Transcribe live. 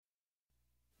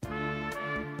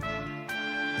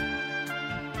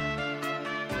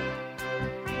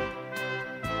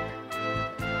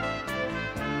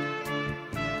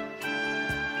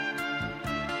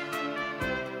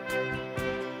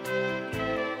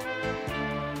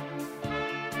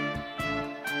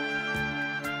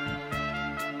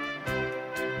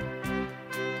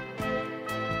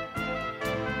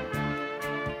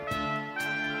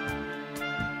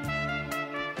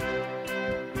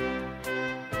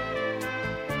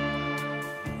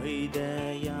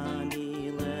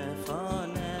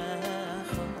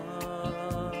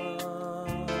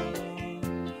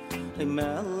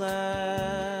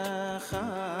melech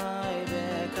chai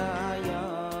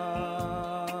v'kayam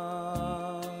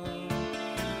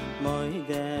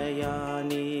moidei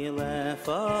ani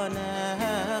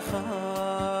lefanecha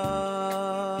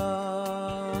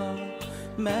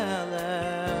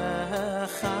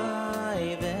melech chai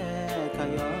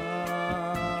v'kayam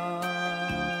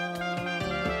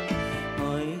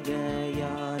moidei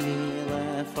ani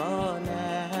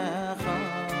lefanecha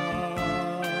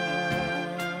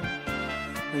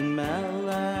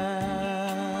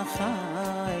melech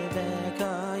chai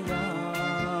v'kayam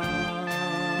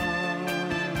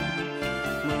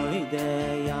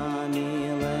moidei ani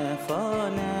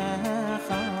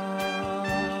lefanecha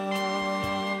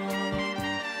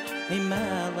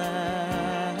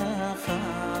melech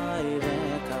chai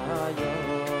v'kayam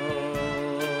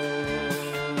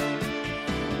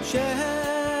shechazart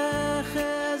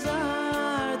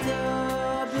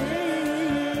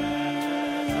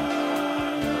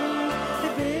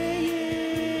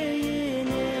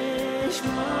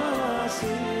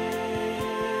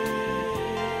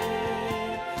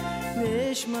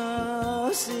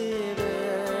Nishmasi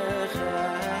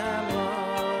v'chama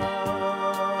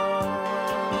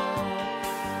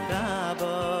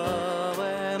Rabbo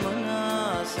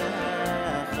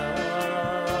emunasecha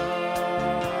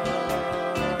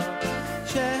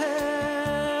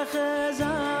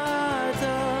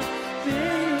shechazarta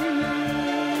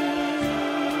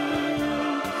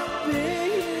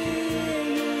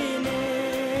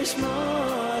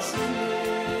nishmasi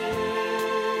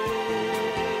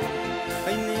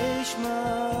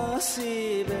nishmasi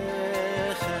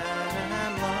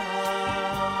b'chama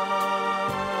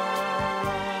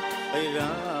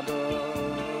Rabbo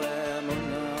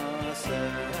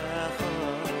emunasecha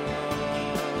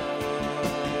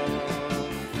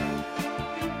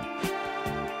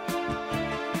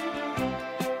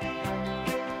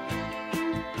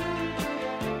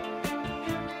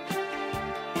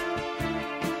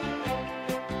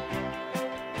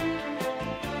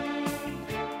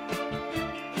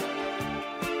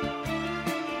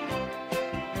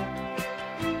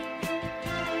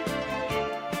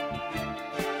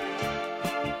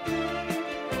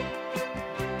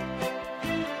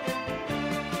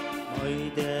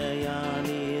moidei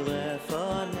ani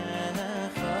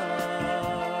lefanecha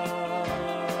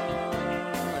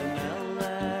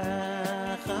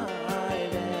melech chai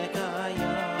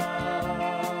v'kayam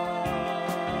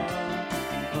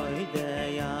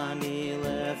moidei ani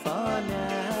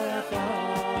lefanecha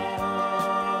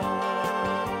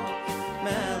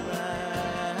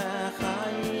melech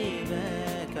chai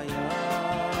v'kayam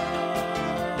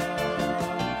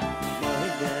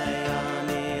moidei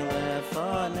ani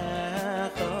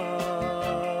lefanecha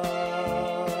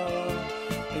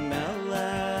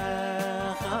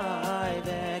melech chai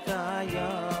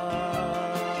v'kayam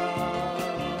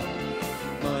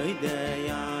moidei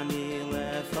ani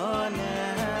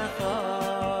lefanecha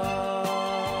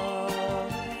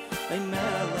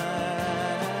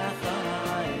melech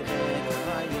chai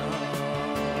v'kayam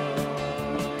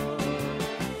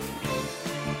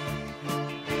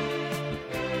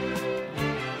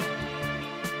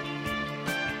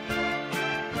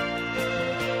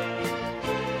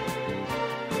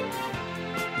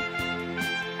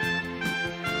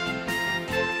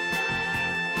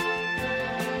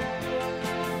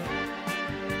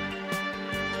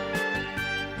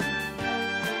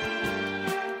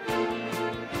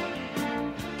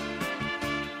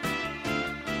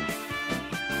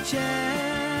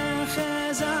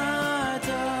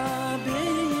shechazarta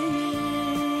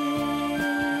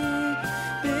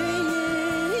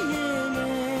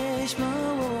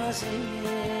nishmasi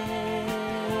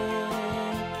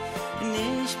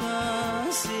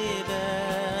nishmasi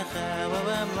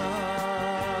b'chama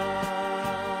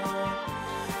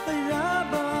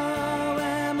Rabbo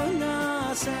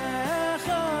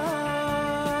emunasecha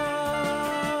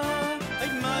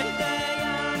moidei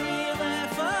ani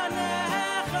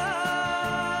lefanecha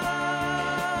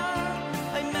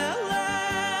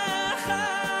melech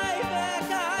chai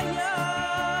v'kayam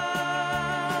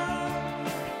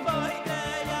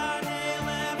moidei ani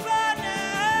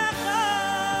lefanecha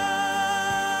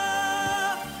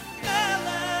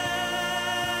melech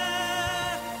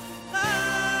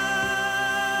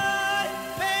chai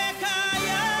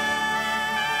v'kayam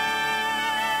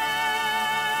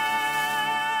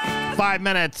 5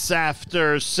 minutes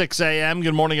after 6 a.m.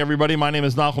 Good morning, everybody. My name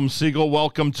is Nachum Siegel.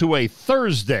 Welcome to a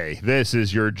Thursday. This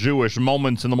is your Jewish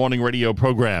Moments in the Morning radio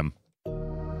program.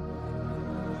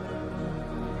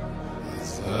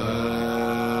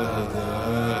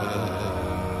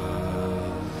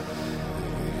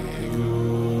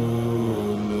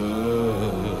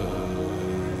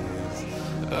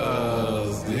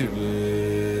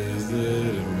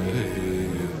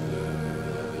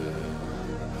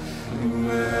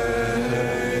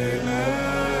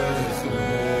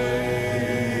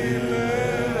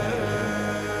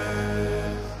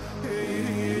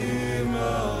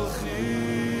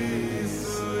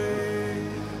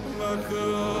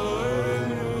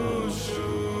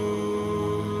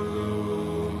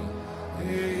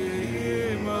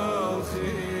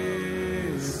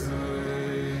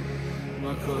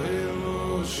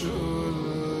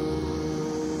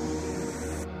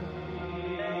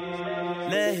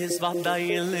 Lehes vaday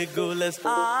legules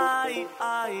ay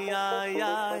ay ay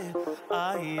ay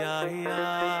ay ay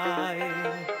ay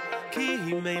ki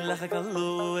melach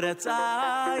kaluret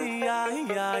ay ay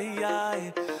ay ay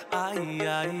ay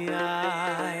ay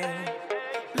ay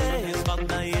Lehes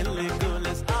vaday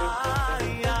legules ay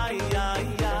ay ay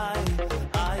ay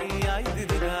ay ay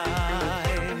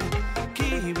diday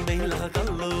ki melach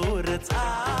kaluret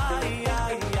ay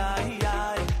ay ay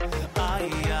ay ay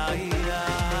ay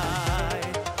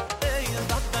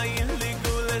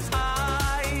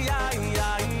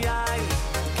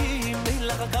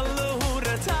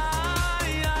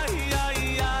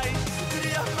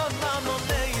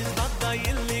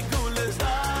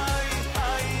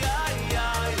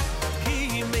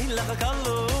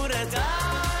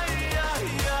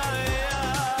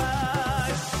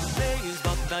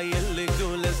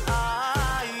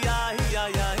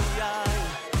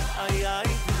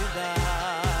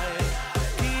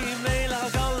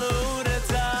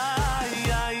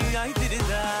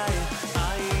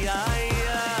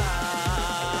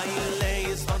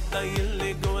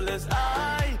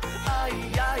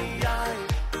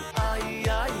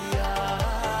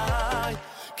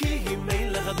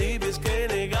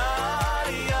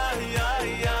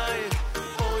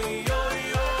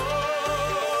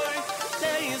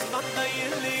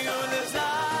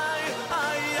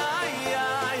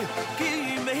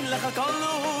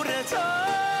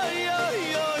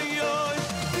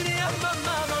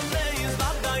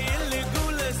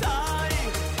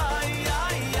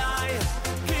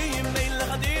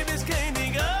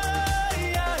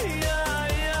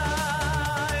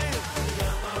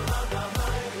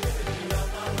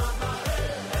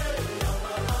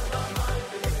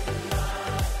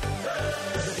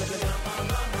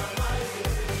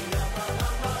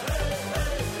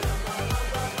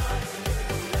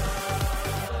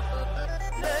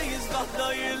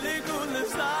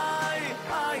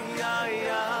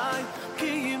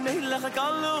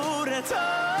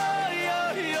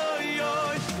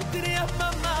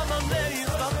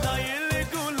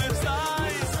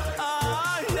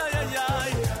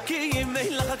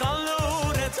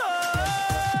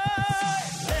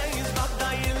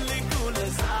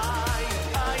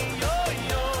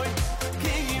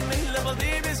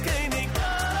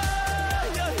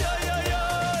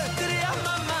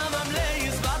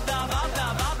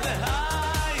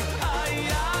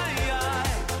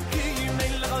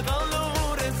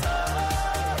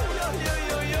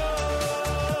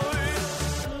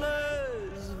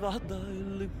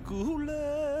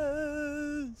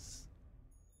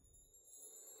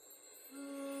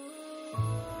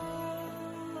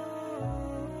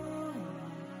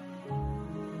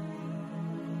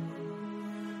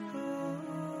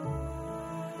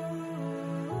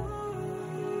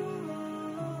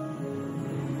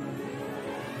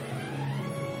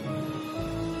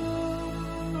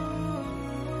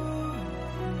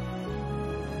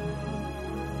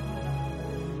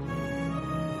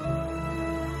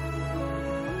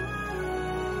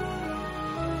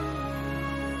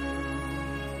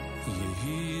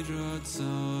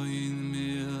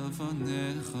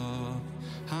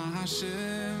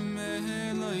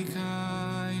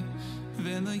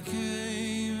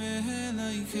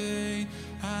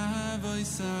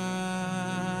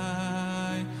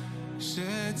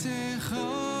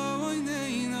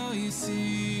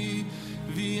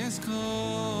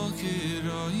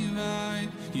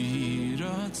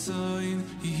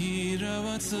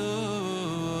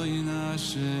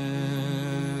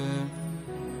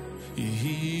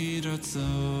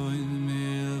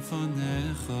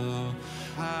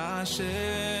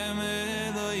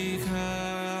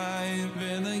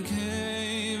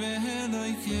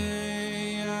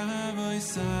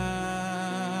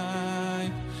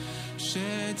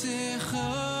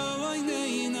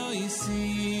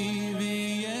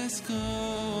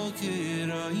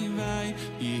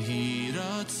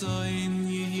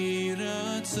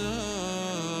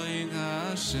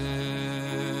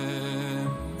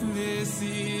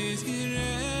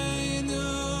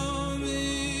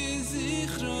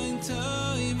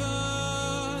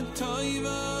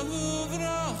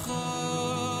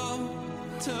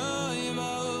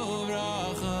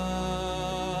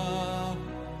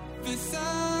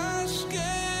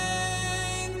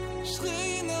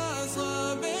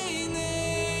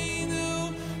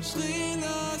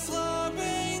Shrinas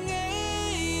Rabbeinu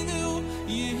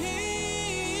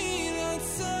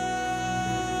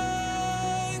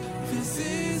This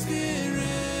is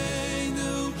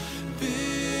Gereinu,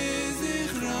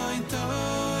 Bezichrein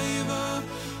Toiva,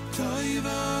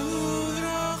 Toiva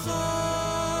Uvracha,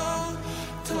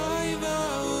 Toiva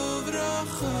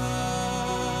Uvracha.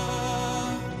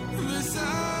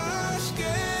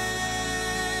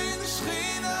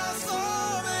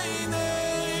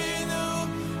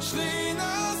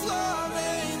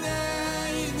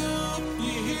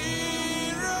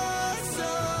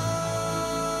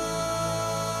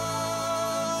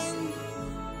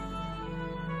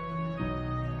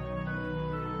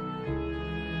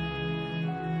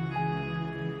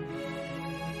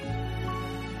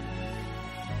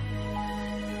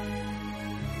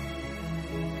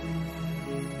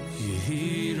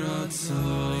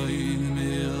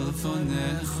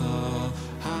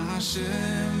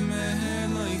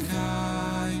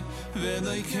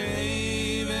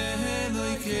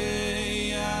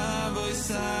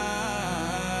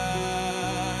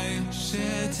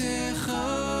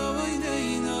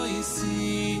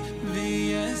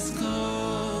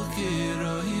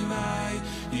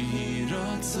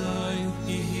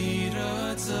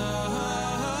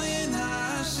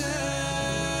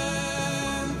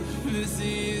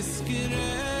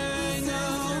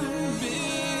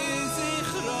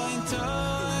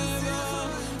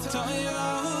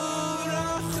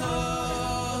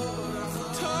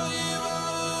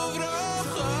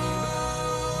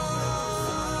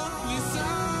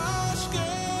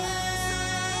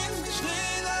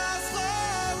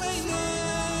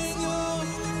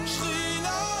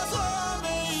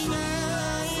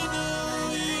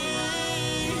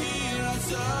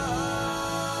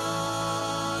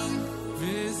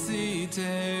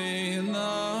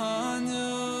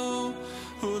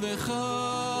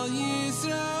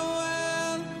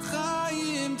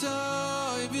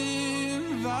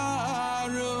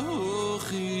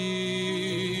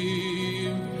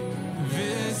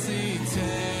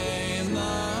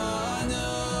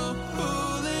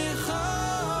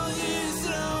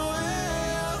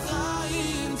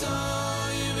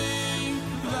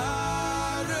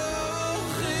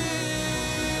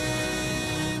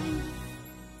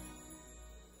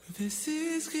 This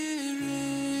is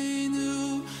Gereinu,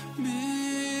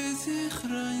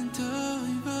 Bezichrein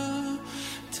Toiva,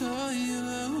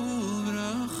 Toiva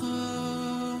Uvracha,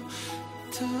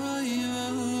 Toiva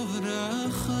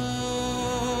Uvracha.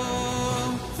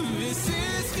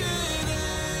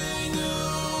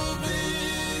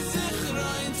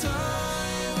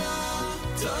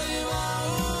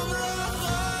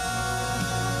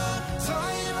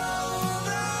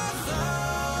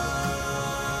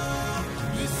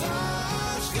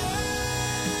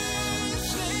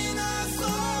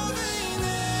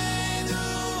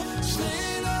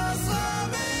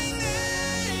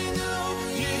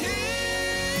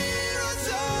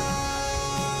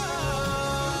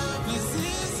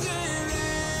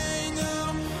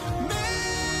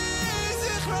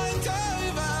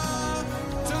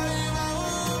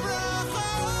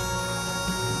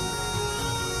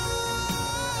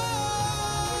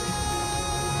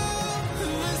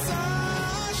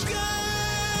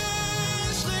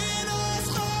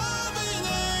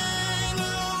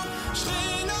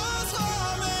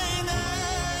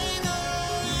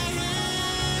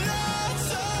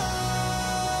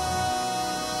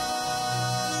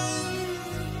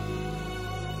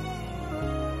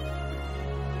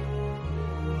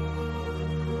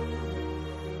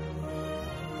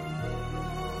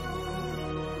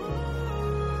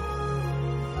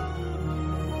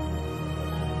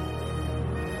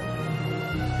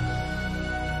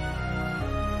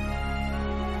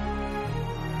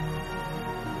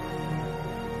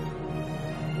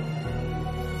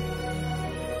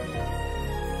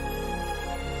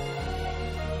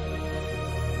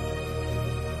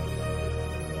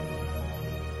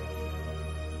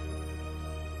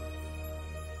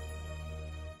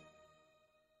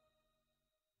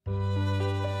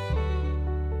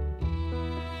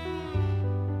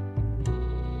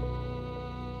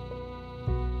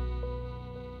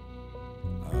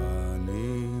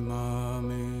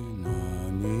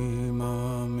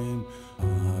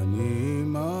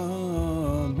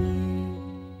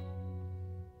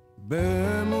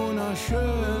 באמונה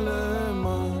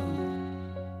שלמה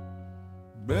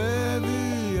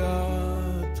בביאת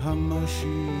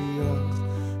המשיח,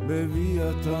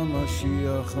 בביאת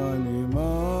המשיח אני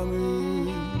מאמין,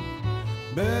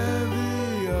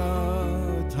 בביאת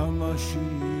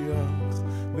המשיח,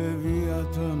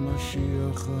 בביאת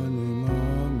המשיח אני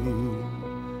מאמין,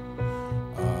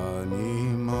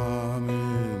 אני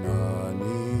מאמין,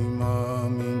 אני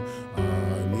מאמין,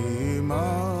 אני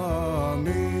מאמין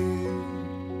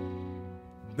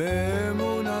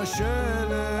באמונה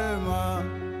שלמה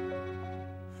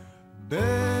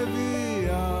בביאת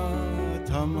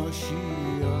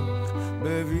המשיח,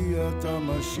 בביאת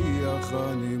המשיח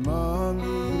אני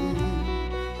מאמין,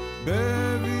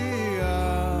 בביאת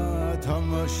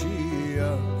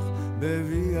המשיח,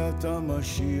 בביאת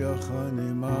המשיח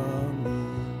אני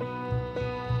מאמין,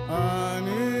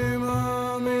 אני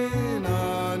מאמין,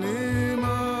 אני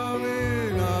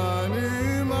מאמין,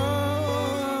 אני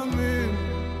מאמין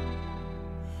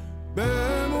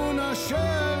באמונה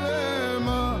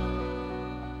שלמה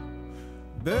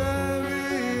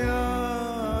בביאת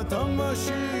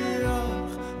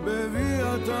המשיח,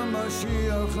 בביאת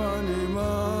המשיח אני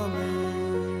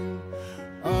מאמין,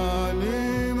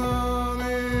 אני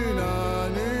מאמין,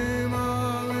 אני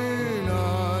מאמין,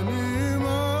 אני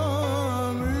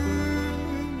מאמין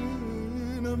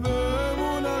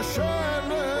באמונה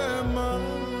שלמה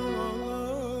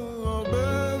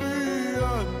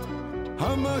בביאת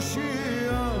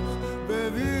המשיח,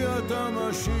 בביאת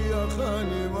המשיח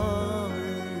אני מאמין,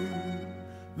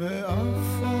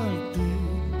 ואף על פי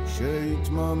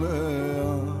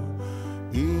שהתממע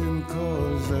עם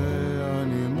כל זה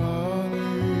אני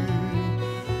מאמין,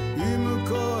 עם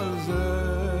כל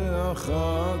זה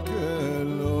אחכה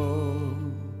לו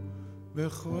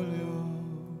בכל יום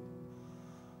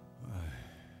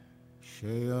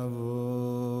שיבוא.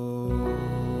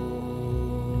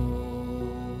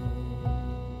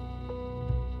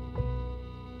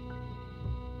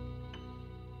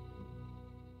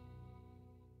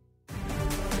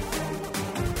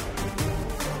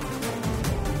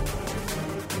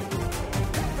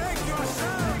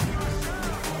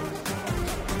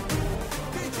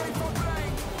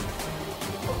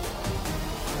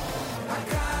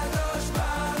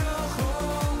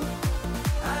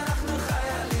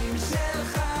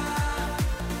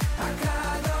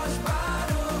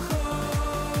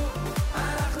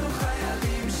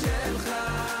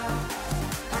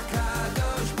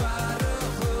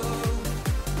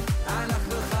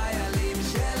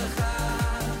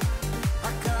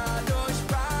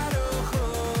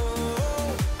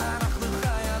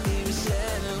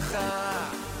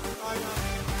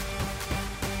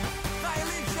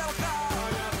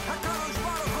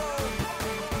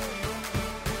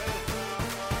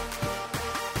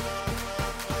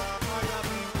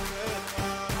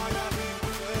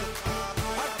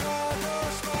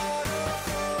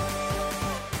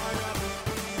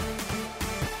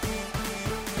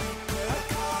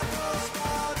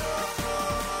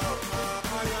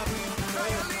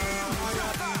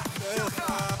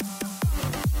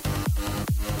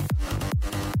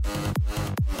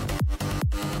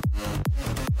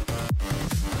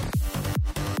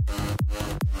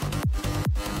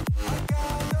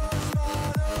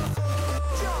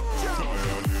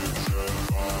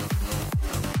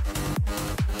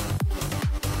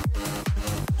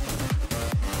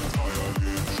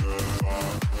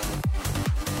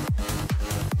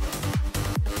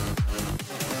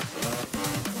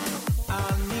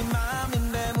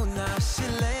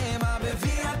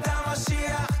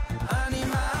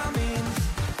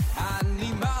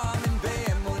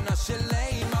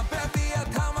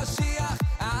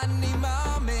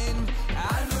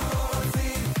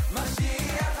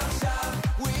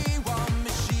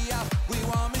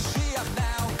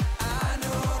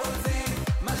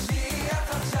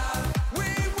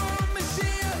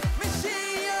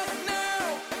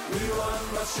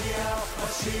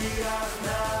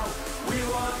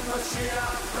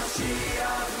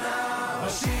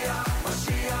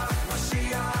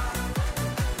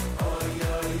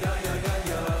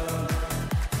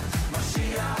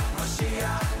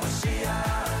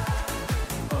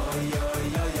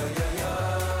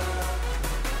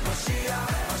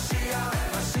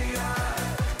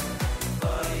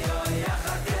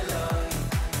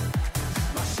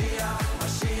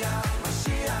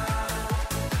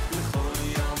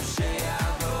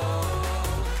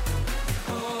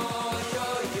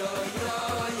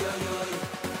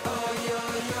 Oh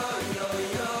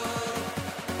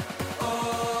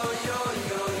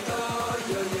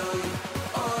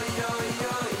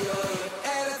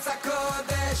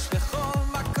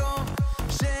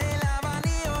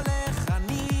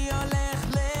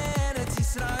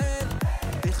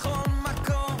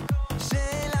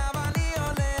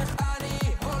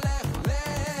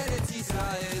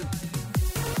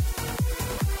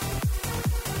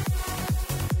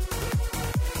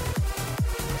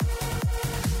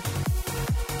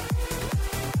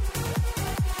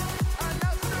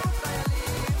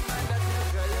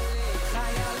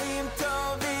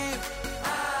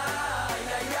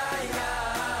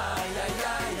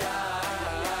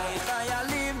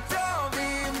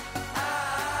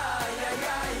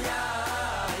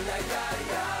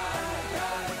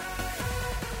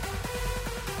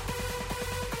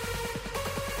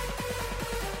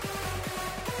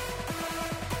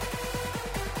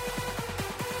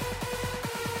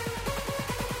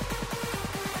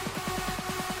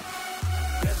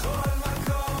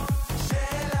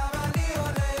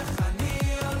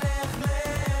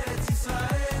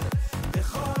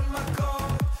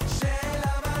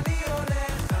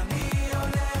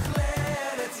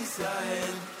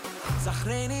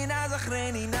זכרני נא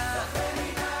זכרני נא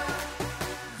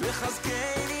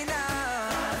וחזקני נא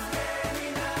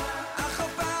אך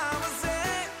הפעם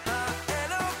הזה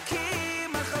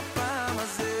האלוקים אך הפעם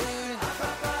הזה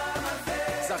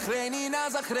זכרני נא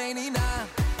זכרני נא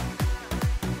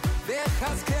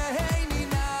וחזקני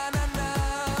נא נא נא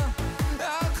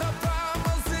אך הפעם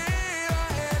הזה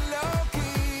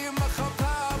האלוקים אך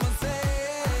הפעם הזה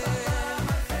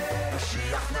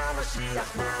משיח נא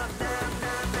משיח נא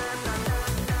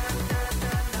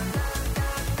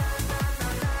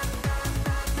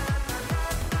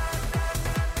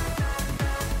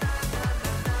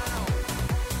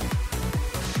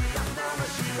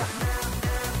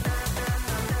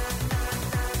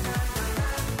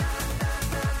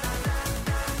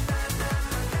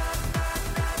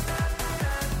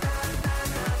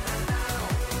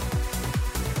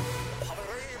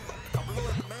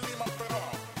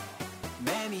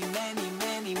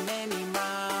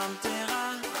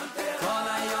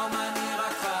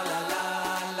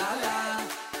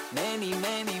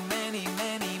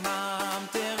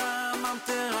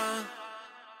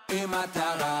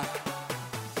מטרה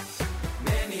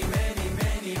מני מני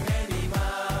מני מני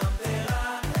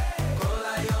ממטרה כל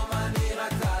היום אני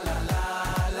רק לה לה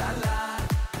לה לה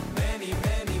מני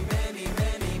מני מני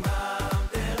מני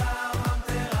ממטרה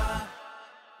ממטרה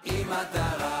עם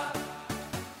מטרה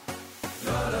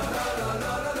לא לא לא לא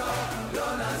לא לא לא לא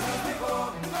נזיז מפה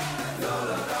לא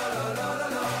לא לא לא לא לא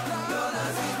לא לא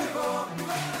נזיז מפה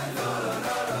לא לא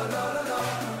לא לא לא לא לא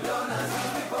לא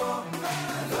נזיז מפה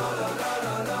לא לא לא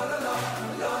לא לא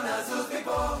לא נזוז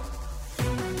מפה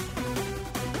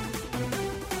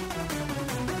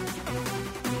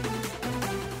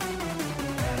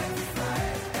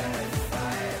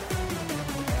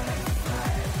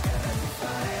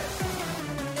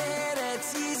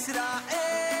ארץ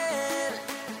ישראל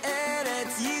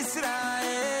ארץ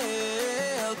ישראל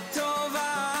טוב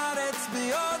הארץ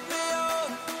מאוד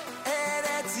מאוד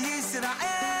ארץ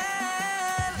ישראל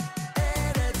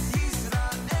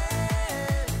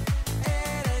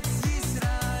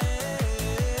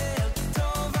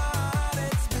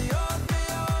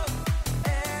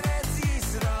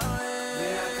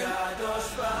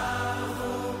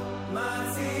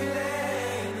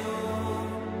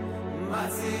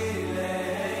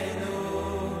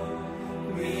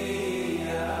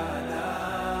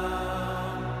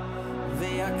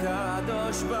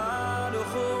הקדוש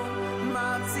ברוך הוא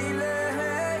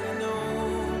מצילנו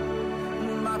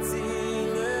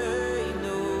מצילנו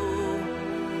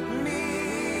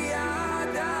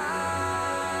מידם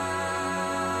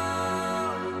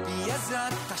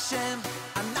בעזרת השם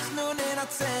אנחנו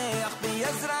ננצח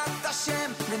בעזרת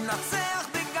השם ננצח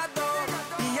בגדול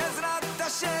בעזרת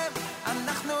השם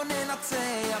אנחנו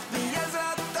ננצח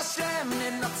בעזרת השם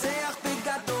ננצח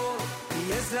בגדול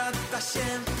בעזרת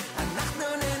השם אנחנו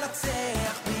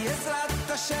ננצח בעזרת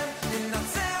השם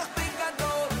ננצח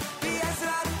בגדול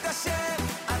בעזרת השם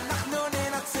אנחנו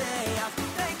ננצח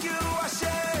Thank you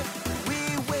השם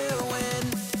We will win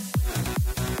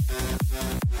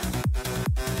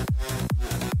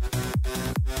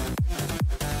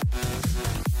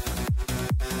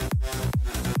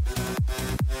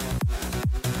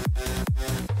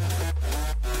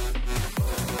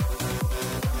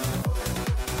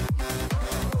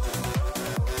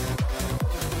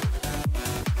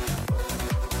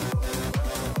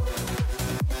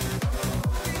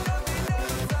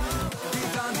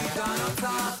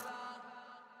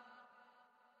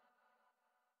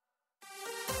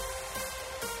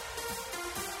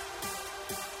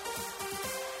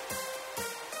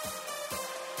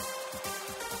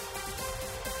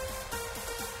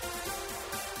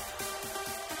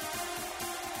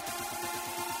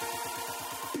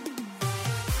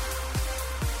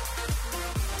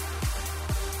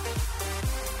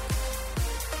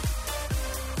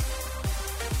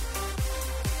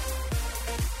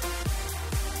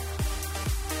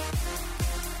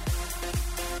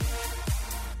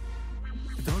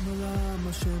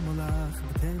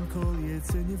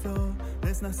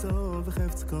נסו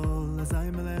וחפץ כל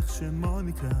אזי מלך שמו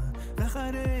נקרא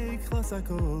ואחרי כלוס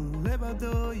הכל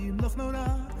לבדו ימלוך נורא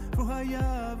והוא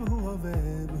היה והוא הווה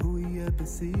והוא יהיה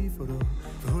בספרו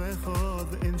והוא אחד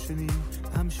ואין שני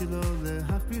המשילו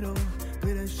להכבירו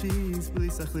בלי רשיס בלי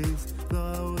סחליס לא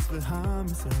העוז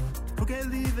והמשרד פוגע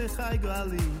לי וחי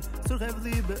גואלי צורחב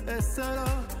לי בעשרו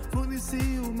והוא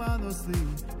ניסי ומנוס לי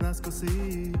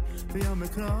נסקוסי ויום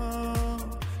אקרא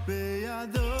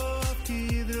בידו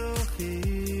כדרוכי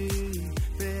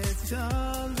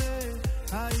בצ'ל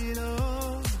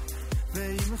והיירוד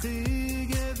וימחי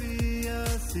גבי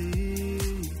עשי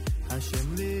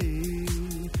השם לי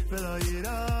ולא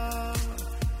ירא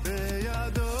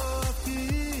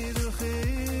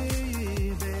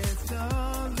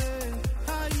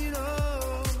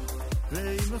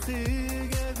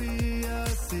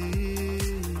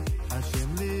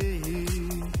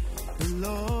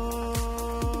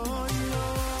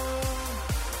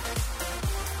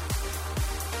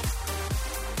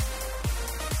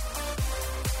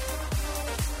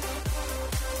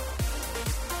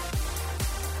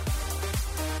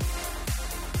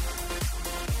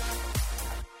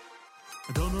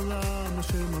Adon Olam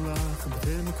Asher Malach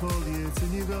B'Tem Kol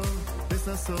Yitzin Yigol Bes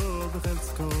Nasol B'Chelz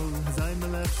Kol Hazai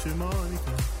Melech Shemo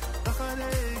Nikra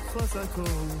Acharei Chos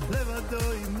HaKol Levado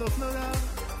Yimloch Nora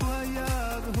Hu Haya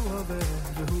V'Hu Haveh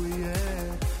V'Hu Yeh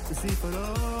B'Sifaro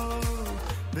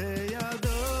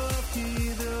B'Yado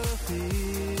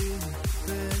Kidrochim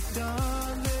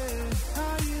V'Dan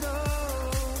V'Hayiro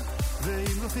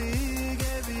V'Yimlochi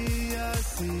Gevi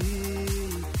Yasi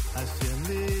Hashem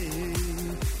Li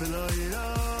V'Lo Yiro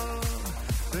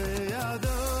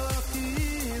V'Yado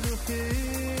Kidrochim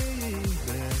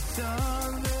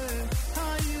V'Dan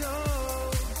V'Hayiro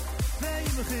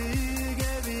V'Yimlochi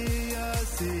Gevi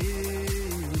Yasi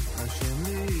Hashem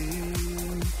Li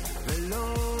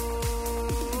V'Lo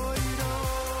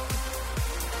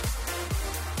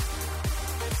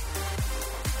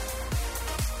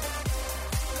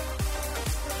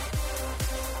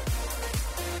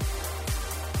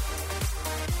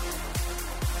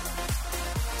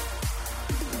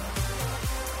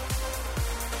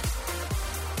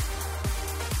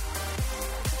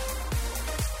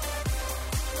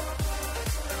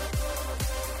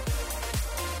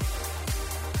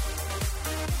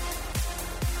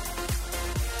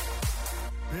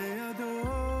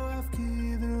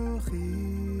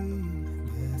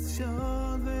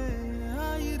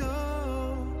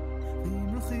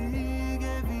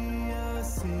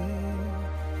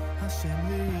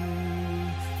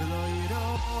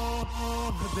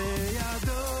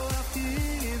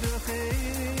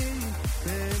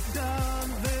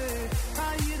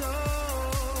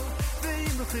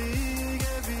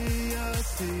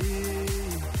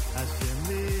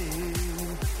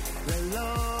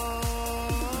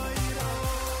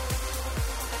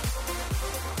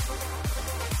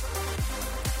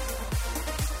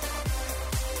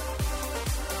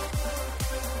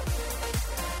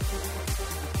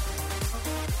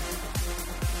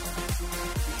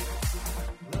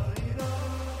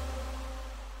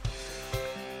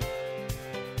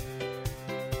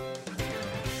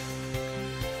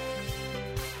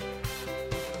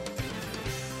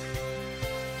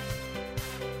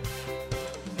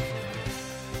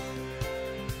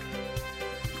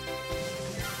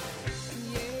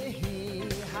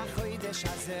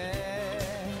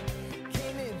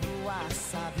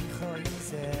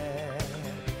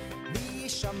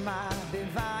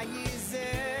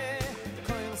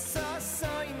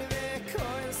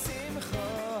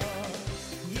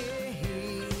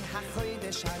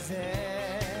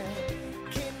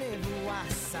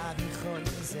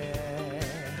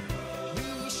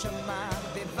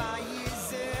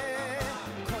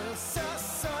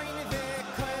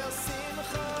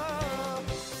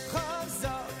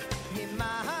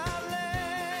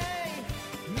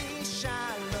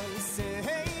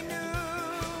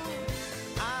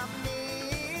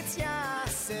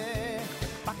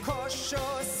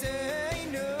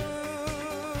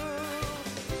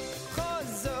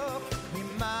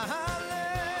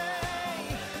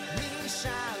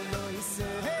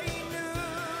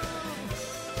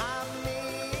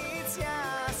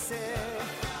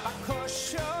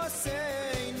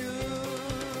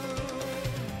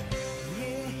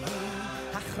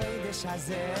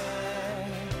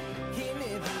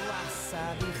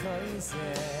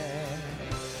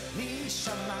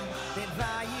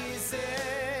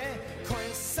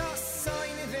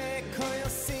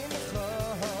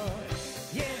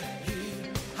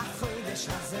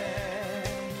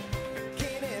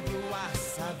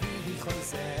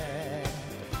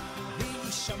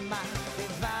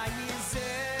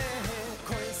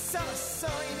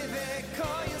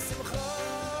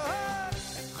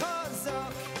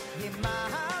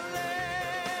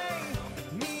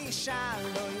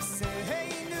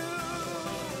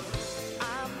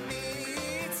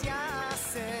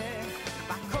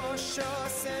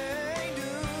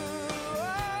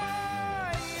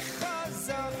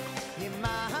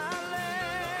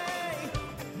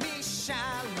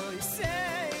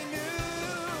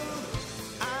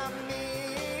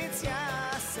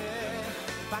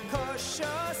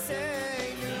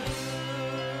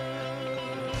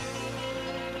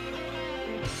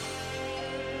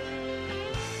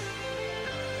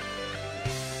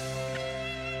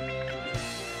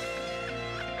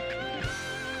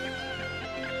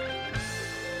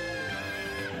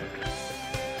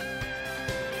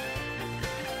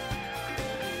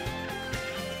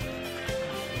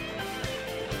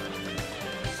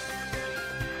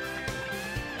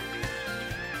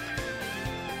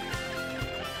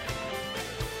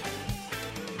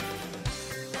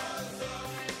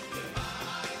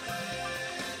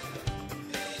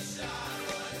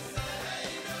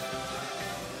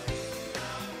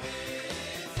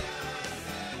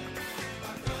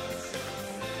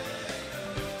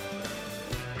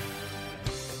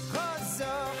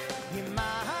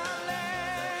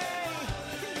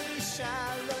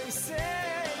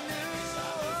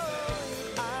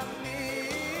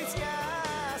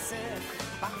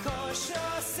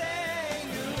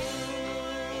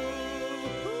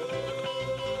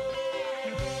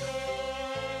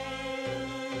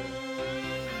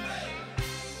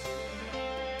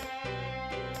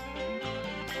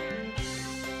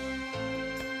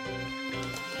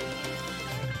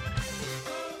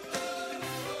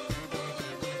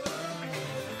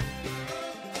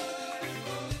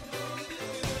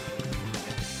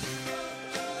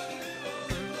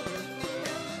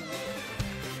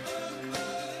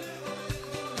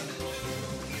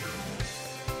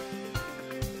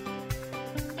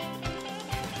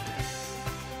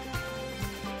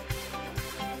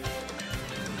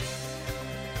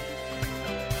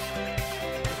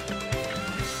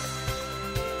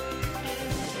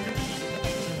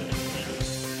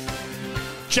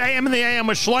JM in the AM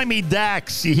with Shlomi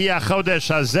Dax. Yihia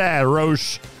Chodesh Hazeh,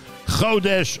 Rosh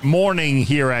Chodesh morning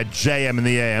here at JM in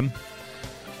the AM.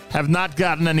 Have not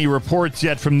gotten any reports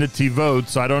yet from Netivot,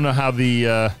 so I don't know how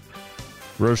the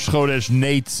Rosh Chodesh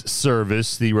Nate's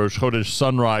service, the Rosh Chodesh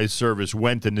sunrise service,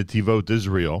 went in Netivot,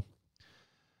 Israel.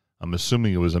 I'm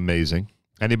assuming it was amazing.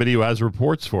 Anybody who has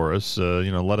reports for us,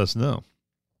 let us know.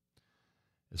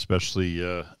 Especially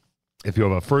if you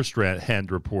have a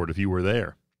first-hand report, if you were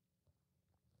there.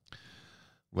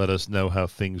 Let us know how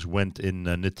things went in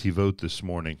Netivot this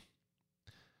morning.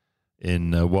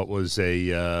 In what was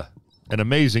an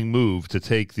amazing move to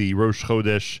take the Rosh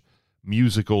Chodesh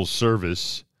musical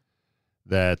service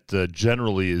that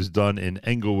generally is done in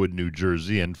Englewood, New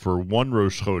Jersey, and for one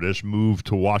Rosh Chodesh, move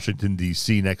to Washington,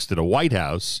 D.C. next to the White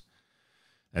House,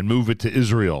 and move it to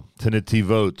Israel, to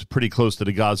Netivot, pretty close to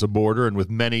the Gaza border, and with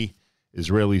many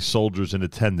Israeli soldiers in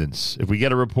attendance. If we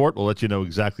get a report, we'll let you know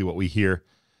exactly what we hear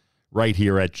right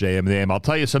here at JM. I'll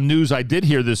tell you some news I did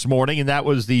hear this morning, and that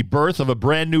was the birth of a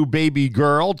brand new baby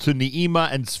girl to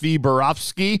Neima and Tzvi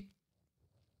Borowski.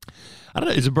 I don't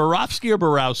know, is it Borowski or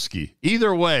Borowski?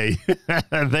 Either way,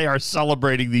 they are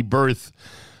celebrating the birth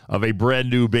of a brand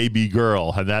new baby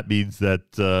girl, and that means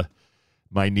that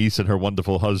my niece and her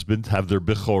wonderful husband have their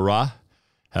Bechorah,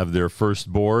 have their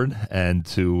firstborn, and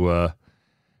to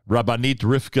Rabbanit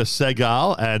Rivka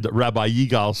Segal and Rabbi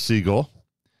Yigal Segal,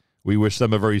 we wish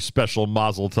them a very special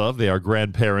mazel tov. They are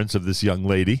grandparents of this young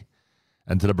lady.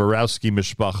 And to the Borowski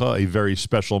Mishpacha, a very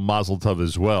special mazel tov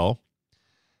as well.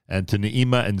 And to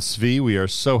Neima and Tzvi, we are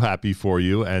so happy for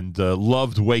you and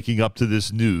loved waking up to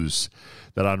this news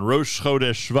that on Rosh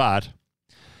Chodesh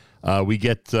Shvat, we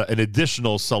get an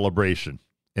additional celebration.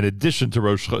 In addition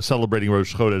to celebrating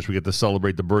Rosh Chodesh, we get to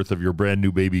celebrate the birth of your brand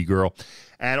new baby girl.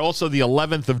 And also the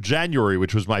 11th of January,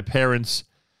 which was my parents'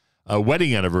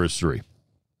 wedding anniversary.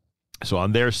 So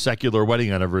on their secular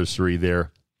wedding anniversary,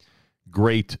 their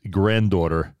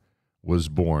great-granddaughter was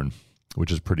born,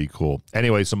 which is pretty cool.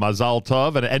 Anyway, so Mazal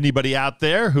Tov, and anybody out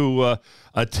there who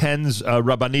attends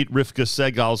Rabbanit Rivka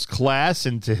Segal's class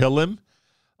in Tehillim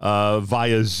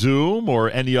via Zoom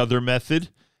or any other method,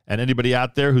 and anybody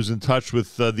out there who's in touch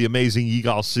with the amazing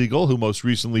Yigal Segal, who most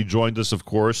recently joined us, of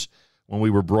course, when we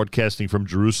were broadcasting from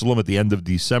Jerusalem at the end of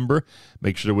December,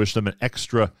 make sure to wish them an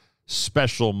extra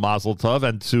special mazel tov,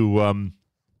 and to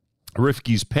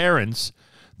Rifki's parents,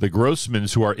 the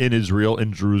Grossmans, who are in Israel,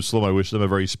 in Jerusalem, I wish them a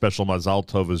very special mazel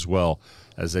tov as well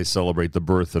as they celebrate the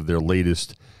birth of their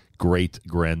latest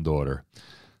great-granddaughter.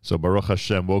 So Baruch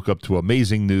Hashem, woke up to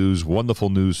amazing news, wonderful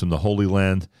news from the Holy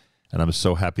Land, and I'm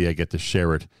so happy I get to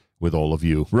share it with all of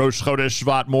you. Rosh Chodesh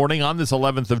Shvat morning on this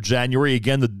 11th of January,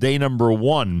 again, the day number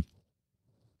 1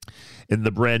 in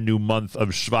the brand new month of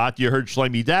Shvat. You heard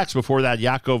Shlomi Dax. Before that,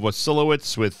 Yaakov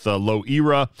Wasilowitz with Lo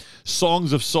Ira.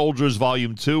 Songs of Soldiers,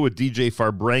 Volume 2 with DJ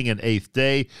Farbreng and 8th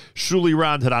Day. Shuli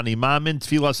Rand Harani Mamin.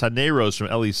 Tfilas Haneros from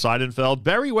Eli Seidenfeld.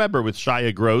 Barry Weber with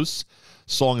Shaya Gross.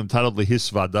 Song entitled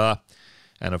Lehisvada.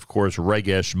 And, of course,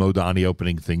 Regesh Modani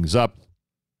opening things up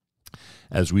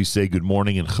as we say good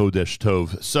morning and Chodesh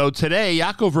Tov. So today,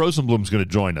 Yaakov Rosenblum is going to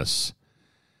join us.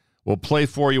 We'll play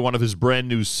for you one of his brand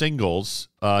new singles.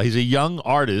 He's a young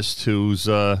artist who's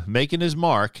making his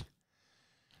mark.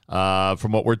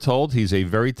 From what we're told, he's a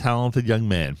very talented young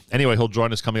man. Anyway, he'll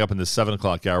join us coming up in the 7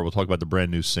 o'clock hour. We'll talk about the brand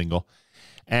new single.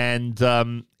 And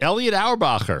Elliot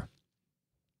Auerbacher,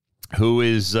 who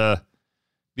is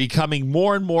becoming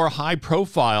more and more high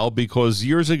profile because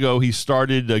years ago he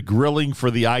started grilling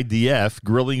for the IDF,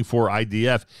 grilling for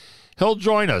IDF. He'll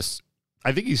join us.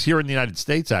 I think he's here in the United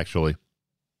States, actually,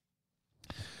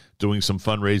 doing some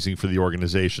fundraising for the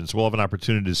organization. So we'll have an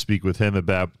opportunity to speak with him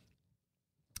about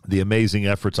the amazing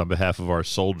efforts on behalf of our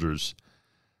soldiers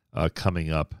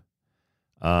coming up.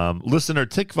 Listener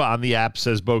Tikva on the app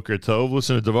says, Boker Tov.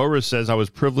 Listener Devorah says, I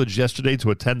was privileged yesterday to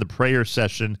attend the prayer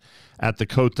session at the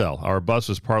Kotel. Our bus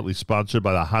was partly sponsored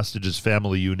by the Hostages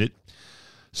Family Unit.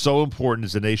 So important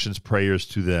is the nation's prayers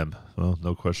to them. Well,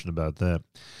 no question about that.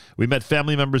 We met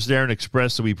family members there and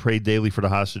expressed that we pray daily for the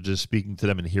hostages, speaking to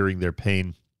them and hearing their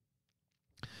pain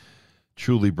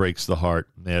truly breaks the heart.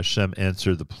 May Hashem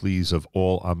answer the pleas of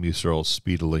all Am Yisrael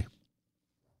speedily.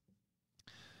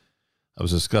 I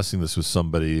was discussing this with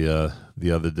somebody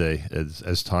the other day.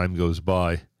 As time goes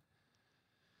by,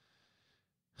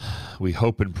 we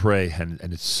hope and pray, and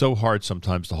it's so hard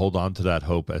sometimes to hold on to that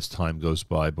hope as time goes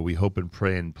by, but we hope and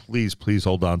pray, and please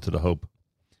hold on to the hope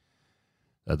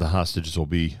that the hostages will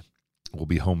be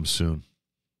home soon.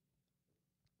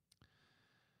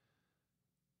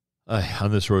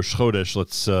 On this Rosh Chodesh,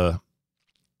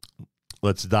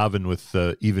 let's daven with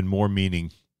even more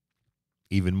meaning,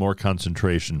 even more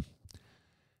concentration,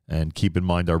 and keep in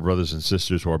mind our brothers and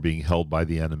sisters who are being held by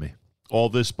the enemy. All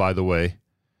this, by the way,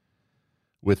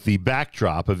 with the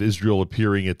backdrop of Israel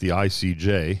appearing at the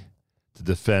ICJ to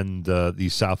defend the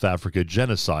South Africa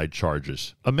genocide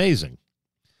charges. Amazing.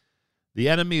 The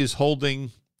enemy is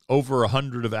holding over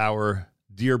 100 of our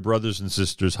dear brothers and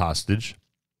sisters hostage.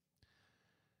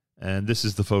 And this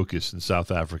is the focus in South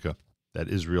Africa, that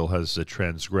Israel has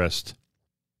transgressed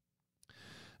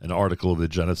an article of the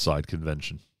Genocide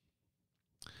Convention.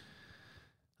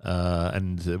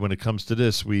 And when it comes to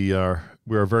this, we are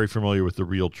very familiar with the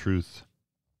real truth.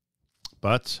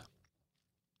 But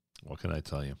what can I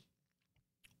tell you?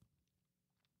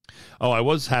 Oh, I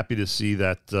was happy to see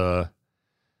that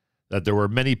that there were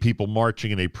many people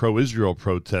marching in a pro-Israel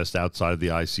protest outside of the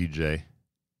ICJ.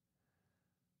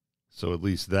 So at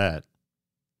least that.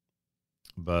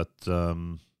 But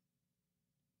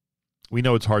we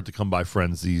know it's hard to come by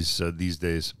friends these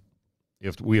days.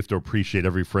 We have to appreciate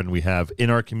every friend we have in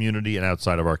our community and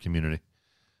outside of our community.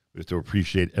 We have to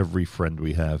appreciate every friend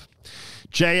we have.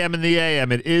 JM in the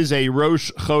AM. It is a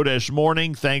Rosh Chodesh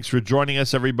morning. Thanks for joining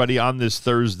us, everybody, on this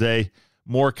Thursday.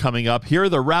 More coming up. Here are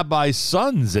the Rabbi's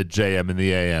sons at JM in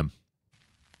the AM.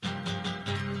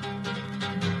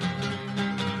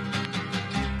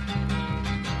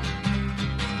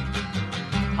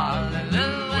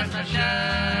 Hallelujah,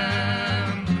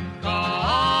 Hashem.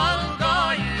 Kol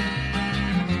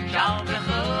goyim.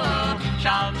 Shalbechu,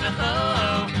 shalbechu.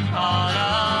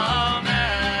 Amen.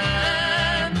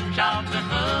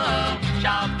 Shalbechu,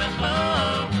 shalbechu.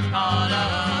 Amen.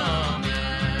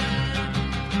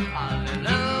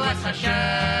 Hallelujah,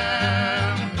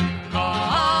 Hashem.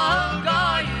 Kol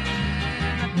goyim.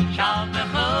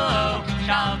 Shalbechu,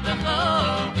 shalbechu.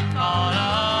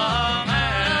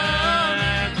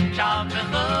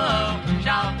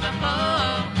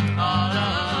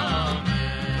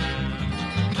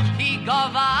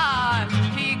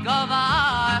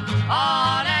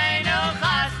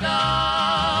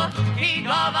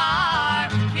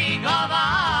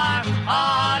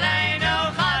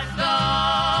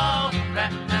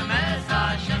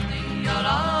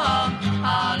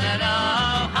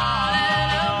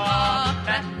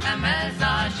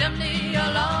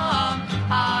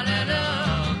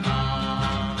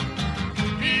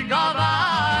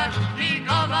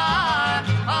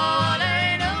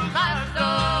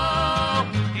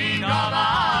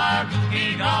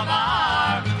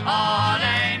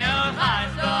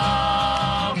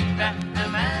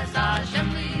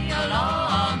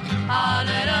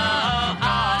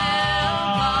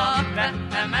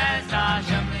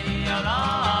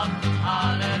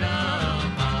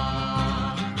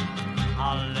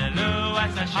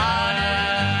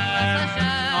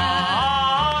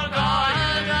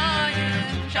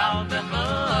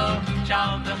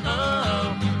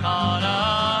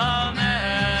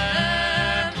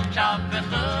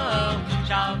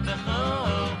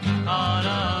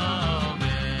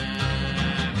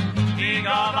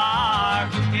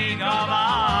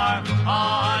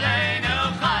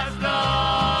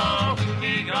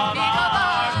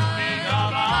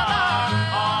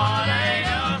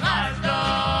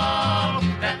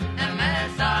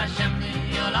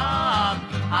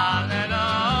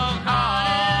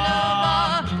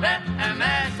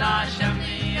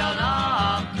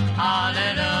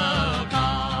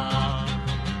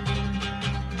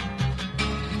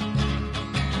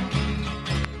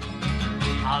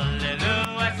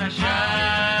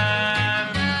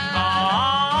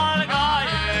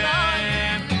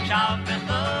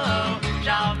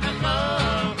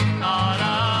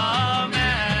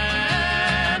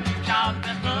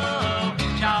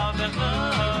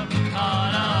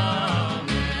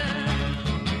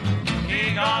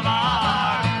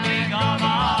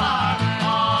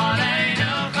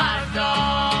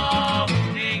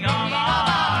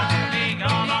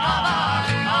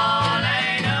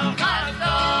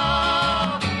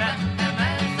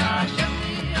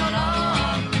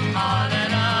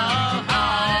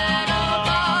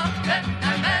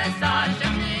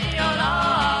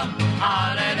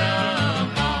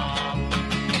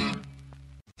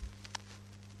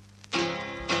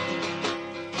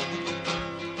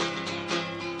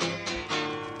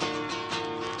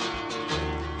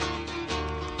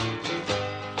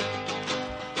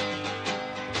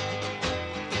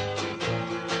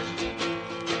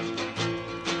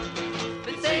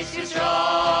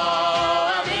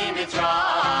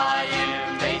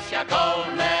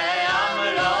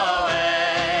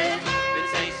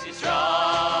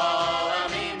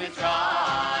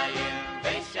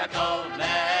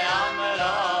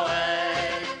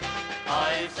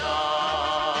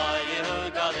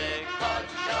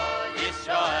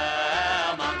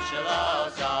 Israel, Mam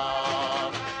Shelo,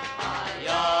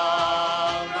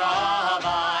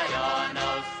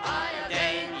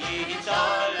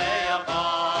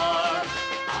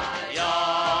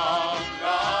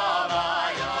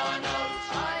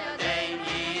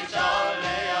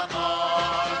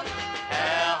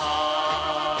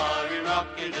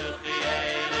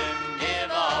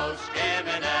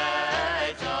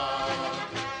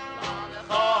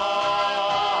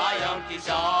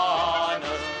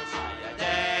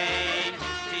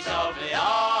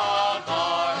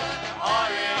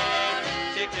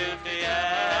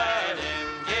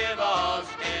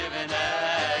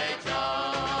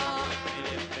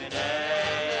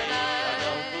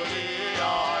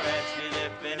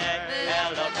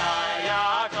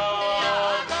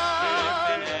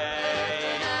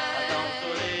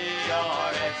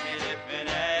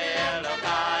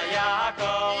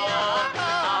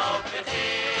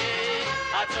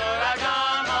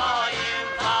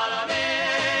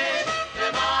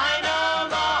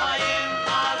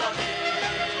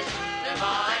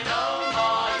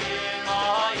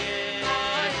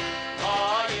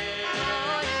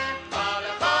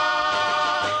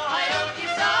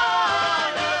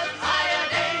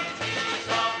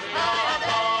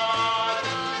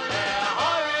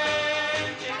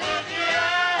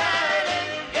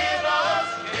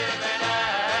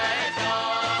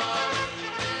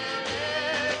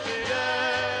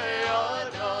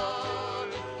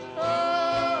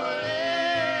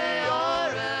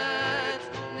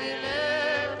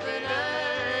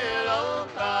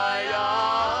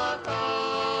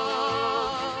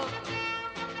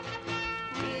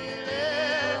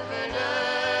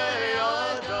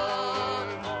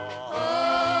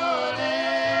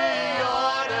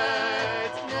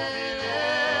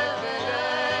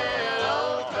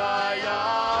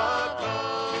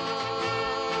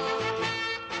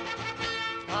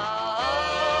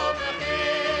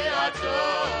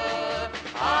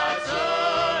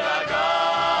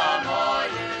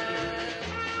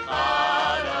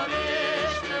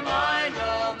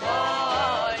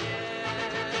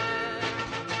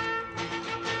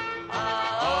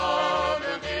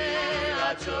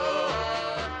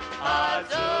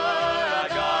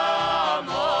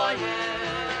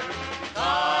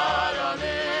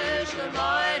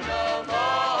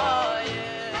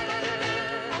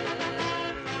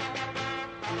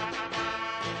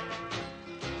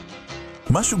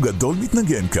 משהו גדול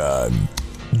מתנגן כאן.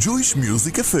 Jewish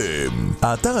Music FM,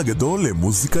 האתר הגדול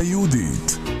למוזיקה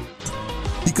יהודית.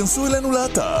 היכנסו אלינו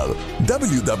לאתר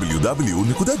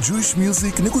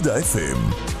www.jewishmusic.fm.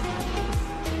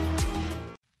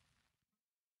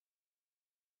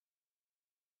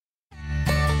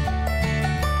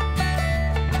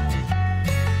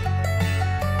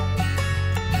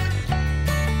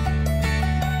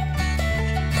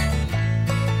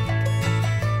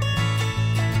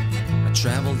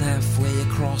 Traveled halfway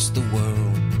across the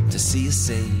world to see a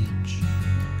sage.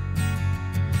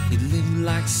 He lived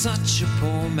like such a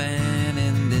poor man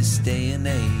in this day and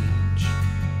age.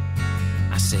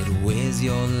 I said, where's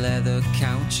your leather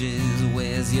couches?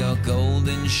 Where's your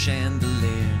golden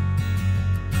chandelier?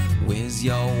 Where's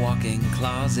your walk-in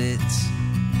closets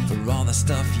for all the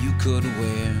stuff you could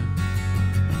wear?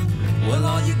 Well,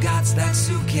 all you got's that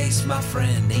suitcase, my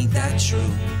friend, ain't that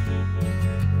true?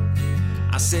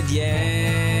 I said,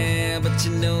 yeah, but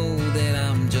you know that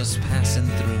I'm just passing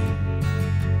through.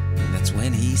 And that's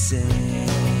when he said,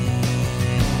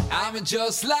 I'm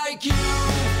just like you.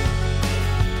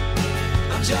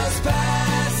 I'm just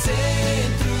passing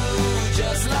through,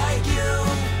 just like you.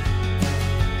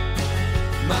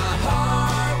 My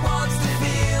heart wants to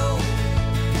feel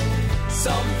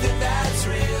something that's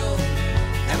real,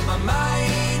 and my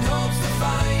mind hopes to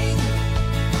find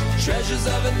treasures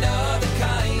of another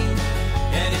kind.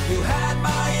 And if you had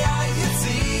my eyes, you'd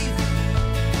see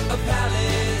a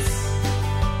palace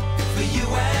for you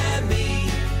and me.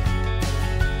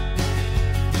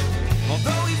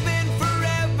 Although we've been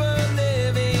forever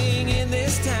living in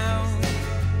this town,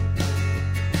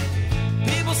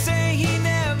 people say he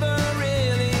never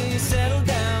really settled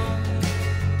down.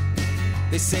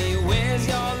 They say, where's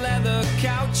your leather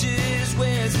couches?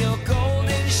 Where's your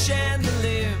golden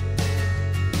chandelier?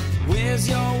 Where's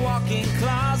your walk-in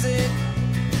closet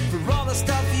for all the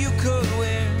stuff you could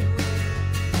wear?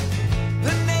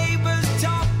 The neighbors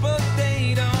talk, but they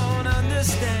don't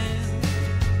understand.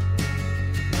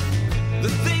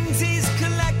 The things he's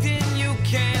collecting you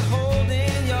can't hold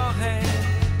in your hand.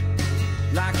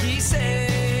 Like he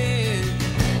said,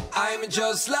 I'm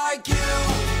just like you.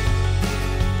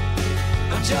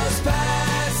 I'm just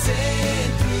passing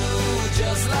through,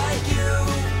 just like you.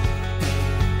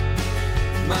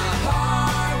 My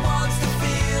heart wants to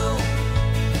feel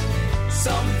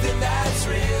something that's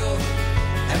real,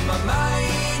 and my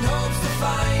mind hopes to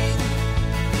find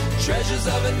treasures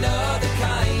of another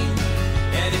kind.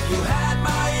 And if you had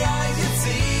my eyes, you'd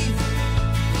see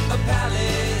a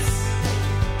palace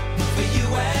for you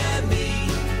and me.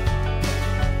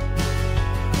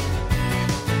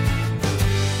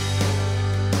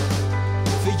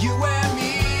 For you and me.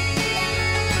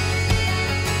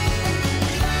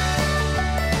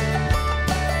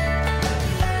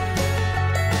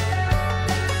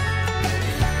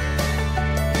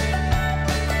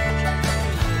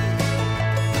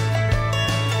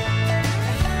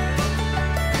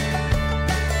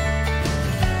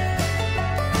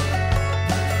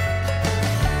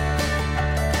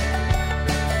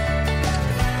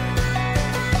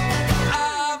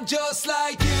 Just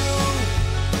like you,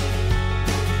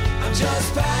 I'm just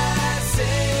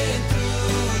passing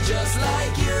through, just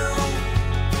like you.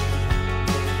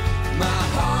 My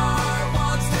heart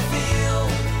wants to feel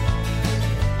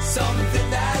something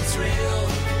that's real,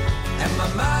 and my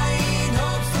mind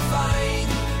hopes to find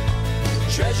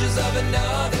treasures of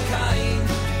another kind.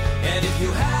 And if you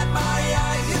had my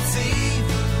eyes, you'd see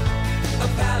a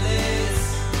palace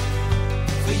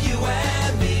for you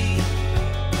and me.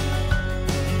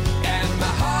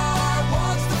 My heart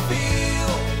wants to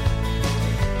feel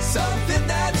something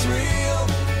that's real,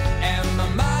 and my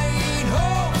mind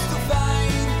hopes to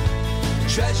find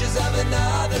treasures of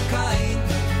another kind.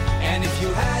 And if you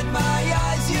had my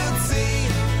eyes, you'd see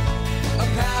a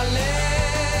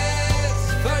palace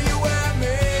for you and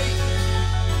me.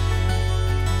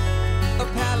 A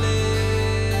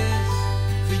palace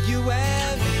for you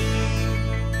and me.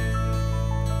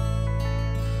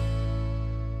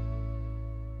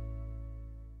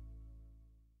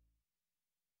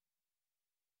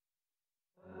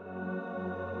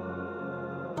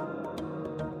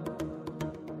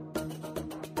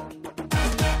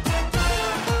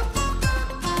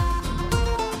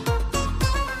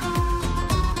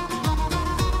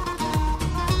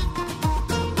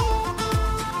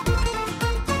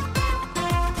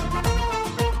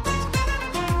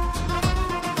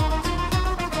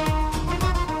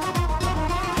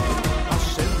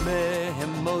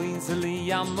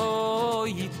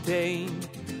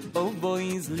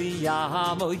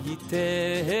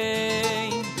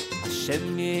 Hashem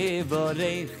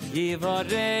yivarech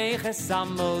yivarech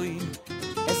esamoy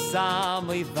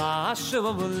Samay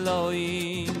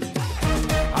vashoy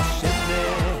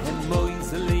Hashem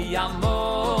moizli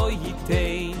amoyite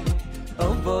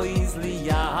Oh boizli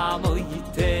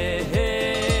amoyite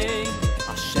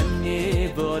Hashem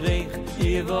yevorech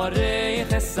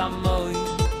esamoy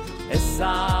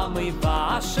Esamay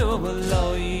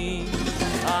vashoy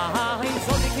Ay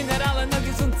soll die Kinder alle noch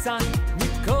gesund sein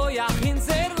mit Koyach in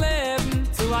sehr Leben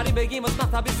zu Ari begeben was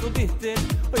macht ein bisschen bitter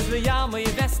und wir ja mal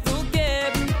ihr Best zu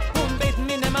geben und beten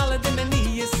mir nem alle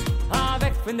Demonies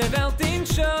weg von der Welt in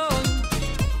schon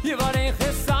ihr war ein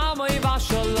Gesamo ich war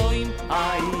Shalom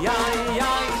ay ay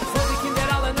ay soll die Kinder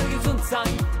alle noch gesund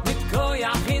sein mit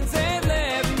Koyach in sehr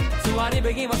Leben zu Ari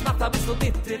begeben was macht ein bisschen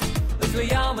bitter und wir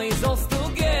ja mal ihr sollst du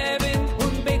geben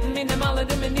und beten mir nem alle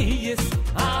Demonies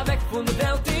weg von der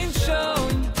Welt in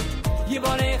schon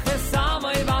Yivarech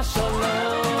Esamay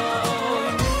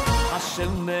Vashalom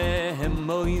Hashem mehem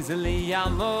moizli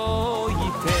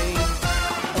amoyitei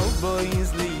O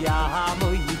boizli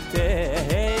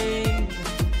amoyitei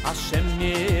Hashem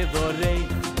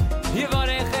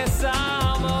Yivarech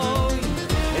Esamay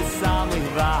Esamay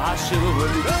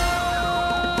Vashalom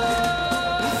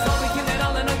So wie Kinder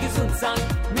alle noch gesund sein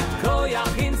mit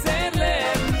Koyach in sein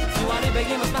Leben So eine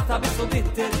Beginn, was macht ein bisschen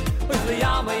bitter Und wir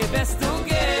ja mal ihr Best zu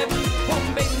geben Und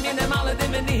beten wir nem alle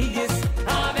Demonies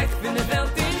weg von der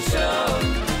Welt in schon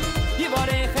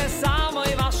Yivarech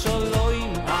Esamay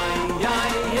Vashalom Ay,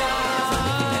 ay, ay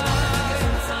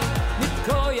Mit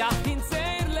Koyach in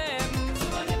sein Leben So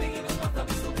eine Beginn, was macht ein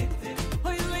bisschen bitter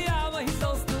Und wir ja mal ihr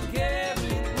sollst du geben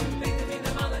Und beten wir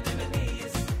nem alle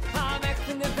Demonies weg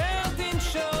von der Welt in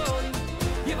schon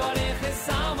Yivarech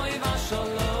Esamay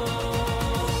Vashalom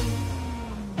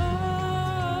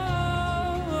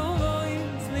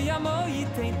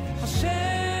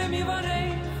Hashem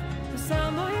Yivarech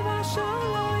Esamay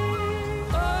Vashalom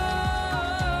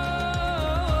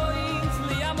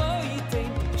Zli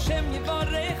amoyitein Hashem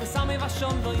Yivarech Esamay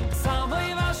Vashalom Esamay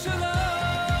Vashalom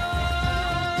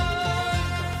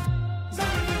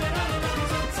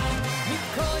Mit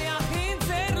Koyach in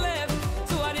sehr Leben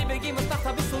Zu Ari beginn was macht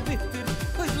ein bisschen bitter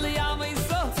Und Zli amay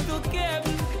sollst du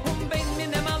geben Und bein mir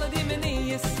nem alle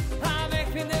Demonies weg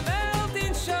von der Welt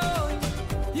in schon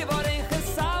Yivarech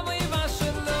Esamay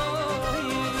Vashalom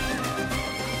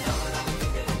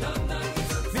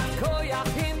Mit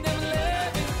Koyach in dem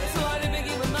Leben Zu Ari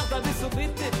beginn was macht ein bisschen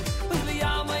bitter Und Zli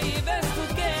amay wirst du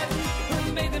geben Und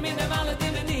bein mir nem alle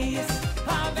Demonies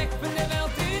weg von der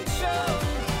Welt in schon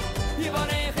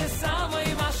Yivarech Esamay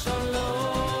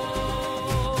Vashalom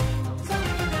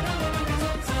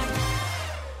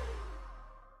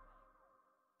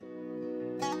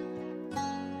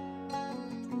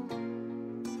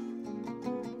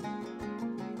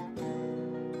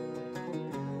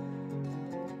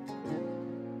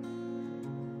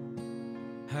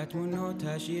התמונות,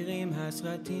 השירים,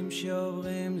 הסרטים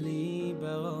שעוברים לי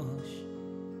בראש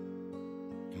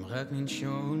אם רק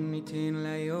ננשון ניתן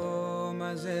ליום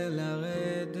הזה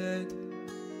לרדת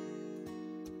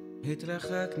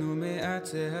התרחקנו מעט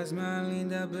זה הזמן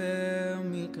לדבר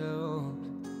מקרוב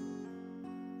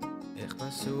איך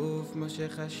בסוף מה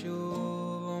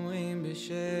שחשוב אומרים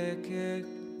בשקט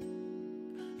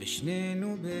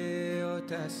ושנינו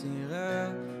באותה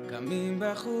סירה קמים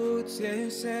בחוץ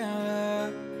יש שערה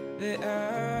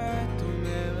ואת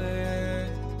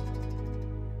אומרת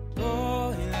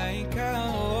בוא אליי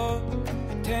קרוב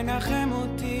תנחם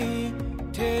אותי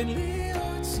תן לי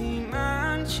עוד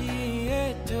סימן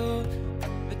שיהיה טוב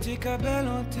ותקבל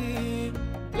אותי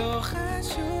לא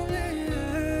חשוב לאן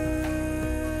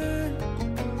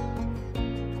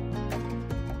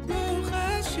לא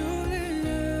חשוב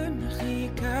לאן הכי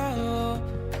קרוב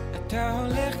אתה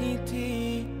הולך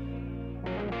איתי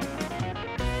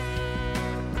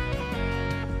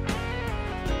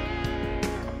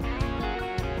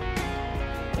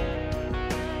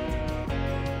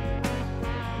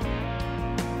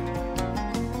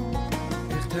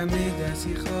תמיד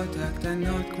השיחות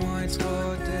הקטנות כמו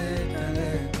הצחות את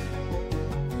הלב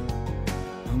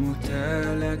לא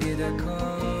מותר להגיד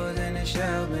הכל זה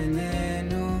נשאר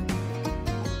בינינו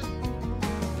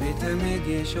ותמיד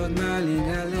יש עוד מה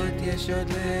לגלות יש עוד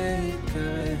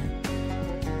להתקרב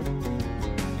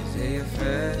וזה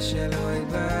יפה שלא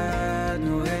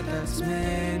איבדנו את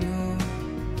עצמנו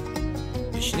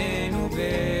ושנינו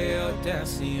באותה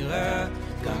סירה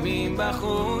קמים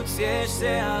בחוץ יש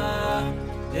שערה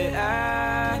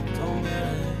ואת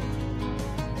אומרת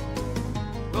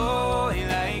בוא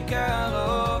אליי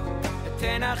קרוב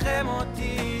ותנחם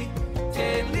אותי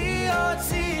תן לי עוד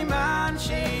סימן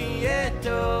שיהיה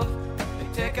טוב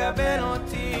ותקבל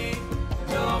אותי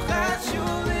לא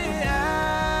חשוב לאן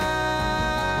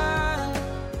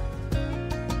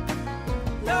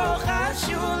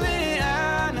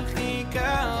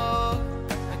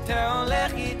אתה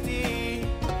הולך איתי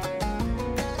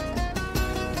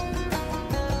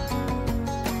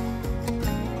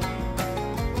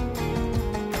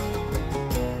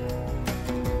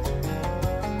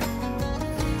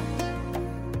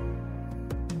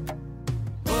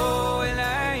בוא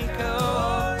אליי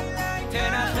קרוב,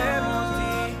 תנחם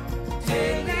אותי,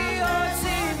 תן לי עוד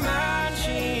סימן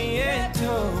שיהיה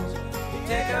טוב,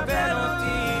 תקבל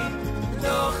אותי,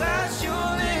 לא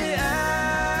חשוב לי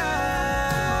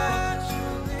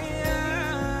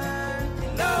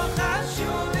לא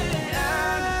חשוב לי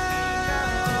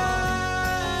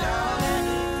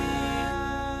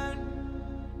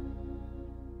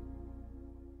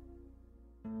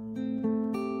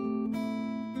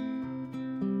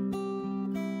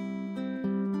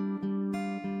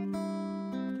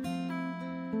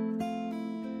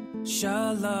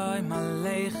Shalom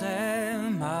Aleichem,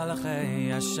 Malachei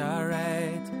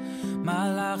Asharet,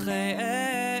 Malachei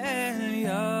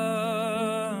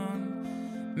Elyon,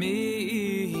 Mi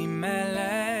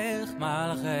Melech,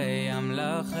 Malachei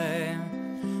Amlachem,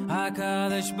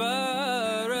 HaKadosh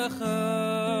Baruch Hu.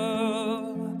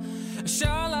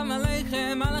 Shalom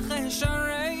Aleichem, Malachei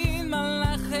Asharet,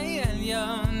 Malachei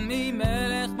Elyon, Mi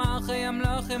Melech, Malachei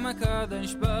Amlachem,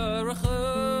 HaKadosh Baruch Hu.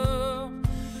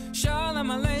 Shalom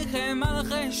Aleichem,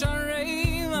 Malachei Sharei,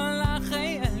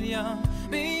 Malachei Elyon,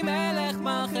 B'melech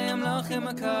Malachei Amlachim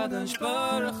HaKadosh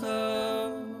Baruch Hu.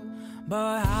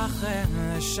 Bo'achem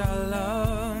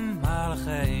Shalom,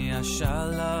 Malachei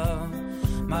Shalom,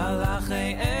 Malachei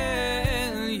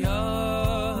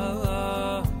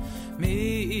Elyon,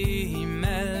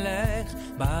 B'melech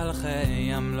Malachei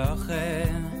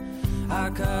Amlachim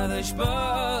HaKadosh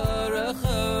Baruch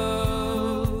Hu.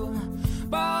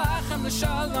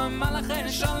 Shalom, Malachei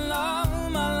Shalom,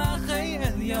 Malachei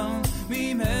Elyon,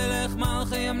 B'melech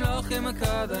Malachei Amlachim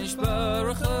HaKadosh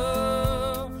Baruch Hu.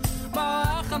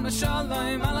 Ba'acham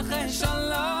Shalom, Malachei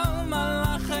Shalom,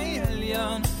 Malachei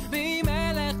Elyon,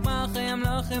 B'melech Malachei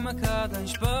Amlachim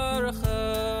HaKadosh Baruch Hu.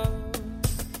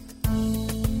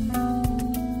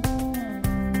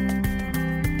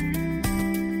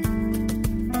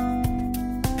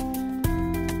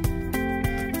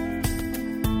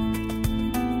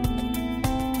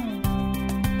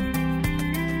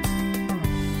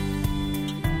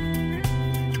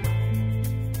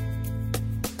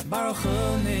 Baruch Hu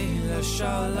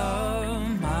Shalom,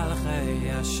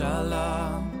 Malachei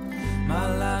Shalom,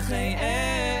 Malachei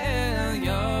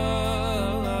Elyon,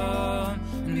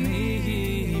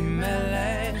 Ni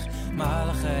Melech,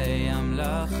 Malachei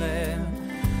Amlachim,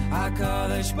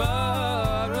 HaKadosh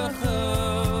Baruch Hu.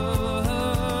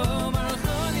 Baruch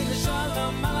Hu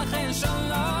Shalom, Malachei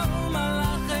Shalom,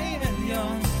 Malachei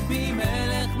Elyon, Ni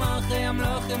Melech, Malachei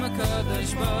Amlachim,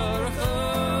 HaKadosh Baruch Hu.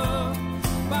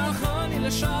 Baruch Hu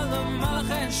Shalom,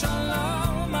 Malachei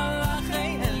Shalom,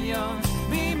 Malachei Elyon,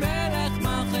 B'melech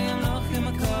Malachei Amlachim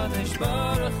HaKadosh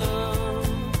Baruch Hu.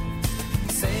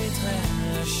 Seitchem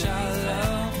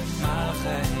Shalom,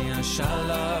 Malachei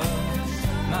Shalom,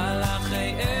 Malachei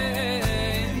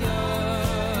Elyon,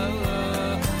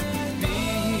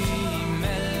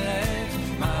 B'melech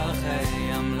Malachei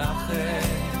Amlachim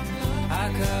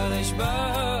HaKadosh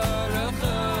Baruch Hu.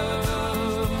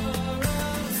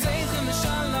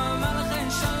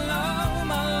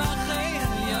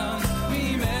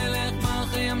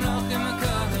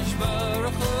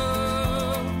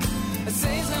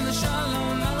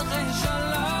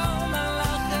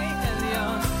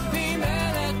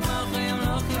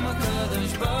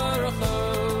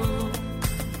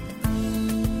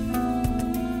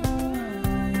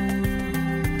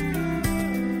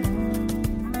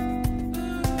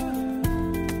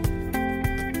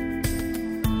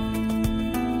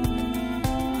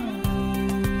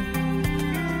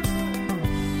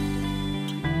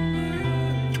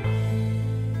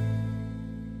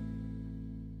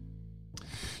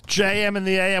 JM in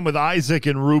the AM with Isaac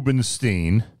and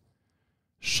Rubenstein.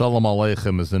 Shalom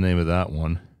Aleichem is the name of that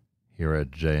one here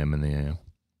at JM in the AM.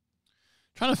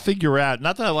 Trying to figure out,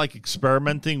 not that I like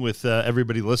experimenting with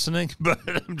everybody listening, but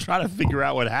I'm trying to figure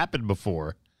out what happened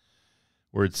before,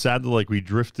 where it sounded like we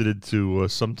drifted into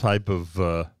some type of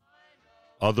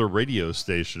other radio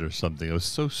station or something. It was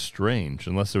so strange,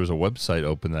 unless there was a website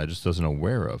open that I just wasn't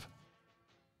aware of.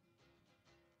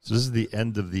 So this is the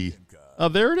end of the... Oh,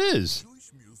 there it is.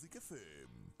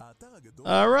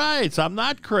 All right, so I'm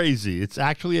not crazy. It's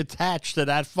actually attached to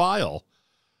that file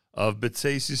of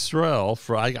B'tzeis Yisrael.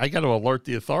 I got to alert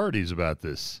the authorities about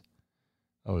this.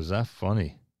 Oh, is that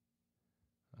funny?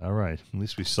 All right, at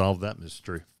least we solved that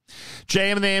mystery.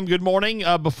 JM and the AM, good morning.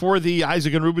 Before the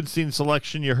Isaac and Rubenstein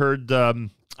selection, you heard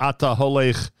Ata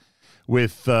Holech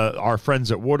with our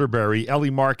friends at Waterbury. Eli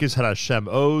Marcus had Hashem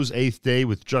Oz, 8th day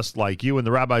with Just Like You, and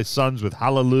the Rabbi's Sons with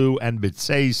Hallelu and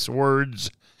Mitzay words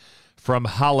from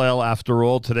Hallel. After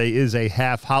all, today is a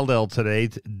half Hallel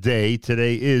day.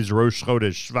 Today is Rosh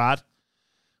Chodesh Shvat.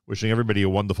 Wishing everybody a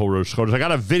wonderful Rosh Chodesh. I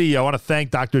got a video. I want to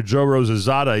thank Dr. Joe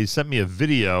Rosazada. He sent me a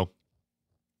video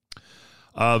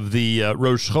of the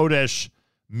Rosh Chodesh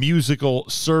musical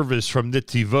service from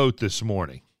Nitivot this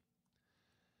morning.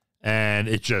 And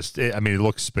it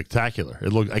looks spectacular.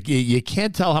 It looks like you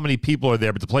can't tell how many people are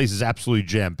there, but the place is absolutely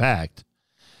jam-packed.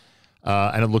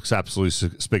 And it looks absolutely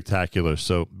spectacular.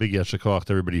 So big yasher koach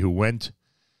to everybody who went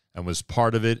and was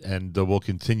part of it. And we'll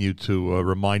continue to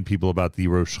remind people about the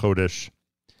Rosh Chodesh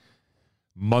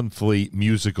monthly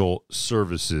musical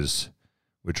services,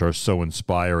 which are so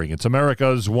inspiring. It's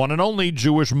America's one and only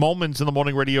Jewish Moments in the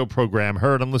Morning radio program,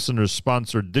 heard on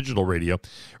listeners-sponsored digital radio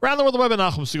around the world, the web at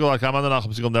NachumSegal.com, on the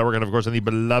Nachum Segal Network, and, of course, on the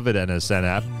beloved NSN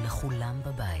app.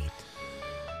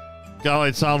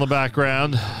 Galay Tzal in the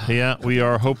background. Yeah, we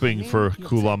are hoping for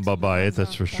Kulam Babayit,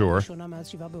 that's for sure.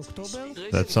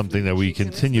 That's something that we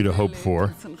continue to hope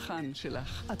for,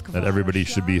 that everybody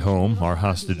should be home, our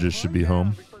hostages should be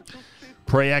home.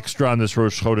 Pray extra on this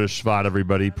Rosh Chodesh Shvat,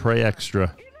 everybody. Pray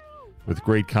extra with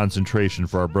great concentration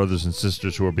for our brothers and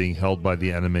sisters who are being held by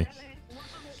the enemy.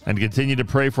 And continue to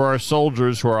pray for our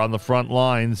soldiers who are on the front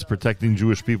lines, protecting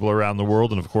Jewish people around the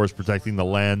world, and, of course, protecting the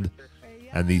land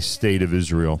and the state of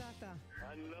Israel.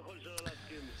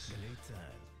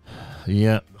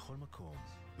 Yeah.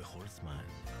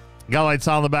 Galay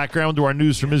Tzal in the background to our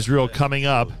news from Israel coming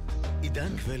up.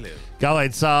 Galay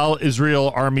Tzal,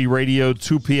 Israel Army Radio,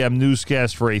 2 p.m.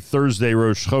 newscast for a Thursday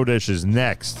Rosh Chodesh is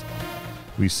next.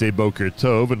 We say Boker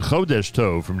Tov and Chodesh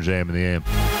Tov from JM in the AM.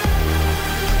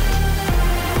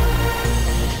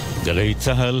 גלי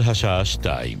צהל השעה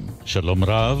 2. שלום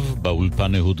רב,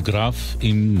 באולפן אהוד גרף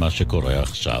עם מה שקורה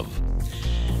עכשיו.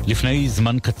 לפני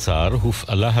זמן קצר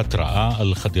הופעלה התראה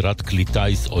על חדירת כלי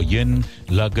טיס עוין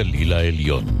לגליל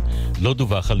העליון. לא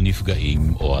דווח על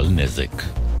נפגעים או על נזק.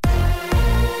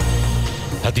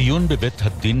 הדיון בבית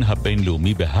הדין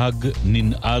הבינלאומי בהאג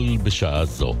ננעל בשעה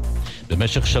זו.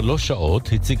 במשך 3 שעות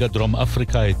הציגה דרום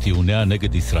אפריקה את טיעוניה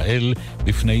נגד ישראל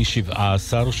בפני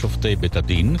 17 שופטי בית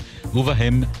הדין,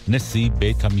 ובהם נשיא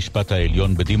בית המשפט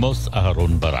העליון בדימוס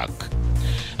אהרון ברק.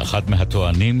 אחד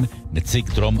מהטוענים, נציג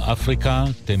דרום אפריקה,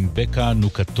 טמבקה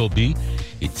נוקטובי,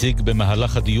 הציג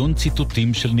במהלך הדיון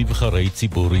ציטוטים של נבחרי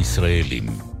ציבור ישראלים.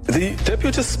 The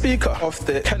Deputy Speaker of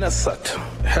the Knesset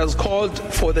has called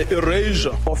for the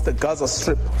erasure of the Gaza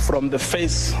Strip from the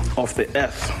face of the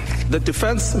earth. The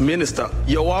Defense Minister,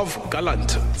 Yaakov,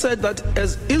 said that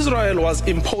as Israel was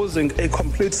imposing a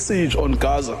complete siege on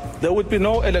Gaza, there would be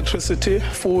no electricity,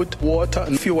 food, water,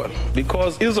 and fuel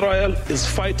because Israel is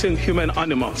fighting human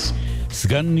animals.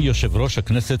 סגן יושב ראש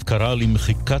הכנסת קרא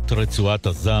למחיקת רצועת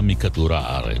עזה מכדור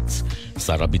הארץ.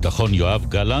 שר הביטחון יואב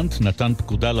גלנט נתן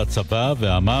פקודה לצבא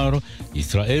ואמר,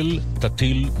 ישראל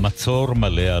תטיל מצור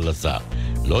מלא על עזה.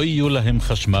 לא יהיו להם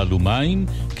חשמל ומים,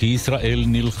 כי ישראל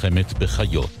נלחמת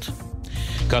בחיות.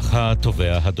 ככה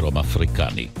תובע הדרום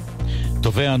אפריקני.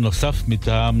 תובע נוסף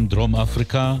מטעם דרום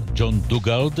אפריקה, ג'ון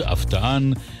דוגארד,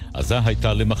 הפתען, עזה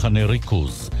הייתה למחנה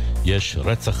ריכוז. יש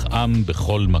רצח עם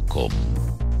בכל מקום.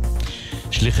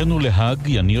 שליחנו להאג,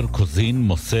 יניר קוזין,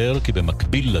 מוסר כי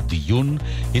במקביל לדיון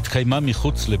התקיימה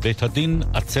מחוץ לבית הדין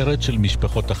עצרת של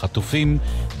משפחות החטופים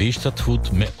בהשתתפות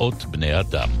 100 בני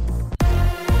אדם.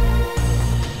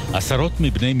 עשרות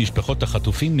מבני משפחות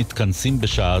החטופים מתכנסים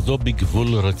בשעה זו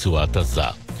בגבול רצועת עזה.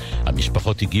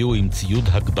 המשפחות הגיעו עם ציוד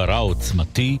הגברה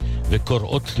עוצמתי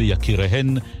וקוראות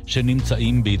ליקיריהן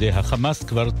שנמצאים בידי החמאס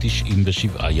כבר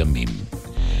 97 ימים.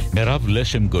 מירב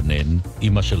לשם גונן,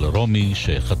 אמא של רומי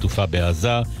שחטופה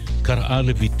בעזה, קראה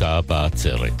לביתה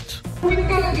בעצרת.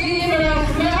 מתגעגעים אלייך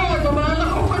מאוד, אבל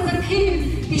אנחנו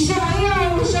חזקים. תישארי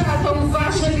האהובה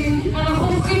הטובה שלי. אנחנו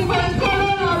הופכים פה את כל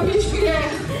העולם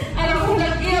בשבילך. אנחנו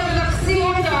נגיע ולחזיר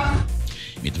אותך.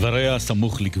 מדבריה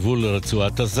סמוך לגבול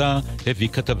רצועת עזה הביא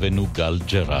כתבנו גל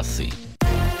ג'רסי.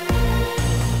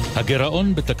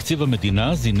 הגירעון בתקציב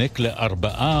המדינה זינק ל4.2%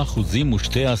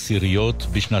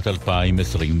 בשנת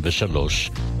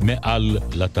 2023, מעל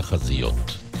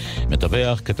לתחזיות.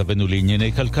 מדווח כתבנו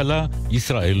לענייני כלכלה,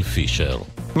 ישראל פישר.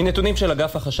 מנתונים של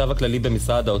אגף החשב הכללי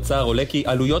במשרד האוצר עולה כי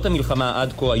עלויות המלחמה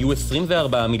עד כה היו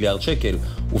 24 מיליארד שקל,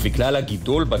 ובכלל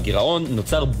הגידול בגירעון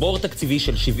נוצר בור תקציבי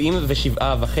של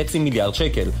 77.5 מיליארד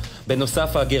שקל.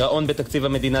 בנוסף, הגירעון בתקציב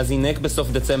המדינה זינק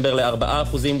בסוף דצמבר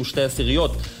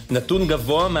ל4.2%, נתון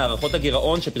גבוה מערכות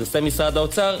הגירעון שפרסם משרד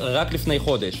האוצר רק לפני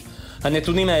חודש.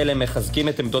 הנתונים האלה מחזקים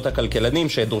את עמדות הכלכלנים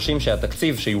שדורשים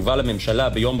שהתקציב שיובא לממשלה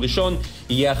ביום ראשון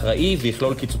יהיה אחראי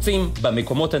ויכלול קיצוצים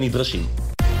במקומות הנדרשים.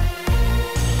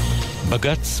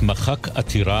 בג"ץ מחק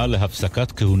עתירה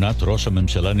להפסקת כהונת ראש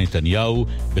הממשלה נתניהו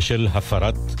בשל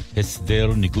הפרת הסדר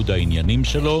ניגוד העניינים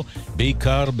שלו,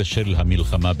 בעיקר בשל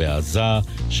המלחמה בעזה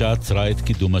שעצרה את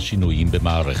קידום השינויים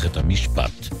במערכת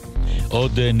המשפט.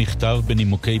 עוד נכתב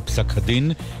בנימוקי פסק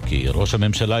הדין כי ראש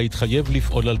הממשלה התחייב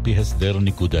לפעול על פי הסדר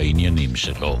ניגוד העניינים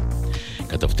שלו.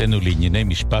 כתבתנו לענייני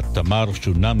משפט תמר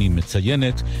שונמי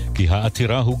מציינת כי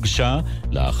העתירה הוגשה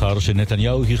לאחר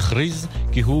שנתניהו הכריז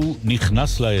כי הוא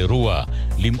נכנס לאירוע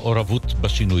למעורבות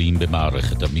בשינויים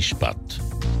במערכת המשפט.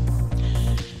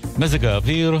 מזג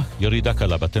האוויר, ירידה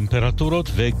קלה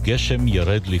בטמפרטורות וגשם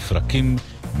ירד לפרקים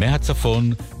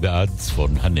מהצפון ועד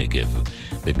צפון הנגב.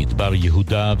 במדבר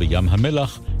יהודה וים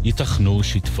המלח ייתכנו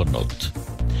שיטפונות.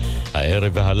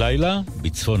 הערב והלילה,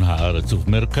 בצפון הארץ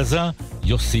ובמרכזה,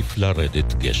 יוסיף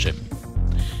לרדת גשם.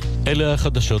 אלה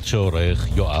החדשות שעורך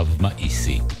יואב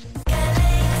מאיסי.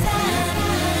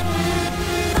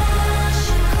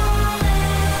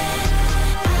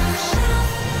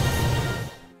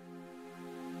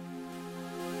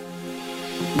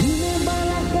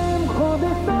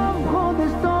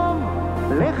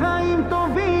 לחיים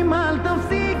טובים אל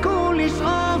תפסיקו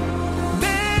לשאוף,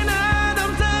 בן אדם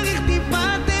צריך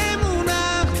טיפת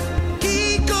אמונה,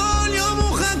 כי כל יום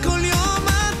הוא חג, כל יום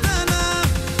מתנה.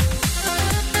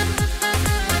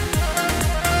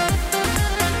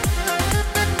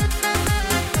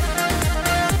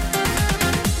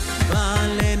 בא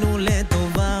עלינו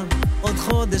לטובה עוד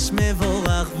חודש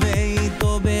מבורך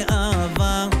ואיתו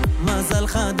באהבה, מזל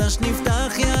חדש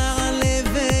נפתח יעלה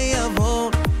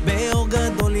ויבוא, באור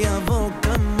גדול יבוא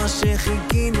כמה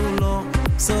שחיכינו לו,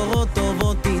 בשורות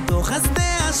טובות איתו חסדי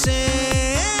השם.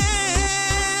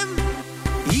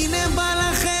 הנה בא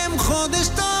לכם חודש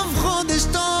טוב, חודש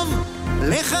טוב,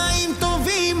 לחיים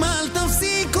טובים אל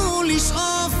תפסיקו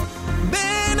לשאוף,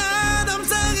 בן אדם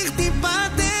צריך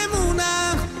טיפת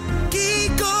אמונה, כי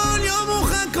כל יום הוא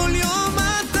חג, כל יום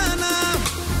מתנה.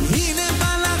 הנה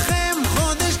בא לכם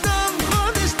חודש טוב,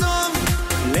 חודש טוב,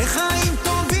 לחיים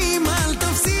טובים אל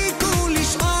תפסיקו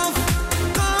לשאוף,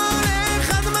 כל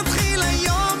אחד מתחיל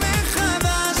היום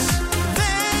מחדש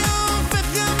והופך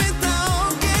גם את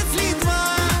העוקץ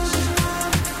לדבש.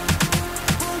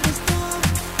 חודש טוב,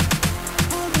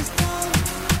 חודש טוב,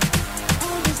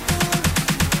 חודש טוב.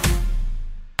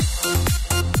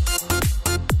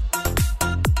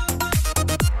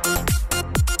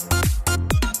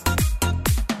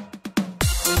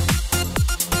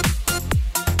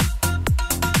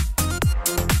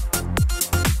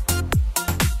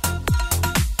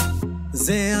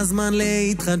 זה הזמן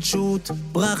להתחדשות,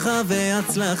 ברכה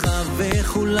והצלחה,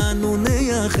 וכולנו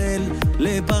נייחל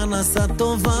לפרנסה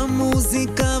טובה,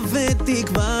 מוזיקה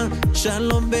ותקווה,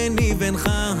 שלום ביני בינך,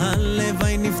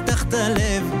 הלוואי נפתח את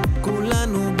הלב,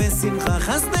 כולנו בשמחה,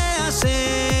 חסדי השם.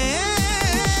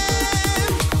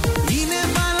 הנה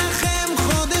בא לכם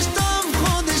חודש טוב,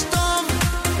 חודש טוב,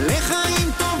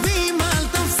 לחיים טובים אל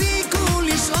תפסיקו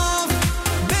לשאוף,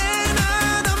 בן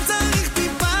אדם צריך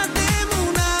טיפת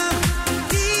אמונה,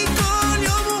 כי כל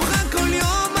יום הוא חג, כל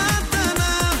יום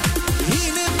מתנה.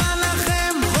 הנה בא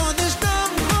לכם חודש טוב,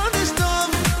 חודש טוב,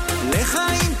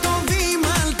 לחיים טובים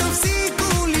אל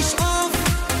תפסיקו לשאוף,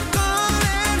 כל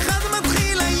אחד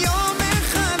מתחיל היום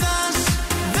מחדש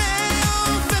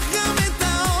והופך גם את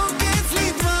העוקץ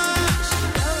לדבש.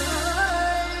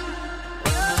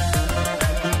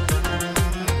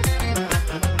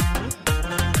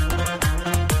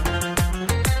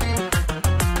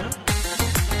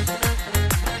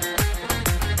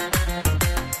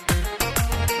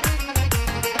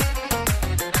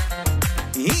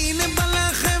 הנה בא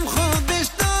לכם חודש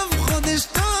טוב, חודש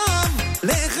טוב,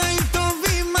 לחיים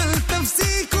טובים אל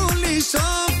תפסיקו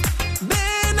לשאוף,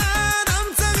 בן אדם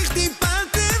צריך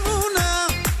טיפת אמונה,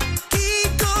 כי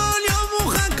כל יום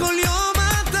הוא חג, כל יום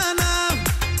מתנה.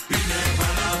 הנה בא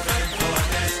לכם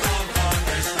חודש טוב,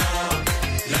 חודש טוב,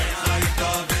 לחיים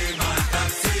טובים אל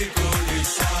תפסיקו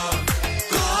לשאוף,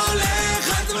 כל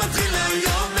אחד מתחיל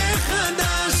היום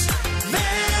מחדש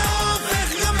והופך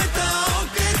גם את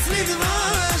העוקץ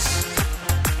לדבש.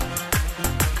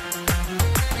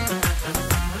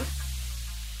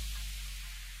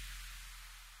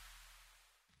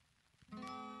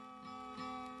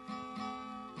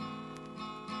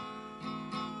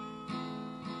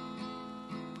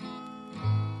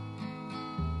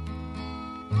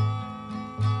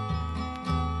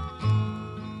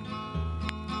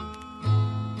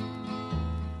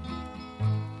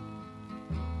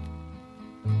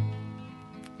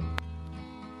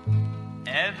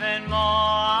 אבן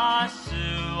מואש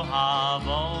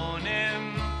havonim,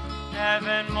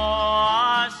 even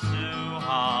moasu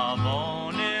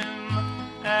havonim,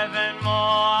 even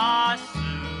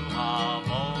moasu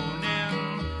havonim,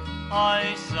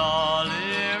 I saw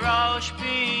Rosh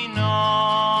Pina,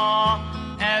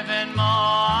 even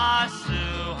moasu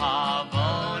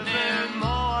havonim,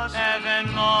 even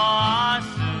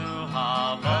moasu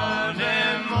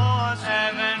havonim,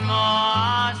 even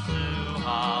moasu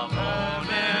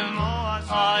havonim,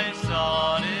 I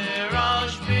saw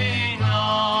Rosh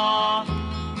Pina.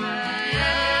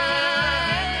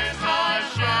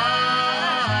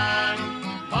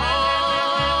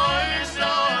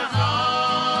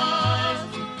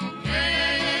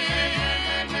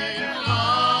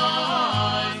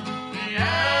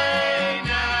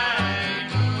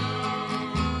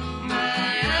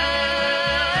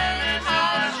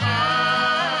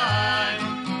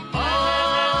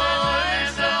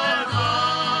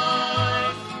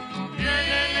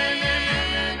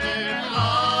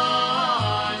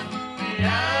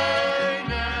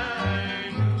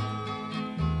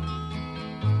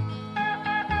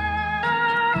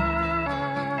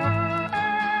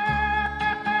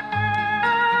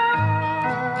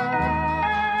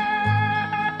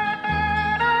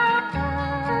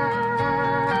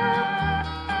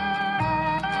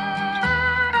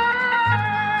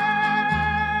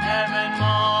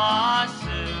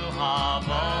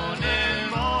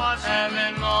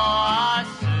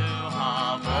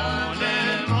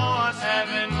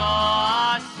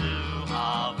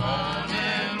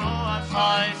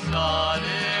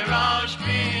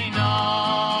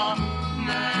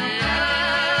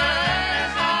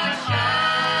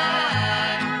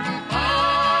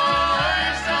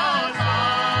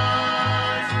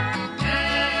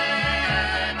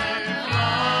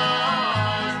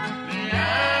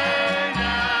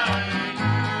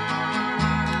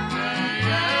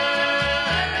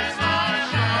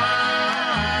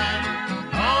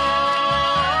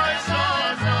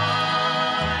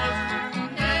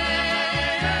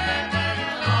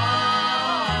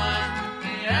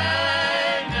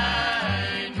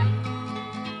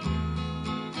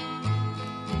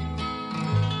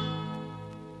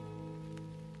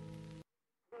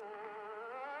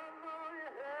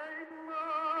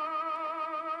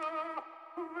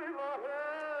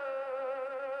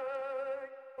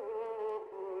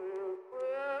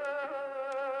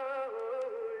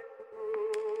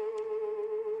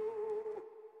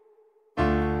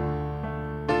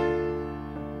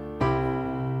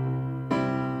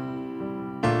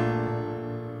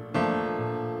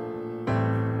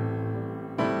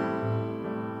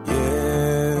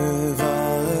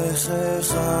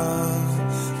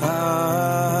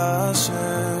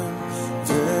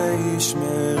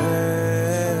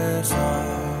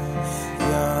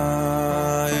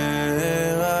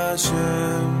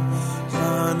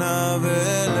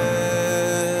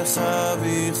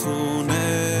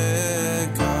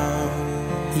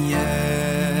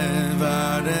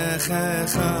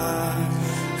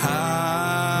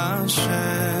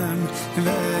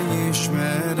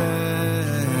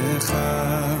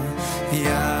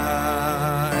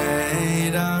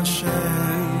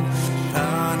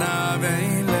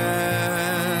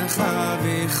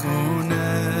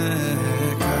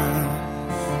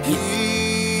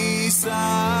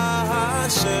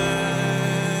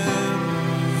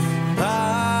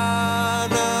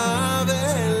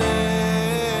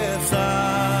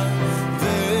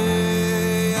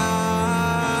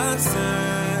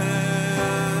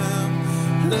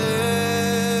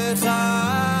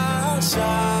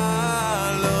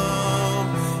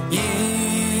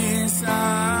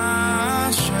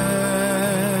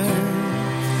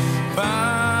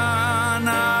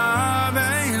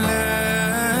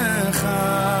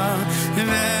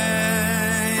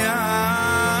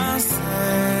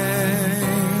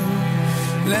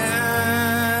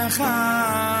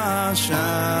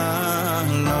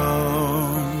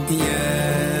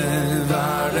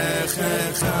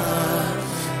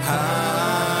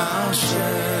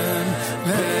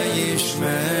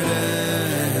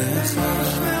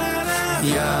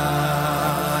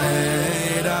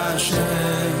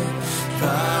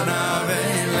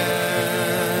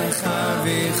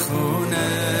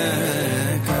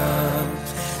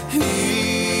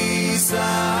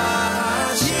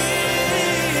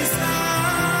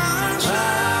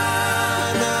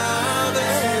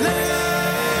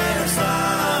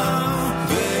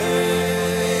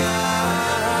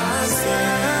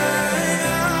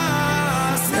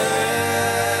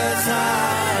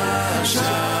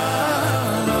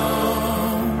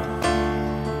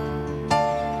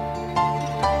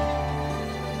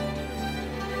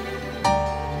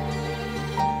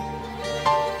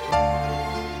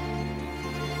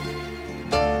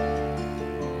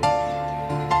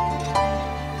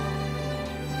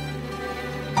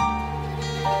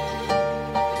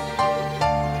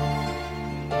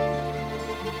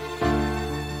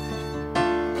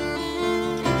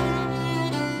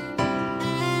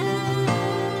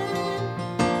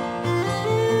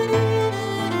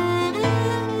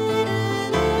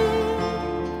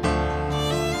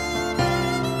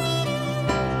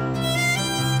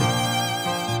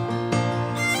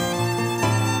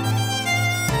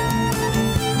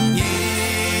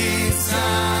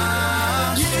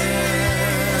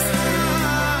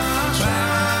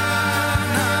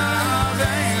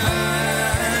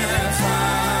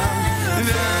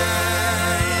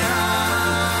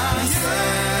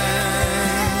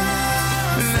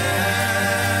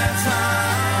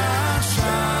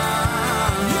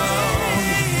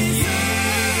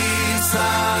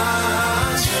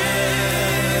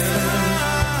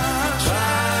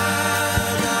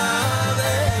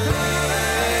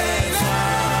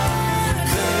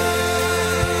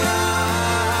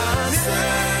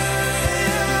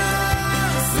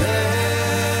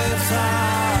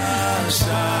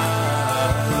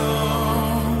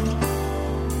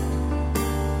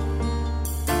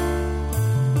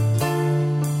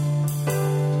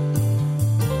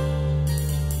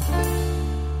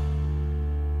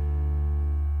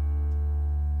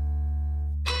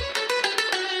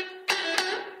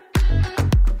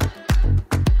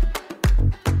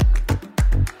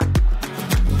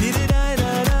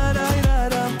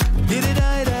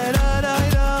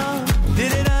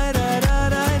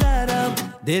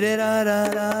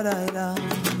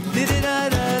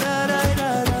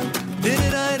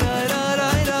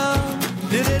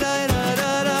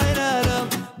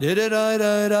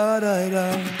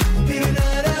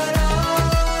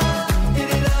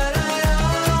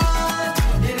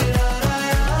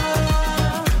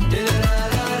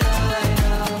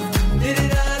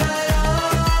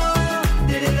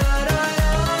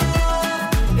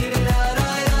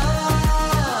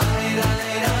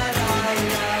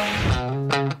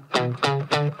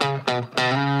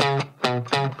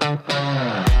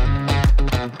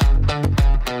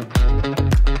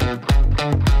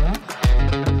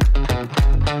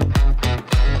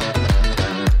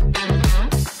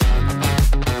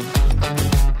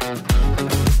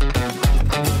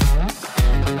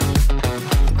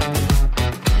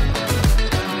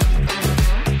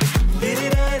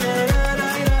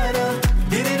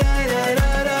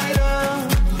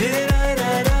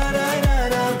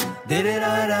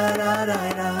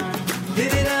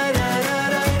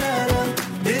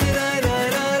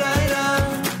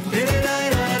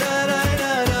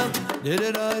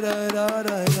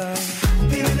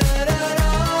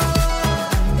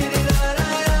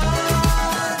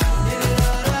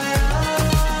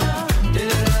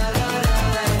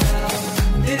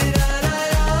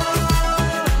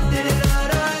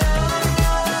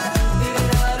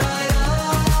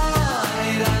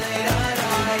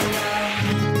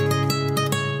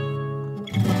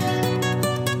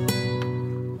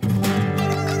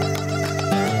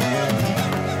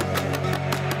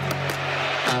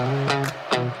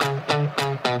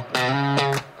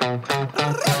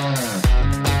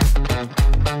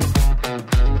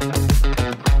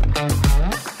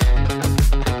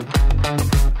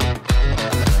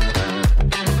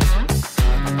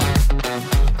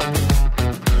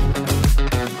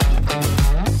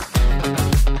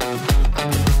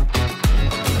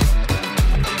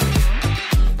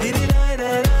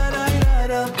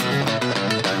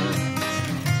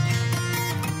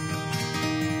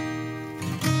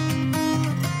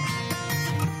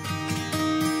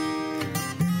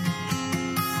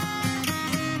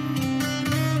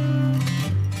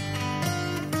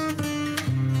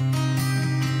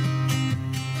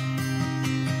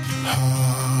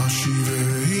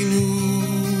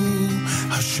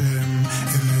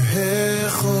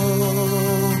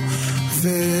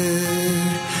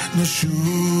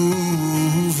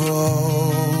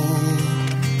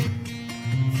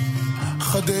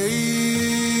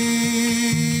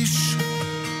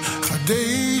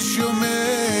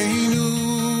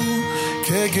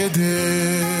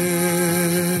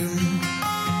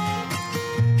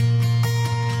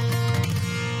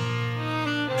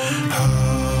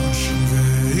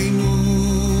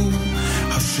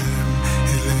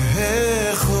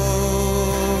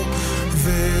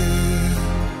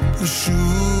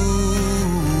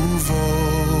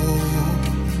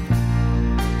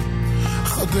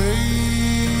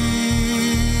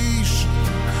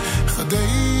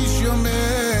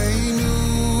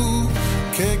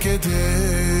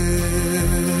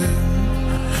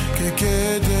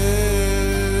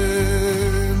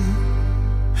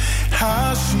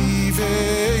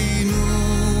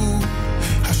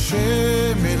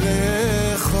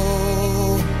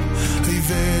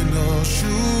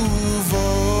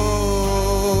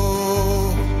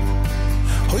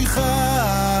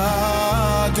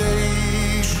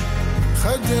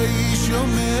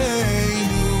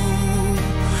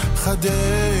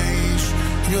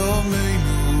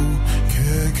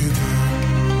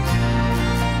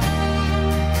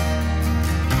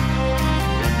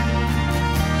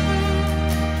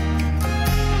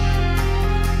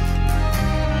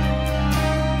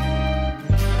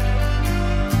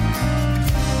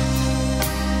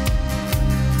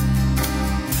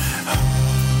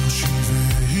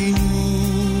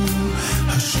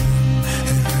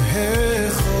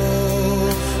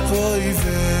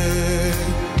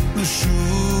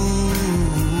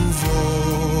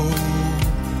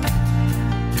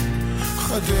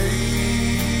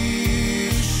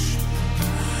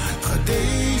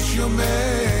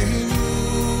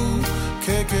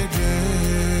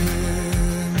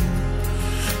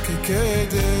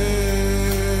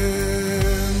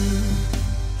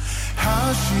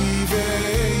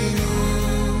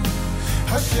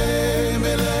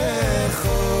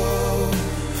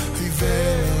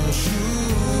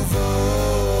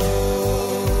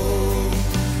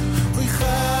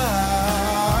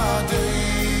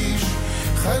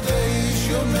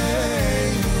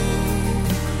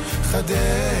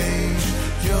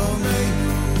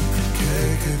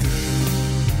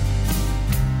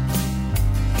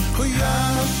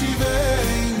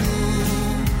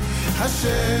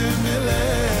 Hashem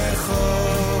Elecho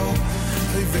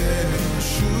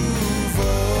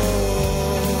V'Shuvo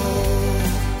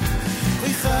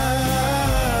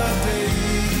V'Chadesh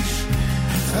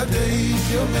Chadesh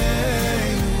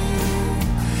Yomeinu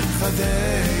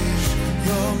Chadesh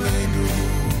Yomeinu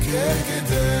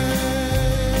Kekedesh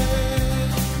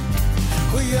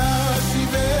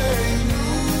V'Yashiveinu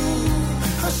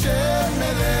Hashem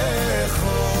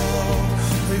Elecho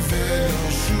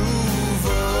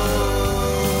V'Shuvo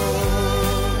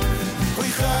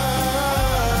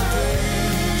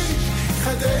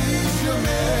Chadesh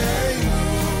Yomeinu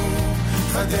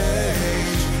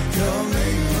Chadesh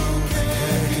Yomeinu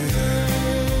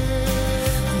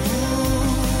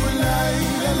Lay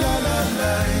la la la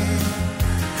lay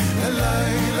la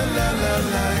lay la la la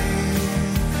lay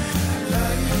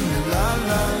lay la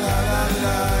la la la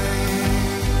lay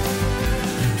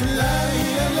lay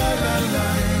la la la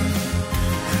lay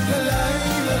la lay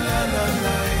la la la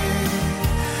lay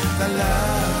la la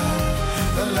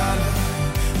la la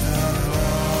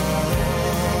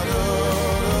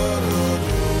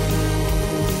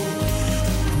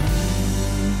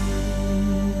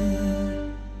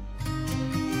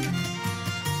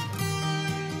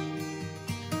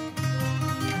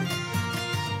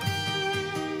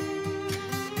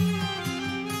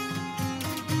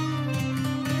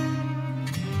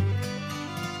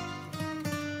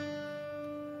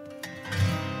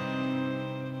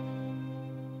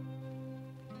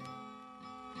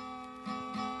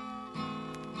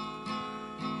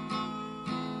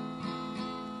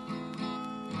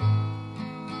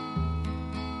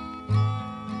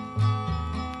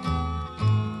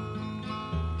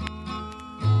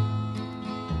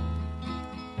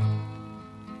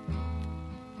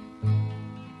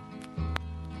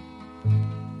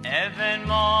Heaven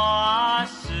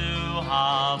Moasu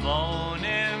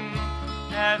Havonim,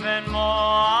 Heaven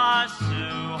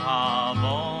Moasu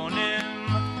Havonim,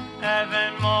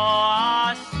 Heaven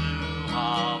Moasu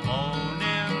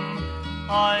Havonim,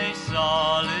 I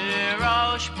saw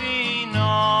Rosh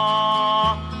Pino,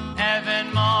 Heaven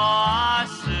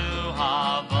Moasu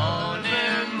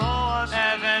Havonim,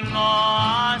 Heaven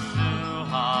Moasu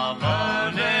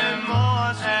Havonim,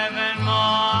 Heaven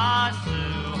Moasu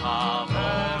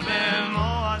Havonim,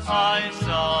 I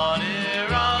saw the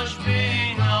Rosh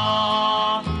Pino.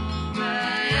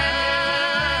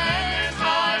 Yes,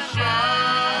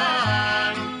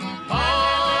 Hashem. Oh,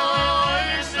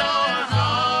 it's so nice.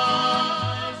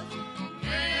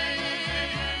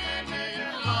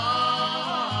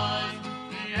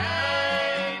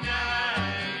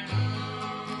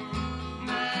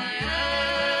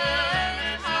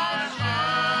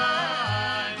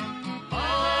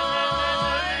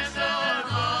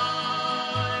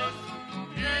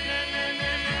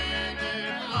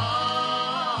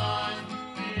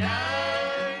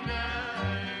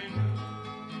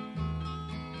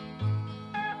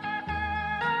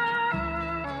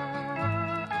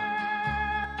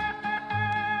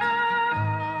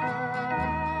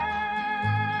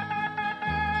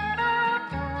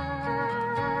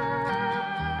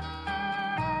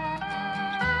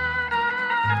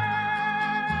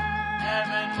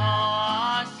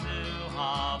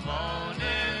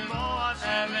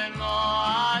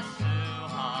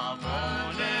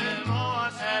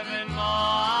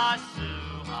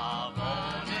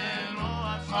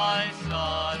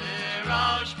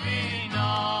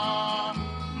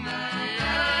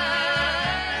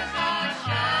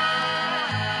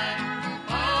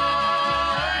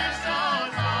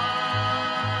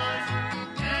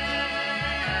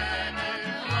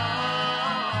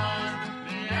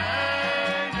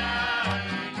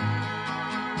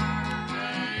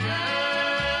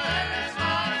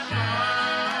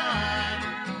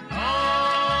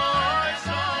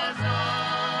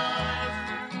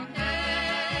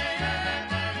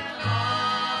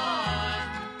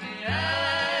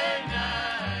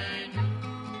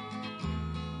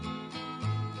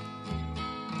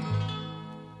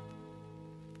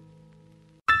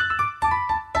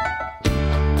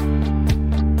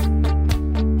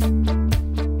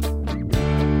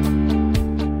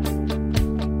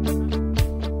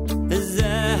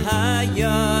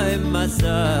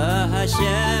 Asa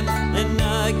Hashem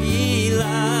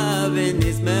Nagila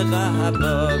v'nizmecha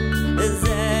bo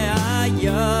Ze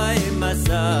Hayoim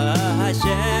Asa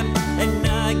Hashem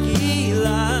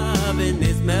Nagila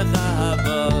v'nizmecha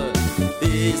bo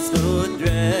B'zchut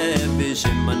Rebbe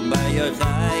Shimon Bar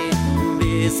Yochai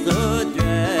B'zchut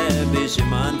Rebbe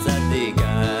Shimon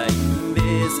Tzadikai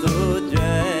B'zchut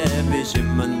Rebbe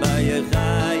Shimon Bar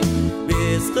Yochai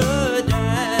B'zchut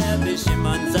Rebbe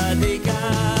Shimon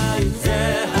Tzadikai Ze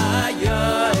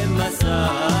Hayoim Asa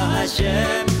Hashem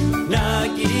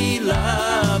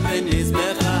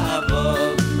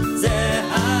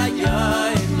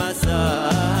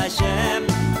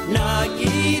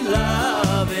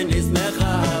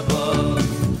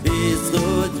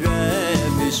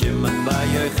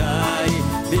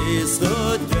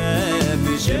בזכות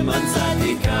רבי שמעון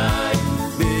צדיקאי,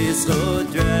 בזכות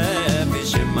רבי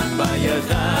שמעון בר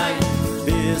יוחאי,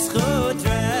 בזכות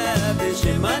רבי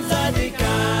שמעון צדיקאי.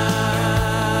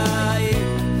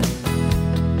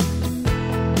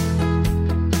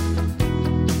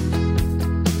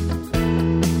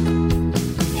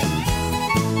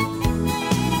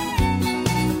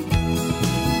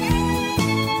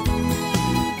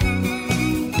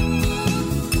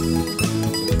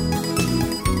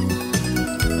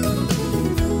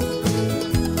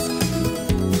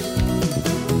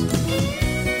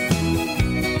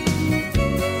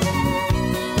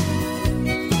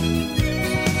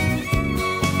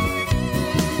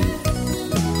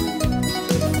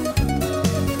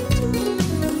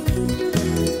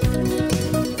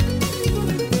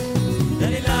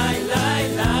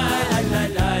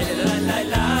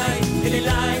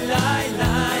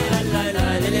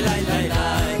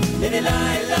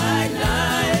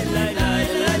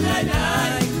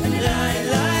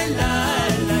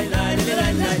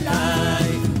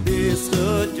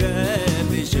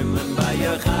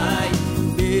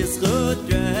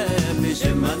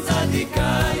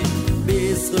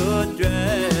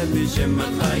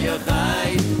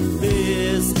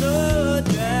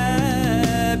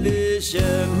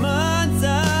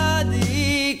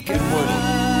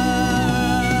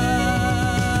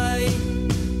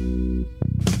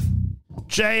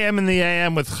 JM in the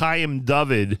AM with Chaim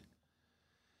David.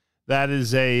 That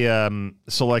is a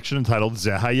selection entitled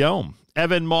Zehayom.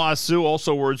 Evan Ma'asu,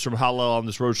 also words from Hallel on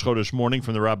this Rosh Chodesh morning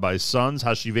from the Rabbi's Sons.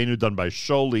 Hashivenu done by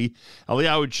Sholi.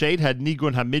 Eliyahu Chait had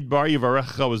Nigun Hamidbar.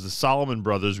 Yivarecha was the Solomon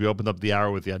Brothers. We opened up the hour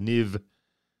with Yaniv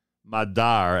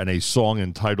Madar and a song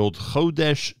entitled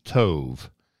Chodesh Tov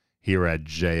here at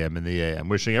JM in the AM.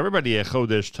 Wishing everybody a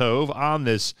Chodesh Tov on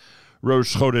this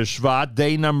Rosh Chodesh Shvat,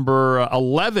 day number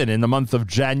 11 in the month of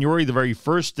January, the very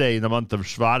first day in the month of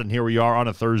Shvat, and here we are on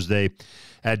a Thursday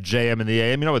at JM in the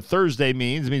AM. You know what Thursday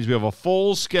means? It means we have a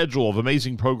full schedule of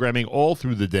amazing programming all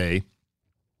through the day.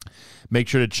 Make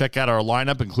sure to check out our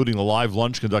lineup, including the live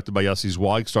lunch conducted by Yossi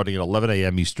Zweig, starting at 11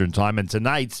 a.m. Eastern Time, and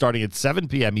tonight, starting at 7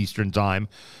 p.m. Eastern Time,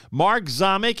 Mark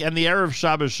Zamek and the Erev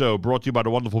Shabbos Show, brought to you by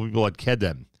the wonderful people at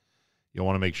Kedem. You'll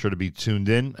want to make sure to be tuned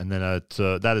in. And then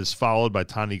that is followed by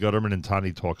Tani Gutterman and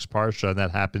Tani Talks Parsha. And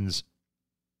that happens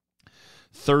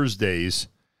Thursdays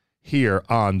here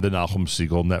on the Nachum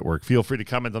Segal Network. Feel free to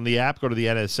comment on the app. Go to the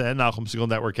NSN, Nachum Segal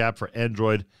Network app for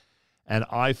Android and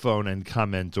iPhone and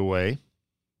comment away.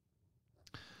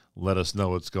 Let us know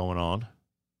what's going on.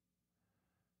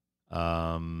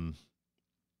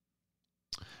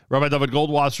 Rabbi David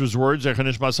Goldwasser's words, Zech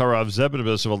Nishmas Harav Zeb ben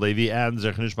Yosef Alevi and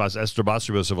Zech Nishmas Esther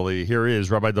Basri Yosef Alevi. Here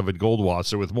is Rabbi David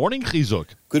Goldwasser with Morning Chizuk.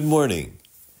 Good morning.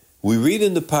 We read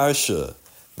in the Parsha,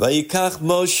 Vayikach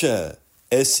Moshe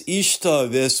es ishto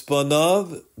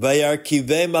v'esponov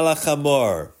vayarkivei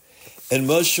malachamor. And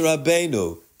Moshe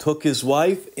Rabbeinu took his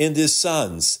wife and his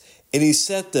sons, and he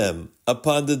set them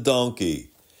upon the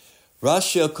donkey.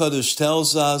 Rashi HaKodesh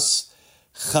tells us,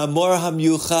 Chamor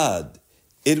HaMyuchad,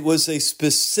 it was a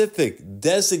specific,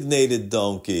 designated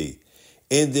donkey.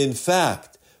 And in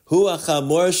fact, Hu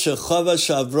HaChamor Shechovash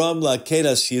Avram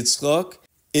Lakedas Yitzchok,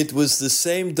 it was the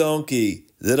same donkey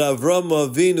that Avram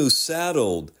Avinu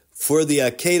saddled for the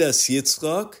Akedas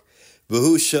Yitzchok,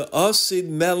 V'hu She'osid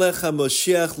Melech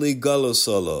HaMoshiach Ligalos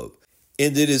Olav.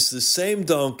 And it is the same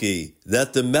donkey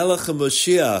that the Melech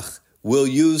HaMoshiach will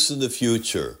use in the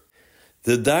future.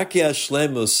 The Darkei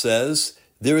HaShlemos says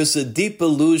there is a deep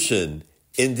illusion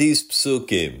in these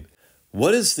psukim.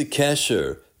 What is the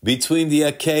kesher between the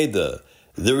Akedah,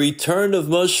 the return of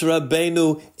Moshe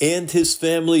Rabbeinu and his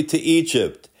family to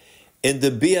Egypt, and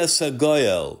the Bias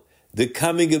HaGoyel, the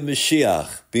coming of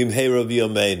Mashiach, Bimheira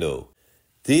V'Yomeinu?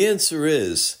 The answer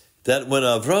is that when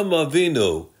Avram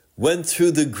Avinu went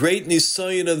through the great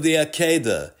Nisayon of the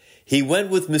Akedah, he went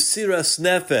with Mesiras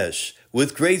Nefesh,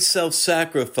 with great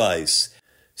self-sacrifice.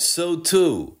 So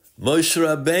too, Moshe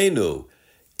Rabbeinu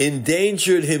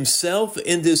endangered himself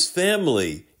and his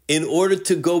family in order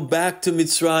to go back to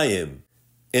Mitzrayim.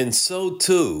 And so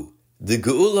too, the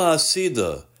Geula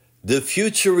Hasidah, the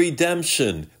future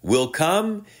redemption, will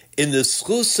come in the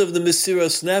schus of the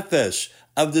Mesiras Nefesh,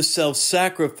 of the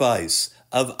self-sacrifice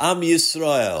of Am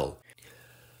Yisrael.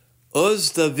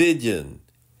 Oz Davidian,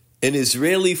 an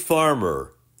Israeli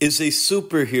farmer, is a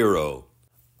superhero.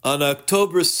 On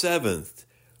October 7th,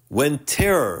 when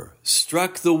terror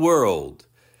struck the world,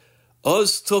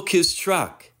 Oz took his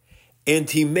truck and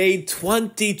he made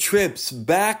 20 trips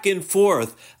back and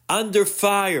forth under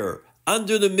fire,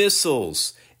 under the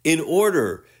missiles, in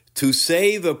order to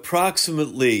save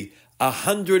approximately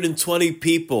 120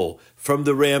 people from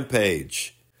the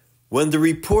rampage. when the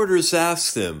reporters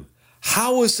asked him,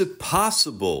 how is it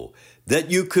possible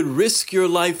that you could risk your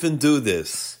life and do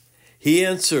this? He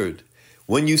answered,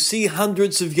 when you see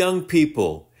hundreds of young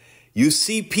people, you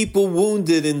see people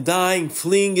wounded and dying,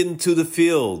 fleeing into the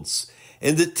fields,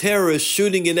 and the terrorists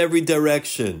shooting in every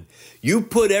direction, you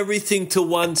put everything to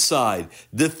one side,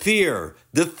 the fear,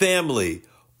 the family.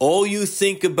 All you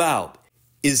think about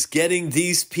is getting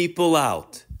these people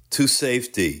out to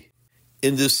safety.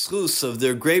 In the schus of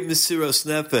their great Mesiras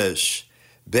Nefesh,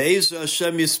 Be'ez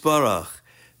Hashem Yisparach,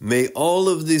 may all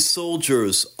of the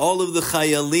soldiers, all of the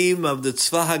chayalim of the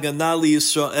Tzva Haganah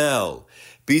Yisrael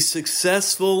be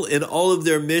successful in all of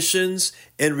their missions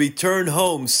and return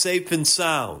home safe and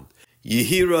sound.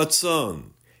 Yehi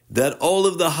Ratzon, that all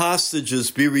of the hostages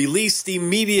be released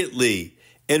immediately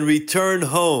and return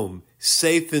home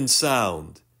safe and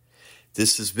sound.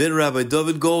 This has been Rabbi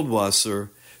David Goldwasser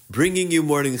bringing you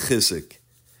Morning Chizuk.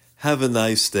 Have a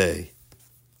nice day.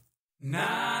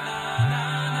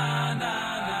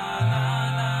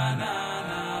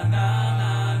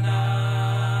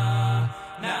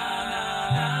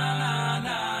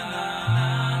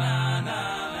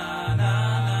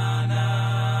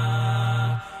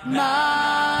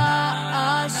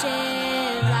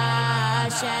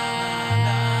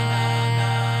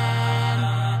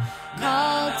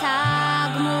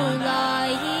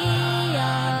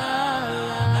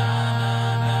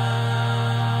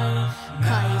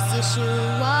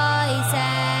 Yeshua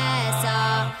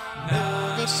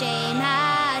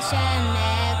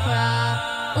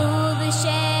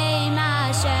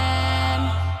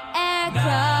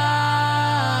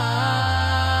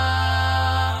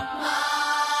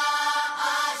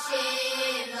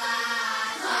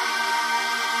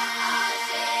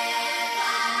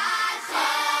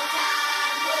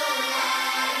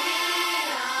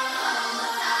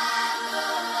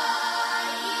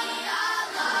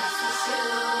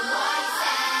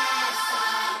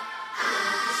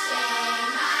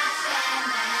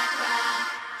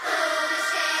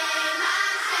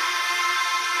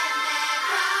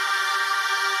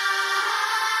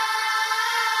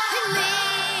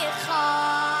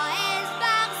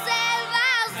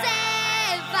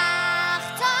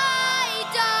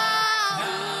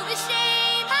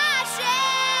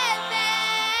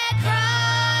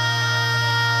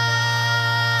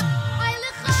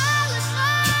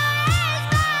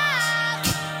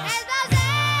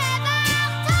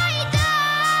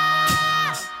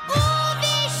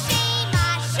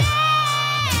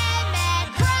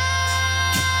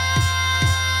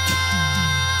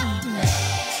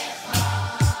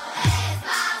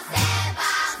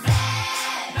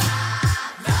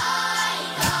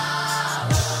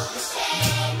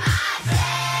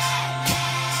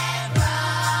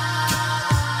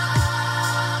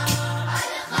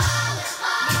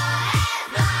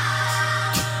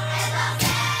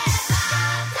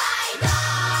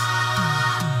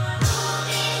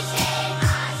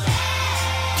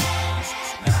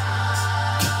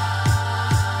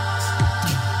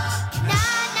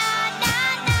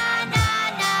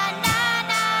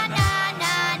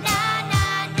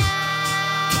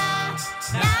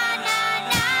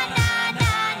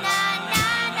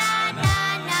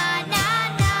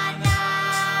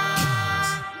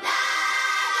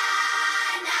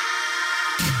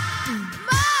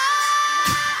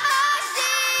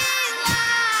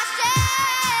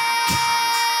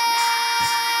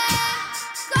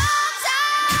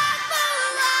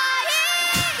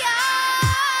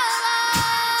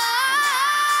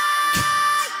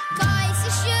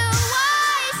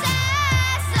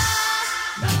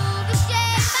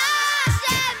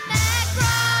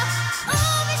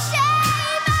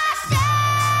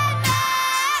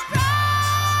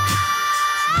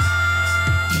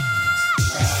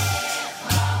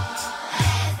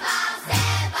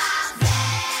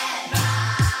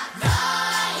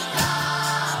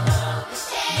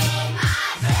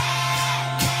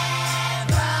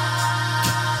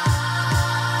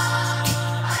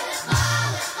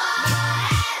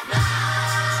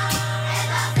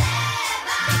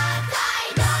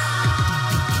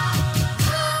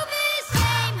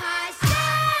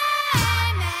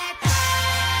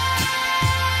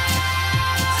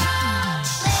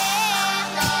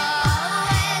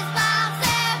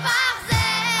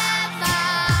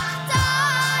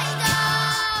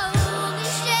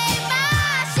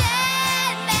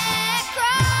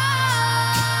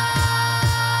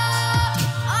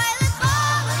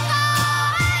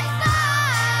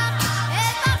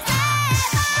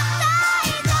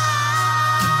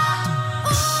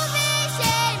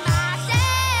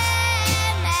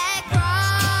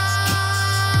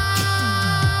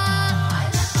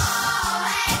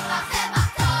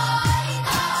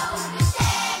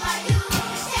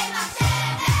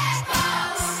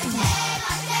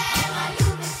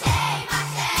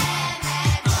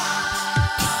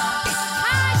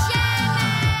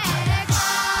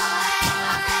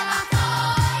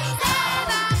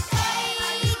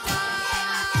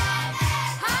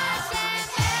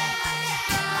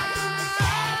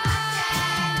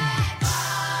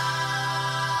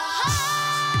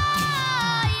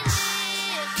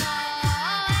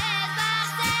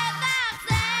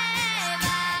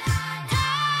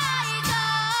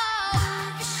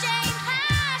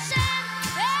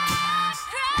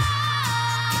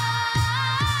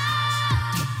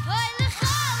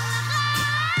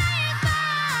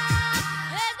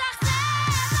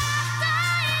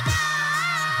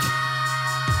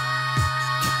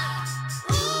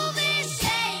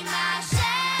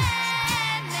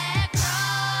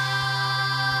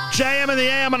JM in the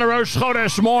AM on a Rosh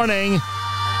Chodesh morning.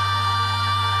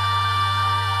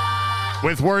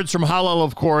 With words from Hallel,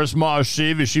 of course,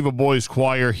 Ma'ashiv, Yeshiva Boys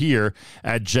Choir here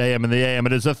at JM in the AM.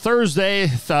 It is a Thursday,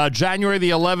 January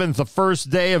the 11th, the first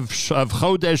day of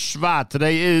Chodesh Shvat.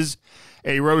 Today is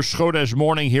a Rosh Chodesh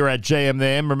morning here at JM in the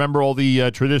AM. Remember all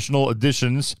the traditional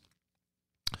additions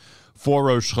for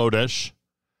Rosh Chodesh.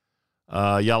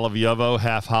 Yalav Yavo,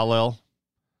 half Hallel,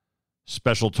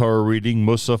 special Torah reading,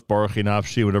 Musaf, Baruch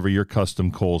Nafshi, whatever your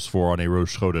custom calls for on a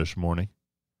Rosh Chodesh morning.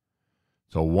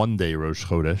 It's a one-day Rosh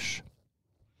Chodesh.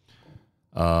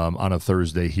 On a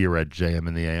Thursday here at JM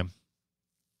in the AM.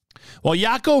 Well,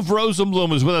 Yaakov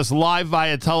Rosenblum is with us live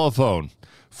via telephone.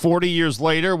 40 years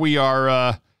later, we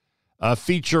are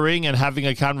featuring and having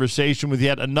a conversation with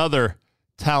yet another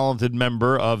talented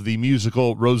member of the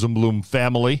musical Rosenblum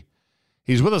family.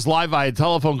 He's with us live via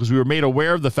telephone because we were made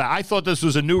aware of the fact. I thought this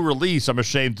was a new release, I'm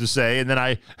ashamed to say, and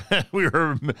then we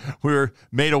were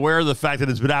made aware of the fact that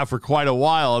it's been out for quite a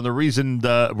while. And the reason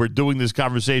we're doing this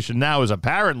conversation now is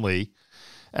apparently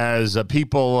as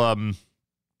people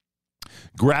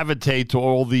gravitate to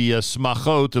all the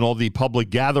smachot and all the public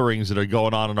gatherings that are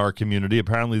going on in our community.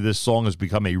 Apparently this song has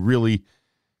become a really,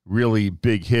 really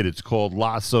big hit. It's called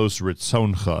Lasos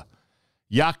Ritzoncha.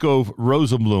 Yaakov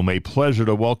Rosenblum, a pleasure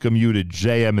to welcome you to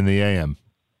JM in the AM.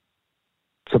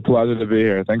 It's a pleasure to be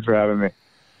here. Thanks for having me.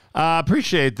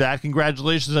 Appreciate that.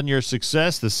 Congratulations on your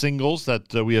success, the singles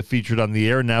that we have featured on the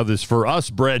air. Now this, for us,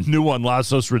 brand new one,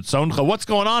 Lasos Ritzoncha. What's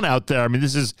going on out there? I mean,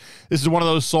 this is one of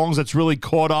those songs that's really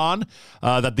caught on,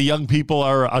 that the young people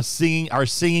are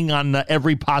singing on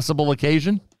every possible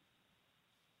occasion.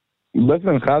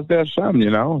 Listen, Chazdei Hashem,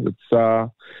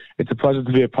 it's a pleasure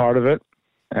to be a part of it.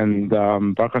 And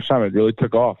Baruch Hashem, it really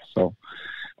took off. So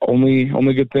only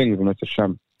good things, and it's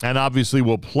Hashem. And obviously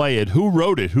we'll play it. Who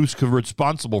wrote it? Who's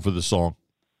responsible for the song?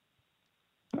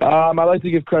 I like to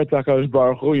give credit to HaKadosh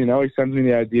Baruch Hu. He sends me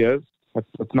the ideas.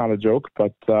 That's not a joke,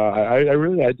 but I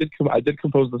did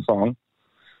compose the song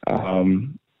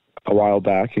a while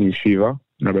back in Yeshiva,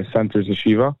 Rabbi Center's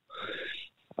Yeshiva.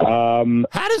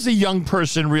 How does a young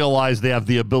person realize they have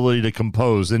the ability to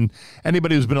compose? And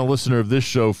anybody who's been a listener of this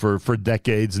show for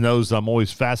decades knows I'm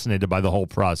always fascinated by the whole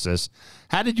process.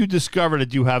 How did you discover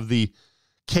that you have the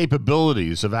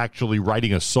capabilities of actually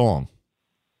writing a song?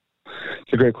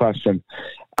 It's a great question.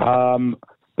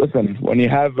 Listen, when you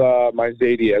have my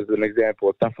Zadie as an example,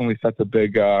 it definitely sets a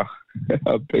big path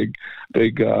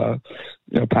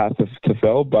to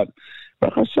fill. But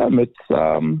Baruch Hashem, it's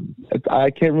I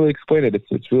can't really explain it.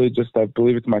 It's really just I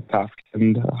believe it's my task,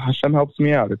 and Hashem helps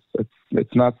me out.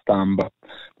 It's not stam, but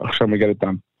Baruch Hashem, we get it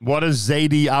done. What does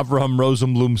Zadie Avraham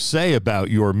Rosenblum say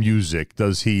about your music?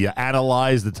 Does he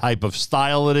analyze the type of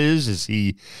style it is? Is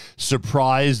he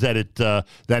surprised that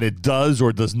it does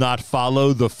or does not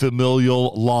follow the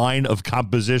familial line of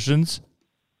compositions?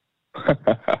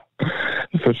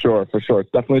 For sure.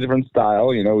 It's definitely a different style.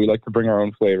 We like to bring our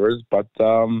own flavors, but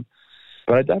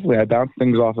I bounce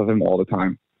things off of him all the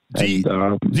time. Do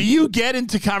you get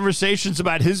into conversations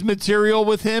about his material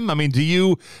with him? I mean, do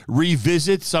you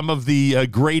revisit some of the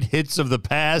great hits of the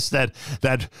past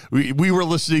that we were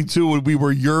listening to when we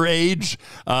were your age?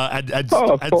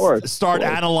 Start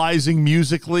analyzing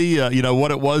musically,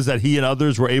 what it was that he and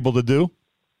others were able to do?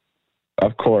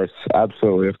 Of course.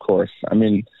 Absolutely. Of course. I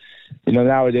mean,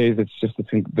 nowadays it's just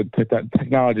the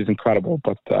technology is incredible,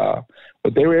 but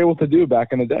what they were able to do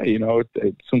back in the day,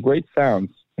 it's some great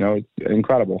sounds. It's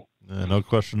incredible. No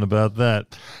question about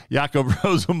that. Yaakov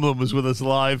Rosenblum is with us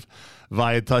live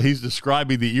via he's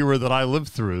describing the era that I lived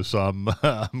through, so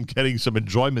I'm getting some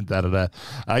enjoyment out of that.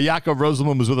 Yaakov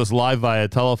Rosenblum is with us live via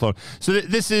telephone. So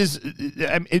this is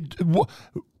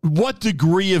what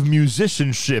degree of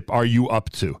musicianship are you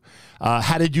up to?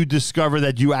 How did you discover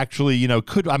that you actually,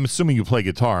 could? I'm assuming you play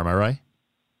guitar. Am I right?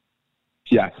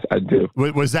 Yes, I do.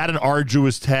 Was that an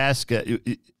arduous task?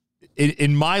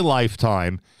 In my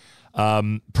lifetime,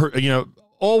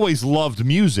 always loved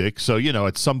music. So,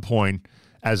 at some point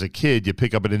as a kid, you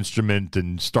pick up an instrument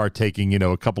and start taking,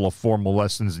 a couple of formal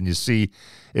lessons and you see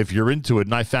if you're into it.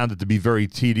 And I found it to be very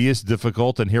tedious,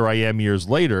 difficult. And here I am years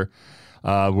later,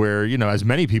 where, as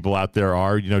many people out there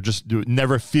are, just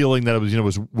never feeling that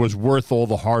it was worth all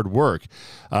the hard work.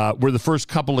 Were the first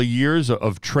couple of years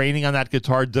of training on that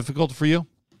guitar difficult for you?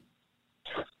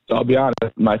 So I'll be honest,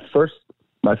 my first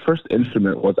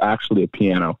instrument was actually a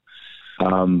piano.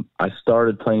 I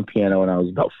started playing piano when I was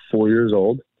about 4 years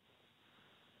old.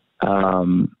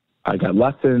 I got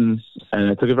lessons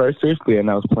and I took it very seriously, and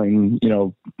I was playing,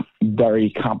 very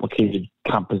complicated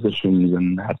compositions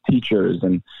and had teachers,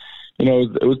 and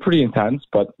it was pretty intense,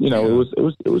 but it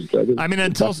was good. I mean,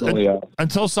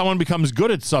 until someone becomes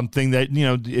good at something that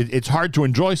it's hard to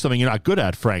enjoy something you're not good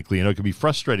at. Frankly, it can be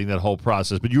frustrating, that whole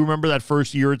process. But you remember that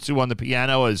first year or two on the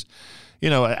piano as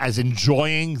as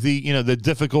enjoying the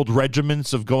difficult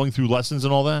regiments of going through lessons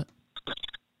and all that.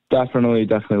 Definitely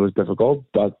was difficult,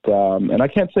 but and I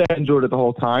can't say I enjoyed it the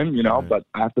whole time, but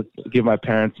I have to give my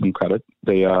parents some credit.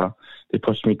 They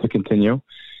pushed me to continue,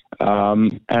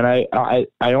 and I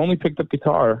only picked up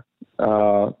guitar,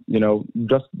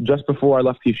 just before I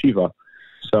left yeshiva.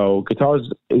 So guitar is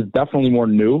definitely more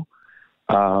new.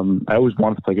 I always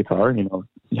wanted to play guitar.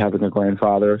 Having a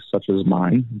grandfather such as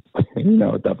mine,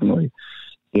 definitely.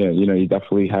 Yeah, you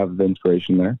definitely have the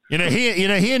inspiration there.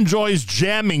 He enjoys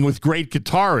jamming with great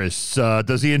guitarists.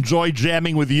 Does he enjoy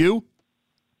jamming with you?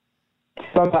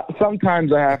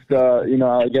 Sometimes I have to,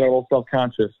 I get a little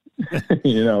self-conscious.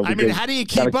 I mean, how do you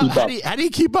keep up? How do you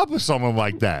keep up with someone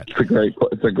like that?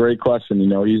 It's a great question.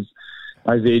 He's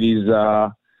my Zadie's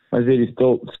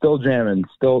still jamming,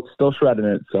 still shredding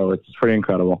it. So it's pretty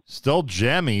incredible. Still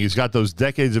jamming. He's got those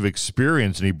decades of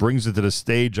experience, and he brings it to the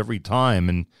stage every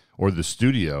time, or the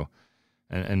studio.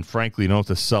 And frankly, you don't have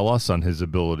to sell us on his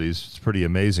abilities. It's pretty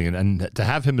amazing. And to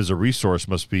have him as a resource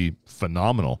must be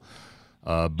phenomenal,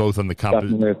 both on the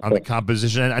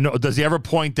composition. And I know, does he ever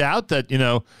point out that,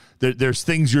 there's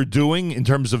things you're doing in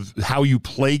terms of how you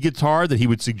play guitar that he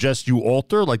would suggest you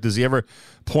alter? Like, does he ever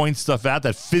point stuff out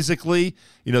that physically,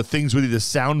 things would either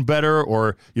sound better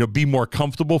or, be more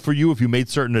comfortable for you if you made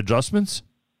certain adjustments?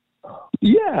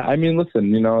 Yeah, I mean,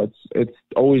 listen, it's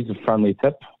always a friendly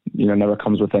tip. Never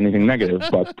comes with anything negative.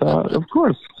 But of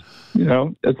course,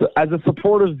 as a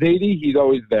supportive Zadie, he's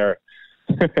always there.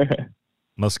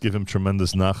 Must give him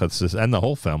tremendous nachas, and the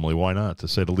whole family. Why not, to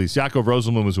say the least? Yaakov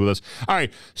Rosenblum is with us. All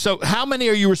right, so how many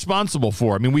are you responsible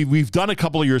for? I mean, we've done a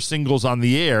couple of your singles on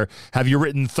the air. Have you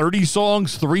written 30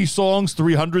 songs, 3 songs,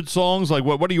 300 songs? Like,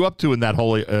 what are you up to in that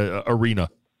whole arena?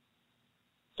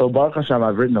 So, Baruch Hashem,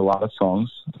 I've written a lot of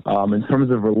songs. In terms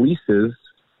of releases,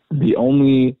 the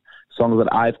only songs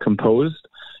that I've composed,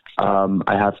 I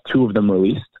have 2 of them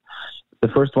released. The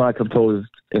first one I composed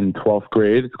in 12th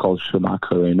grade. It's called Shema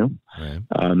Karenu. Right.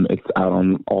 It's out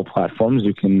on all platforms.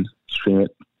 You can stream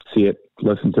it, see it,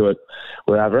 listen to it,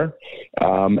 wherever.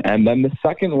 And then the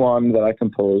second one that I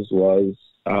composed was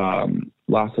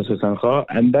Lasa Susancha.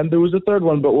 And then there was a third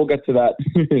one, but we'll get to that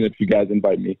if you guys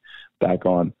invite me back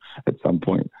on at some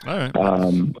point. All right.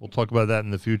 We'll talk about that in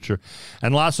the future.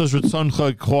 And Lasos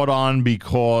Ritzoncha caught on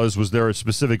because was there a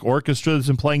specific orchestra that's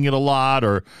been playing it a lot,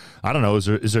 or I don't know, is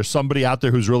there somebody out there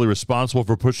who's really responsible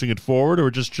for pushing it forward, or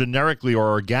just generically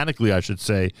or organically, I should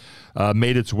say,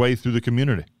 made its way through the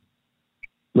community?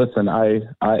 Listen, I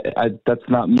that's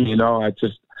not me,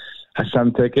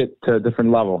 Hashem took it to a different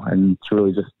level, and it's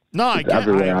really just I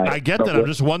get that. I'm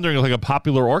just wondering, like a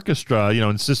popular orchestra,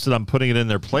 insisted on putting it in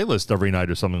their playlist every night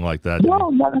or something like that. No,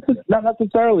 not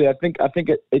necessarily. I think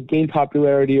it gained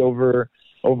popularity over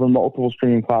multiple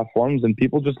streaming platforms, and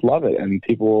people just love it, and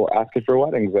people ask it for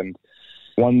weddings, and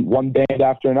one band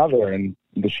after another, and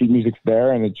the sheet music's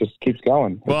there, and it just keeps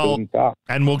going.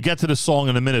 And we'll get to the song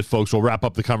in a minute, folks. We'll wrap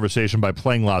up the conversation by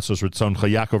playing Lasos Ritzoncha.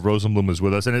 Yaakov Rosenblum is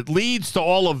with us, and it leads to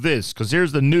all of this, because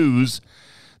here's the news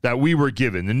that we were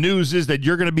given. The news is that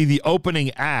you're going to be the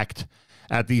opening act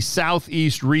at the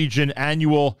Southeast Region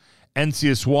annual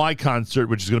NCSY concert,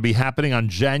 which is going to be happening on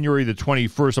January the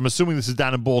 21st. I'm assuming this is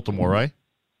down in Baltimore, right?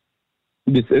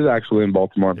 This is actually in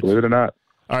Baltimore, believe it or not.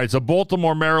 All right, so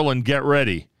Baltimore, Maryland, get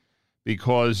ready.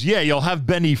 Because, you'll have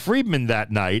Benny Friedman that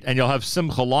night, and you'll have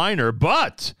Simcha Leiner,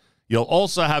 but you'll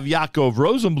also have Yaakov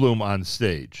Rosenblum on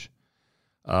stage,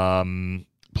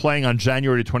 playing on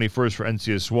January 21st for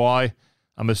NCSY.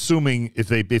 I'm assuming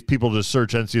if people just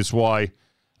search NCSY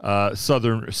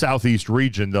Southeast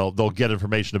Region, they'll get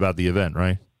information about the event,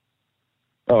 right?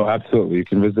 Oh, absolutely. You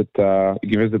can visit the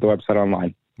website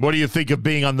online. What do you think of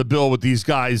being on the bill with these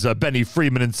guys, Benny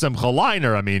Friedman and Simcha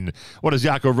Leiner? I mean, what does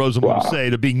Yaakov Rosenblum say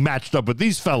to being matched up with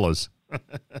these fellas?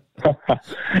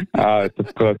 It's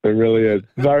of course, it really is.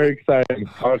 Very exciting.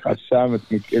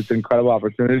 It's an incredible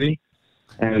opportunity.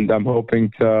 And I'm hoping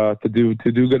to do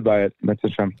good by it. That's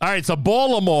Hashem. All right, so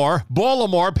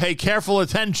Baltimore, pay careful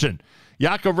attention.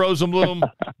 Yaakov Rosenblum,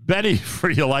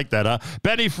 you like that, huh?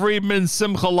 Benny Friedman,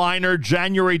 Simcha Leiner,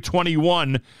 January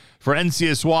 21 for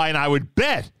NCSY, and I would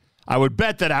bet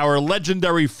that our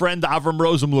legendary friend Avram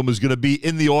Rosenblum is going to be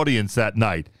in the audience that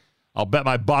night. I'll bet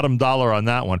my bottom dollar on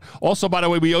that one. Also, by the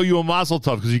way, we owe you a mazel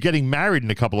tov because you're getting married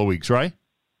in a couple of weeks, right?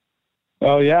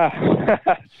 Oh yeah.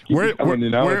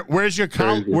 Where's your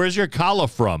Kala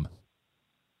from?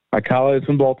 My Kala is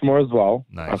from Baltimore as well.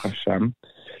 Nice. Hashem.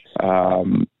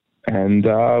 And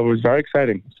it was very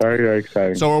exciting. Very, very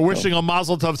exciting. So we're wishing a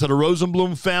mazel tov to the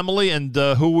Rosenblum family, and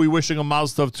who are we wishing a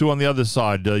mazel tov to on the other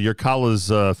side? Your Kala's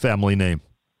family name.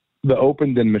 The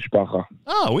Openden Mishpacha.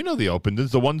 Oh, we know the Opendens,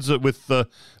 the ones with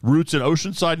roots in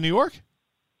Oceanside, New York?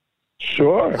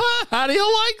 Sure. How do you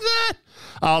like that?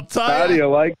 I'll tell you. How do you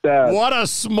like that? What a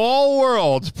small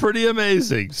world. Pretty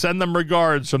amazing. Send them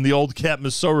regards from the old Cat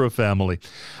Masora family.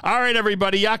 All right,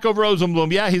 everybody. Yaakov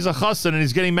Rosenblum. Yeah, he's a chassan, and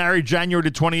he's getting married January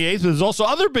the 28th. There's also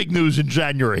other big news in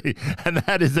January, and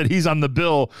that is that he's on the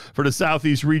bill for the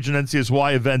Southeast Region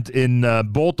NCSY event in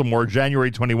Baltimore, January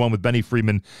 21, with Benny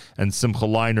Freeman and Simcha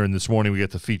Leiner. And this morning we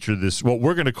get to feature this, what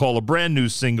we're going to call a brand new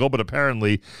single, but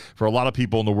apparently for a lot of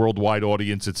people in the worldwide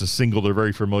audience, it's a single they're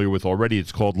very familiar with already.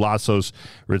 It's called Lasos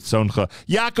Ritzoncha.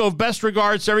 Yaakov, best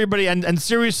regards to everybody, and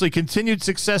seriously, continued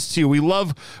success to you. We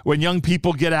love when young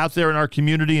people get out there in our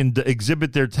community and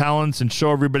exhibit their talents and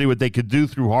show everybody what they could do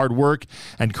through hard work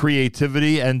and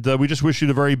creativity, and we just wish you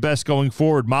the very best going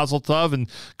forward. Mazel tov, and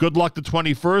good luck the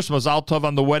 21st. Mazel tov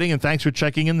on the wedding, and thanks for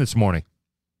checking in this morning.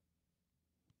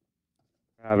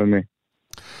 Having me.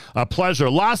 A pleasure.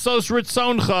 Lasos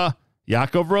Ritzoncha,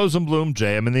 Yaakov Rosenblum,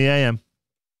 JM in the AM.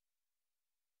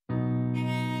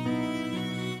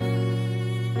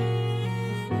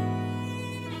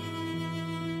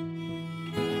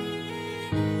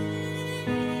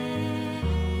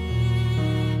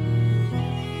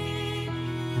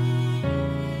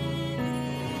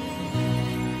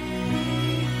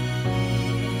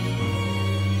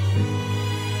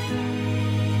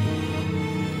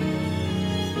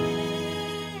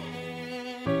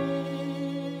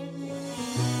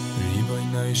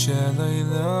 Shalom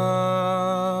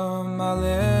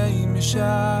aleim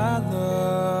shalos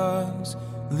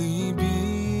libi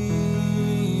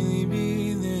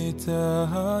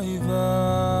l'taheva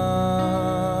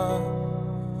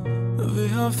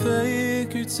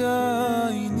v'hafek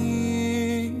utzayni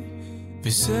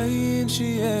v'sein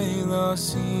shi'ei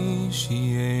lasi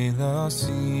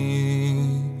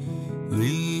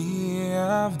li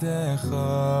avdecha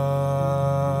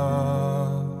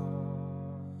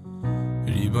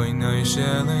Riboynoi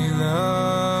shelaylam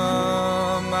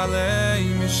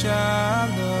aleim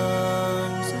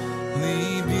shalos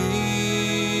libi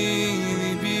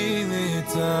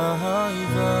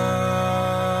l'taheva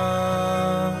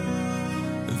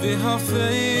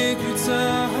v'hafek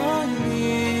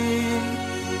utzayni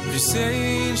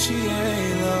v'sein shi'ei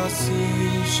lasi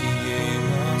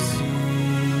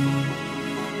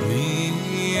li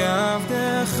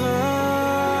avdecha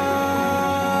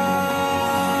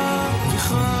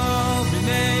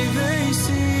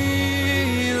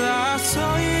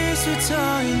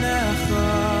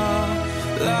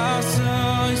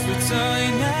Lasos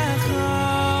v'tzaynecha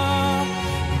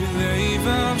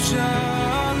b'leivav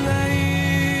shalei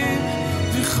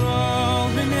v'chol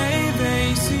b'nei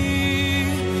beisi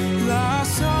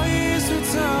Lasos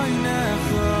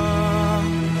v'tzaynecha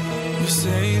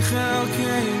v'seichel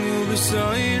keinu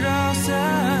v'soirasecha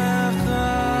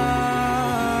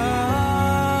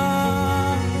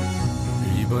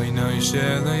Riboynoi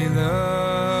shelaylam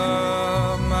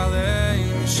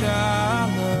aleim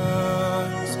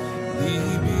shalos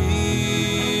libi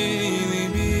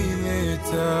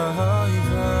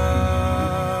l'taheva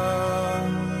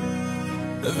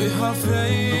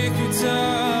v'hafek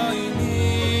utzayni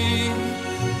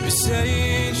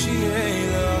v'sein shi'ei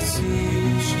lasi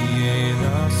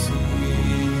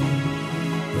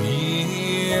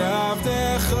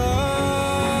v'avdecha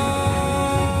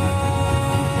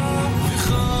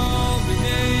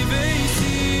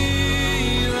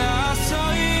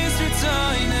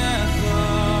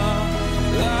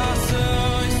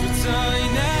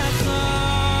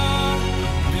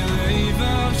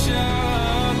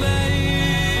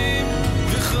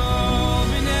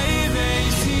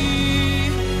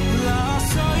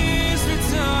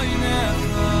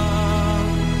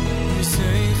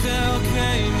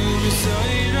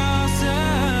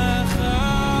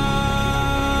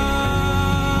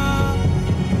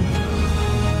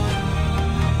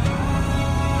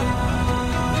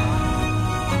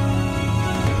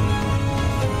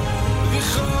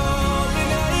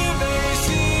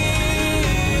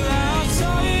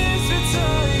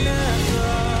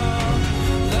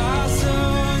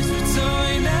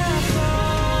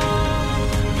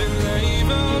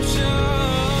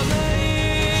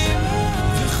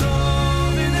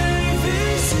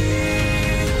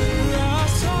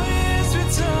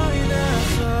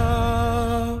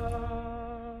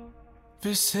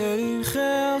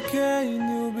V'seichel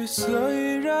keinu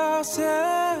b'soirasecha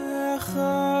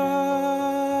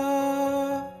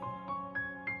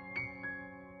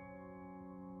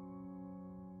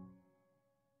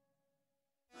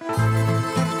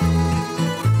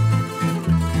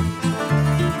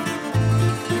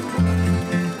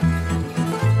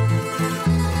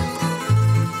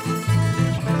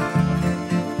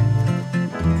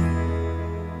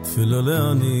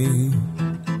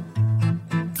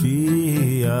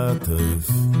יעטוף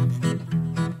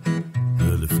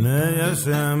ולפני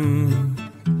השם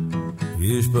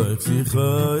ישפך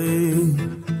שיחוי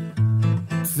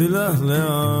תפילה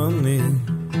לעני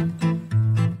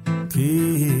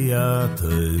כי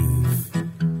יעטוף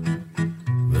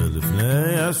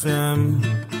ולפני השם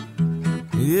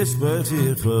ישפך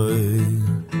שיחוי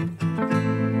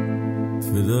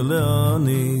תפילה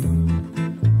לעני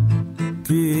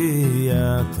כי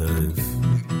יעטוף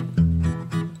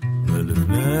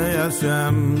ולפני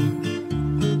השם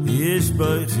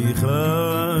ישפך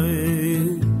שיחוי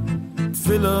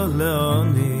תפילה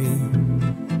לעני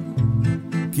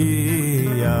כי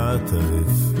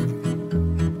יעטוף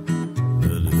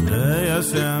ולפני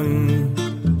השם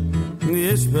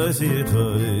ישפך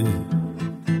שיחוי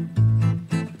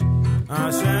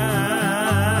השם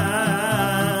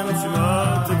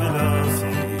שמות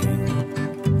ולעשי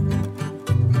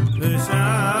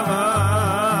ושבעשי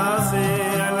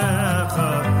אליך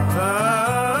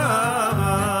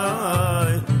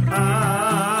תבואי אל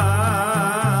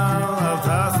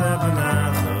תעשה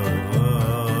בנך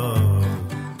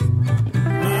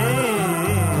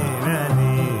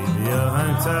ממני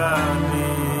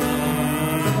יהנתני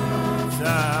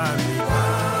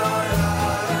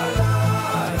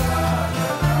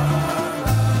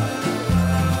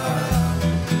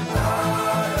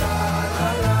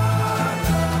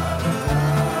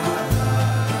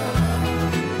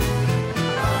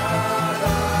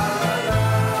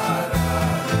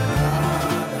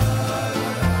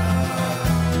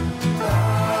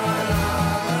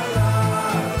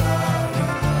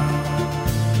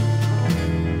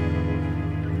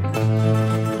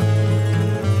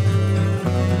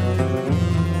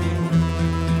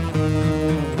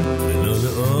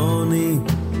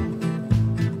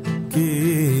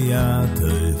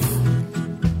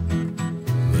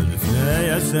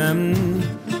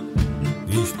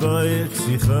ישפך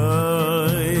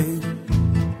שיחוי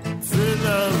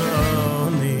תפילה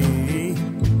לעני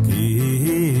כי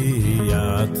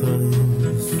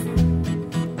יעטוף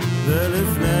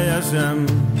ולפני השם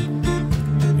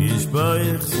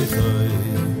ישפך שיחוי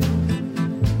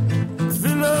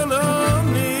תפילה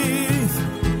לעני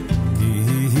כי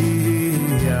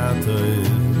יעטוף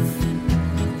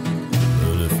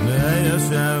ולפני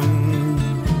השם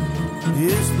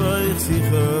ישפך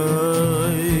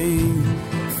שיחוי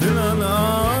תפילה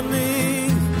לעני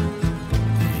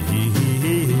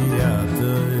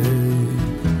יעטוף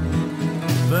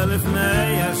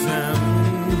ולפני השם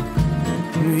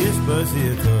ישפך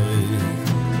שיחוי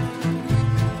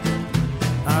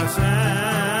השם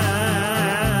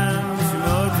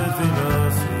שמות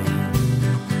תפילוסי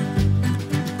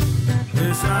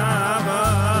ושבעשי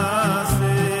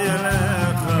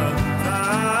אליך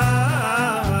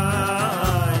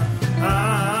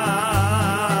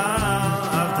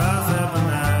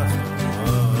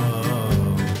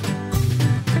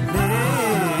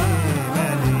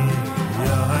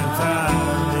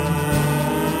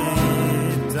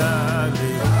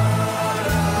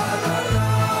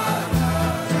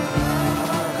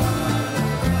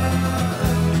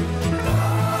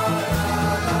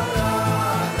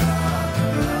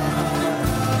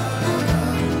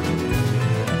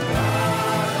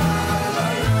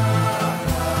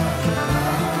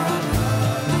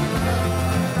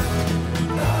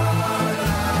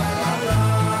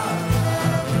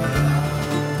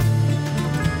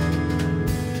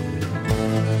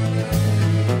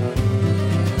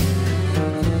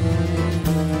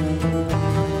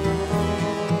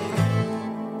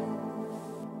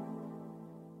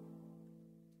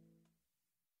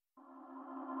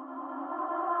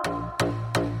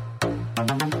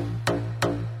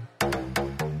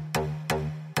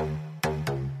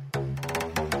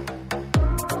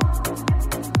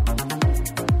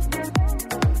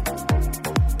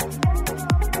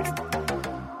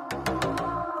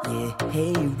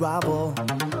Rabo,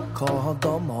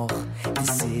 kodomoch,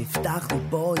 siftach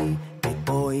liboy,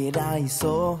 liboy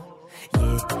raiso.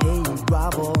 Hey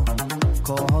Rabo,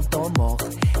 kodomoch,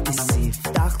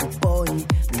 siftach liboy,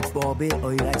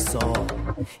 liboy raiso.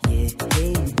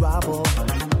 Hey Rabo,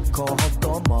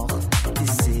 kodomoch,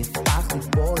 siftach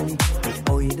liboy,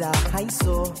 liboy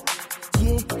raiso.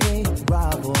 Hey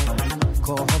Rabo,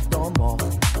 kodomoch,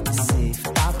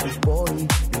 siftach liboy,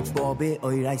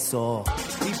 liboy raiso.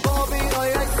 Bobby,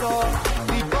 I saw.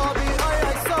 Bobby, I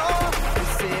saw.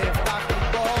 Save back the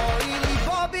boy.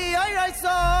 Bobby, I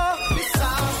saw. The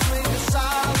sound swing,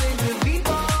 the lead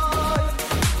boy,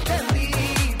 the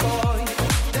lead boy,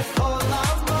 the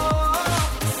Colombo.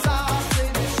 The sound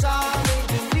swing,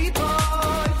 the lead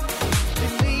boy, the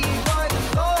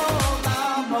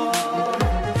Colombo.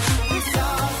 The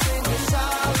sound swing,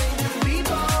 the lead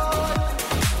boy.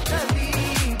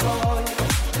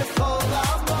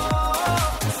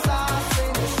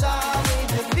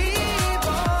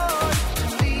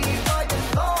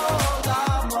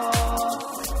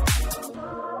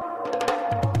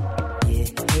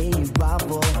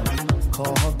 Rabo,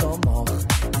 Kohodomoch,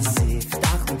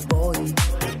 Siftach Boy,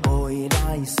 Boy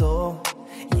Raiso,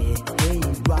 hey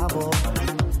Rabo,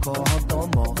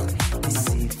 Kohodomoch,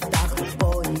 Siftach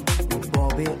Boy,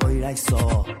 Boy Boy Raiso,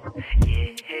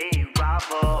 hey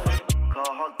Rabo,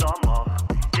 Kohodomoch,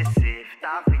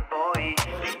 Siftach Boy,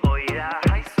 Boy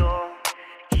Raiso,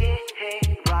 hey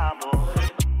Rabo,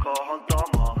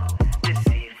 Kohodomoch,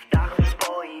 Siftach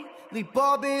Boy,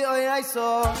 Boy Raiso,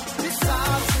 this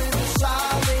house in the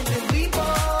silent and we boy,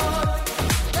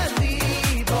 and we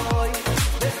boy,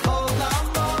 the whole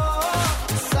amor,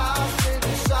 this house in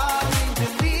the silent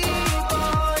and we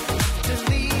boy,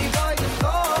 the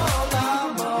whole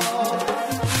amor,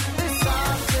 this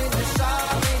house in the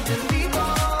silent and we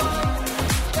boy,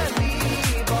 and we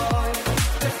boy,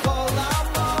 the whole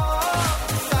amor,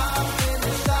 this house in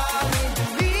the silent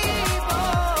and we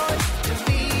boy,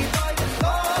 the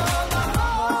whole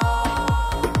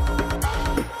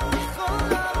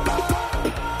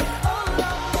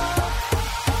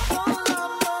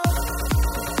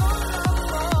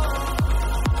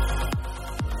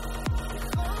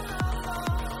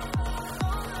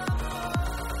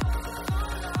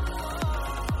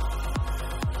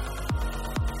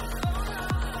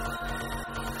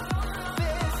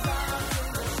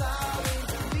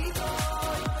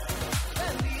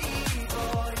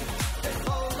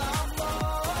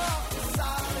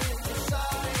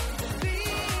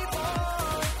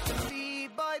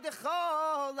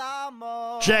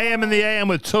JM in the AM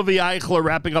with Tuvi Eichler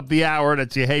wrapping up the hour.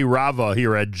 That's your Hey Rava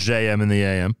here at JM in the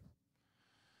AM.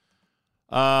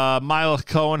 Milach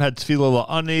Cohen had Tefillah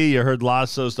La'ani. You heard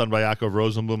Lassos done by Yaakov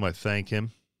Rosenblum. I thank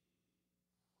him.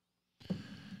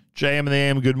 JM in the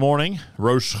AM, good morning.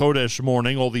 Rosh Chodesh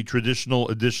morning. All the traditional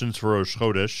editions for Rosh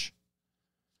Chodesh.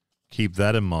 Keep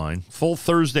that in mind. Full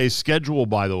Thursday schedule,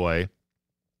 by the way.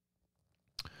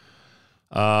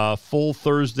 Full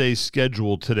Thursday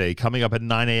schedule today. Coming up at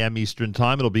 9 a.m. Eastern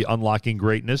Time, it'll be Unlocking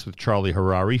Greatness with Charlie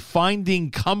Harari.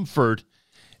 Finding Comfort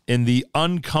in the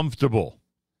Uncomfortable.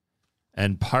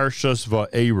 And Parshas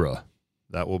Va'era.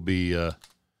 That will be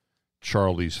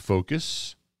Charlie's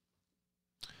focus.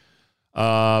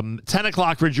 10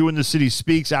 o'clock for Jew in the City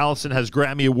Speaks. Allison has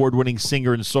Grammy Award-winning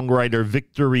singer and songwriter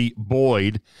Victory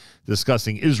Boyd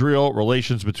discussing Israel,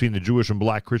 relations between the Jewish and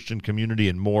Black Christian community,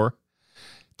 and more.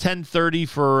 10:30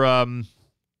 for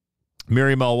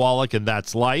Miriam L. Wallach and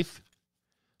That's Life.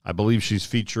 I believe she's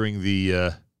featuring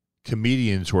the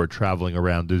comedians who are traveling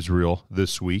around Israel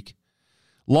this week.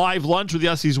 Live lunch with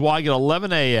Yossi Zweig at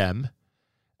 11 a.m.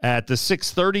 At the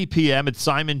 6:30 p.m. it's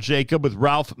Simon Jacob with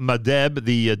Ralph Madeb,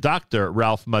 the Dr.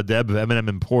 Ralph Madeb of M&M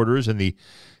Importers, and the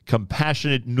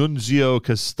compassionate Nunzio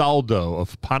Castaldo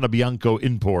of Panabianco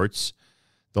Imports.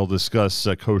 They'll discuss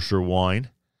kosher wine.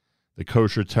 The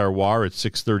Kosher Terroir at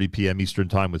 6:30 p.m. Eastern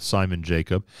Time with Simon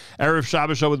Jacob. Erev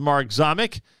Shabbos Show with Mark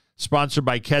Zamek, sponsored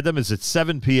by Kedem, is at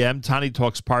 7 p.m. Tani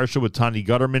Talks Parsha with Tani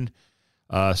Gutterman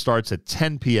starts at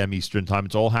 10 p.m. Eastern Time.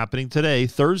 It's all happening today,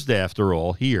 Thursday after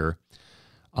all, here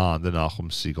on the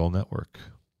Nachum Segal Network.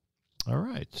 All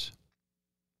right.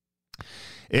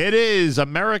 It is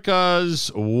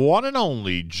America's one and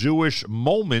only Jewish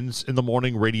Moments in the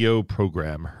Morning radio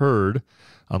program, heard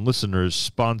on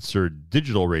listeners-sponsored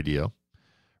digital radio.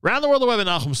 Around the world, the web at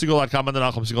NachumSegal.com and the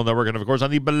Nachum Segal Network, and of course on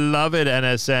the beloved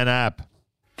NSN app.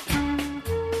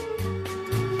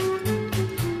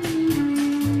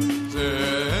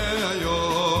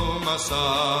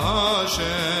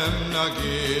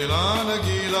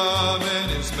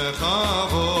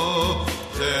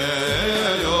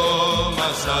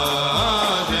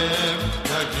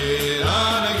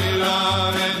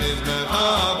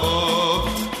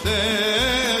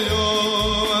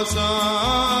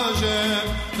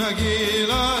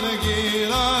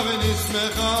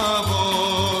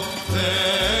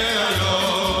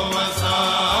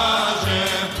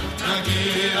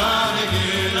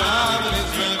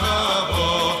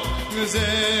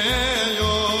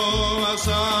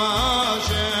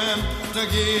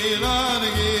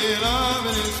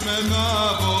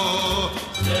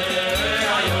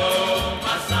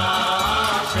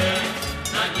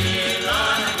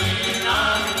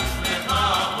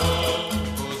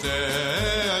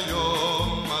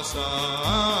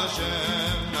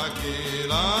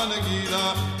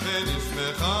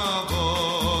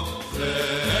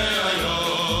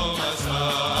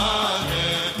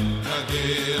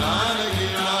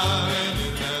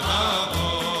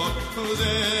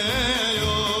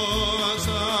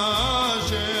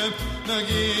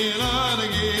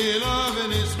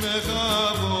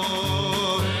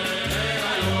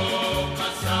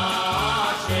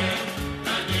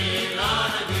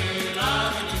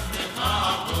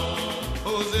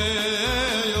 Jose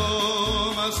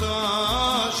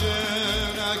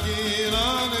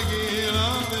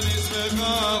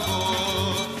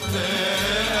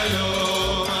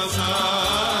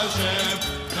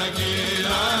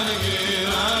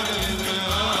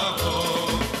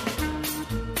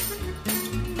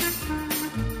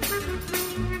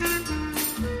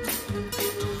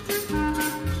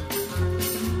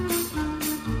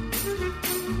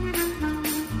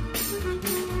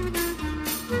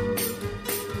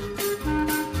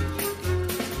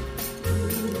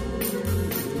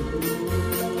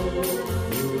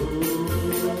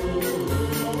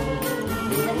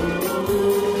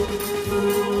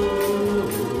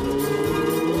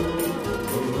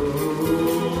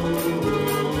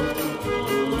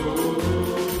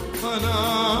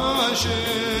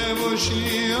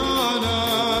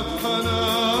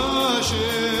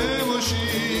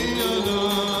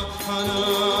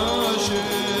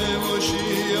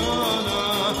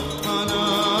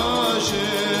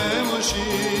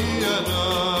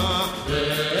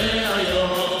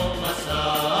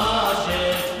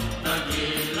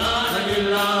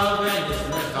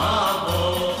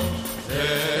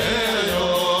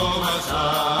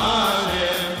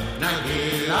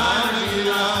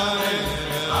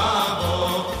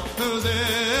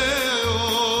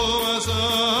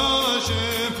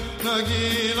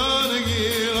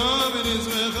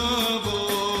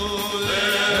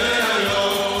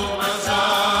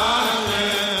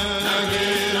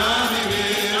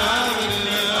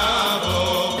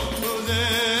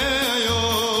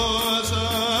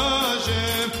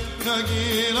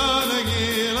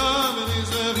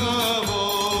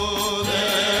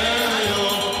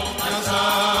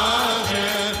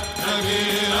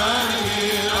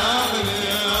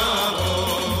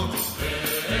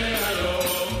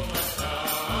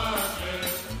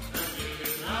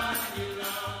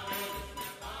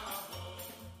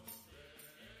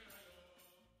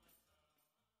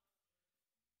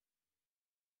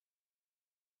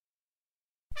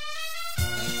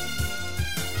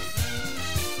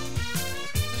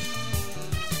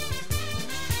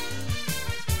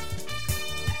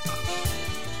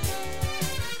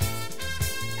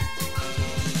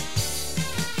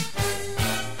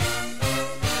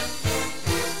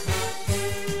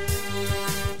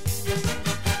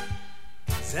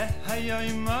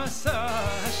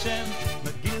Hashem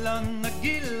Nagila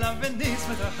Nagila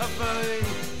v'nismecha havoy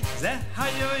Ze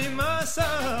hayoim asa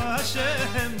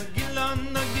Hashem Nagila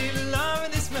Nagila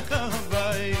v'nismecha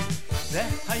havoy Ze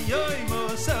hayoim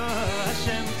asa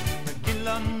Hashem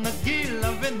Nagila Nagila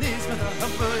v'nismecha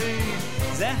havoy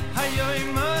Ze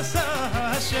hayoim asa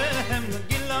Hashem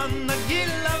Nagila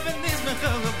Nagila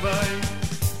v'nismecha havoy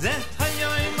Ze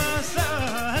hayoim asa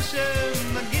Hashem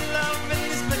Nagila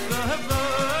v'nismecha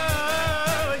havoy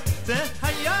Ze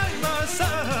hayoim asa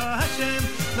Hashem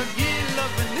Nagila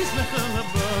v'nismecha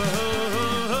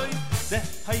havoy Ze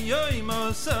hayoim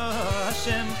asa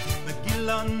Hashem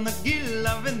Nagila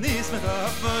Nagila v'nismecha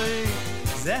havoy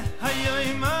Ze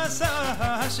hayoim asa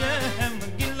Hashem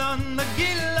Nagila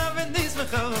Nagila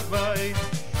v'nismecha havoy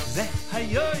Ze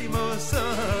hayoim asa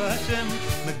Hashem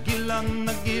Nagila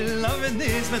Nagila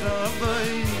v'nismecha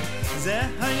havoy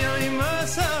Ze hayoim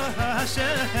asa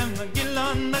Hashem Nagila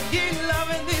Nagila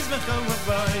v'nismecha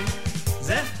havoy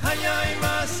Ze hayoim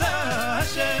asa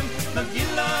Hashem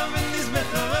Nagila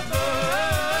v'nismecha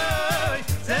havoy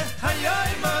Ze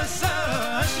hayoim asa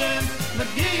Hashem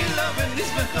Nagila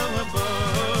v'nismecha havoy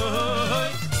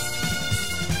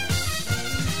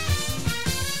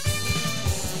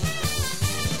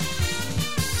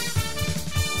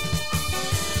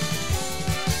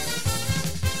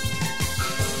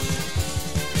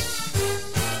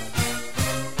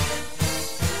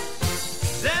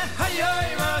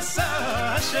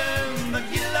Hashem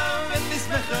Nagila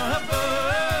v'nismecha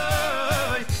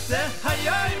havoy Ze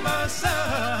hayoim asa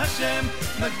Hashem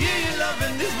Nagila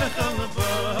v'nismecha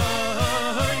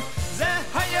havoy Ze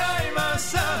hayoim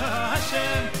asa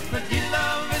Hashem Nagila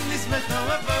v'nismecha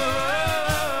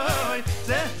havoy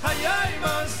Ze hayoim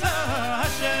asa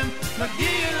Hashem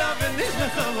Nagila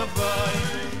v'nismecha havoy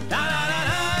La la la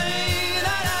la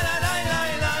la la la la la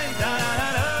la la la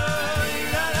la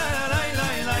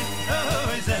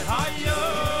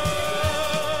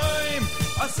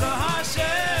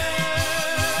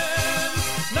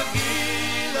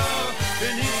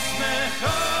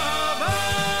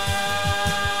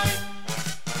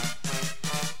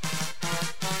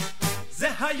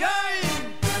Hayayim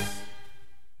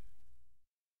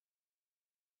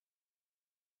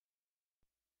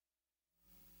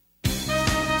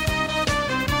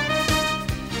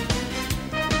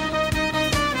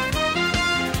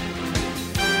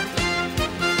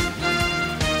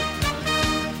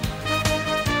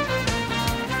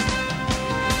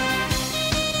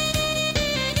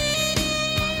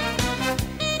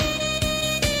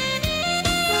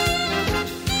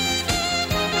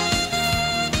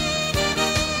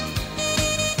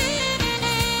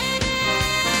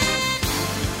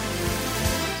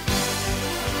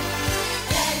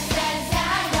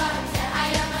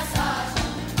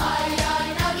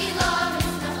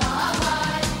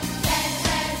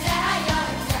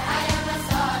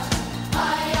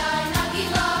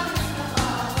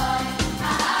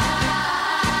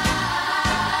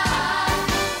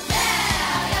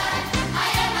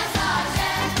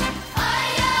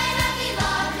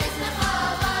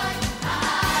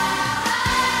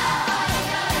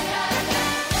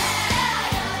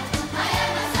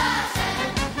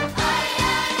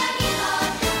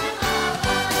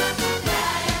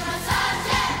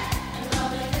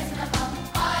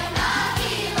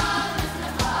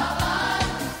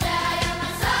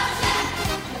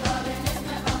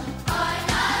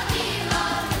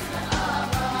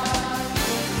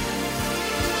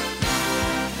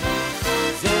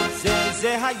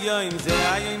Hayayim ze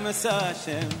hayayim asa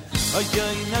Hashem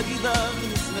Oyoy nagila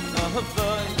v'nismecha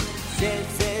havoy Ze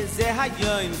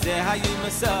hayayim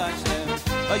asa Hashem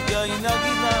Oyoy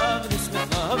nagila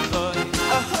v'nismecha havoy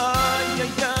Ahoy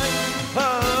yoyoy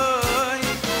hoy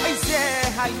Ze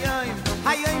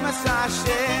hayayim asa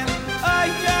Hashem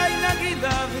Oyoy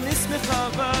nagila v'nismecha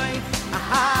havoy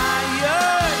Ahoy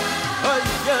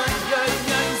oyoy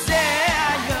yoyoy Ze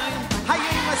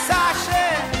hayayim asa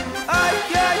Hashem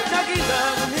Oyoy nagila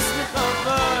v'nismecha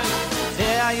havoy Ze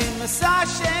hayayim asa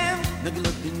Hashem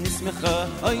Nagila v'nismecha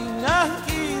Oy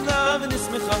nagila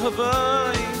v'nismecha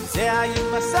havoy Ze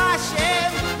hayayim asa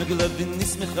Hashem Nagila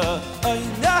v'nismecha Oy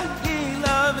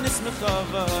nagila v'nismecha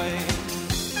havoy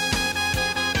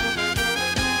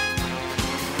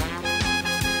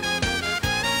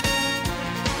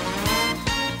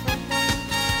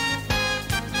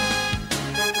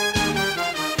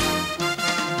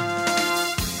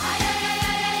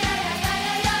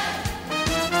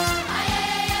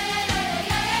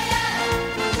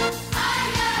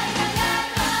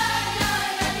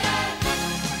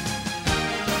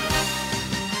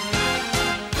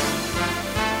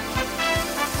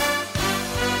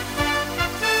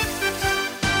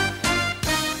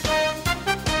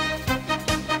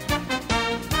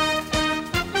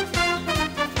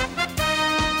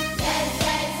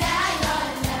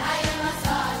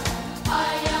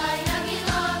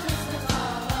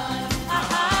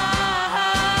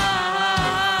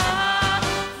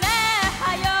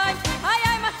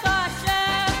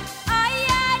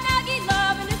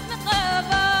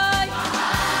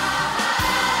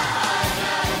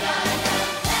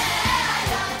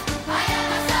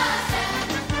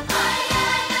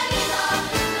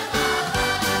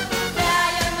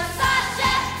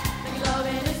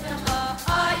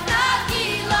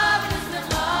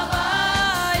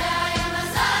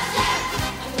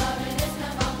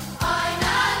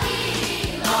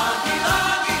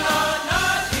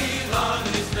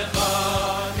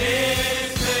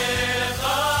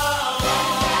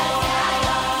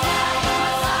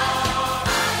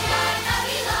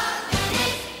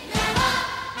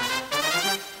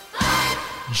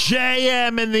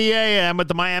JM in the AM with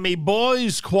the Miami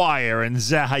Boys Choir and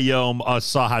Zehayom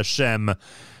Asa Hashem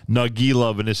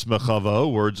Nagila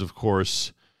V'Nismechavo. Words, of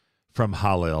course, from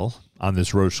Hallel on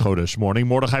this Rosh Chodesh morning.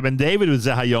 Mordechai Ben David with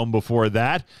Zehayom before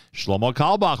that. Shlomo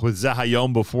Kalbach with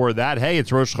Zehayom before that. Hey,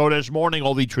 it's Rosh Chodesh morning.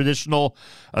 All the traditional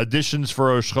additions for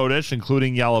Rosh Chodesh,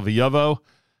 including Yalav Yavo,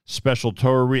 special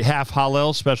Torah, half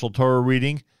Hallel, special Torah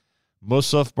reading,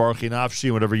 Musaf, Baruch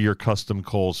Nafshi, whatever your custom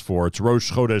calls for. It's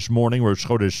Rosh Chodesh morning, Rosh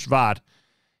Chodesh Shvat,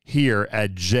 here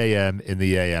at JM in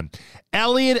the AM.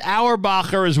 Elliot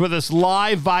Auerbacher is with us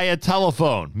live via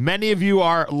telephone. Many of you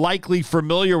are likely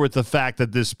familiar with the fact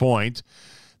at this point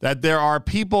that there are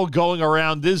people going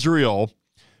around Israel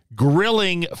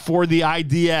grilling for the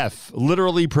IDF,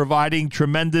 literally providing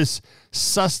tremendous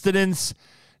sustenance,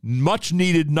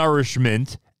 much-needed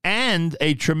nourishment, and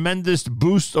a tremendous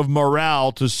boost of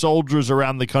morale to soldiers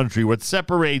around the country. What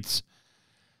separates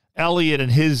Elliot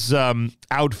and his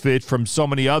outfit from so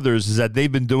many others is that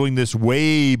they've been doing this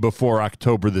way before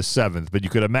October the 7th. But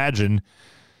you could imagine,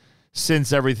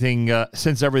 since everything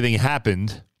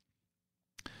happened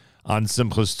on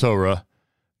Simchas Torah,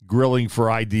 grilling for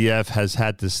IDF has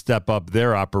had to step up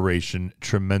their operation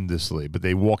tremendously. But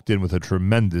they walked in with a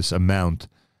tremendous amount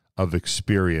of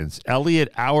experience. Elliot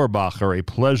Auerbacher, a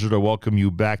pleasure to welcome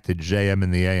you back to JM in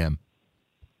the AM.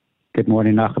 Good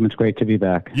morning, Nachum. It's great to be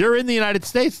back. You're in the United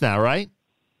States now, right?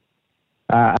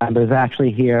 I was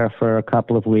actually here for a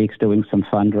couple of weeks doing some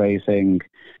fundraising.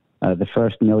 The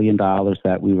first $1 million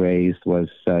that we raised was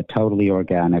totally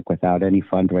organic, without any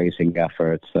fundraising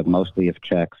efforts, mostly of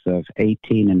checks of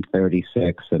 $18 and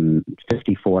 $36 and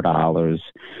 $54.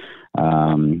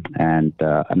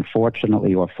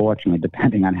 Unfortunately, or fortunately,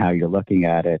 depending on how you're looking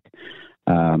at it,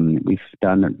 we've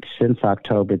done, since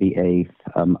October the 8th,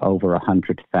 over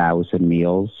 100,000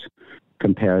 meals.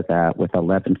 Compare that with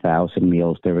 11,000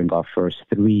 meals during our first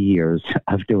 3 years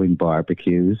of doing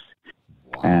barbecues.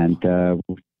 And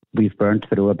we've burned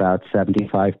through about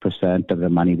 75% of the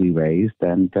money we raised,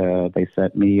 and they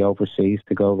sent me overseas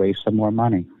to go raise some more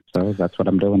money. So that's what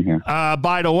I'm doing here.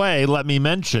 By the way, let me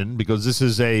mention, because this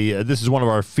is one of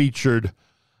our featured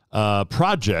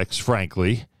projects,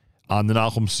 frankly, on the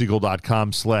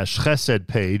NachumSegal.com/chesed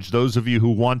page. Those of you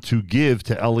who want to give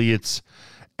to Elliot's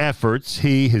efforts,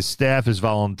 he, his staff, his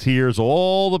volunteers,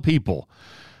 all the people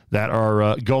that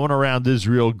are going around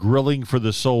Israel grilling for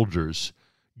the soldiers,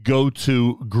 go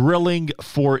to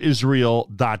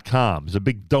grillingforisrael.com. There's a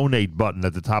big donate button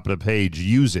at the top of the page.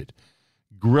 Use it.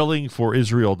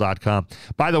 grillingforisrael.com.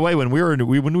 By the way, when we were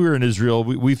in Israel,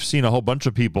 we've seen a whole bunch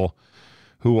of people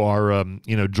who are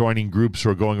joining groups who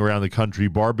are going around the country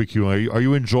barbecuing. Are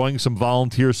you enjoying some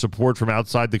volunteer support from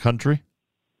outside the country?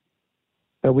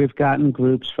 So we've gotten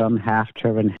groups from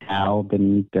Hafter and Halb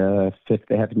and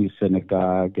Fifth Avenue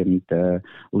Synagogue and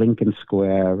Lincoln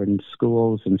Square and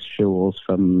schools and shuls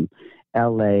from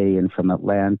L.A. and from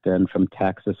Atlanta and from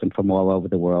Texas and from all over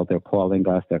the world. They're calling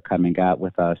us. They're coming out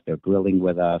with us. They're grilling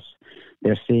with us.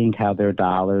 They're seeing how their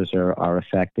dollars are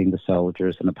affecting the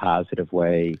soldiers in a positive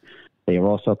way. They are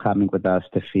also coming with us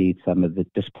to feed some of the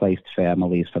displaced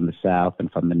families from the South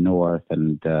and from the North.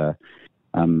 And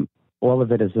all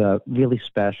of it is really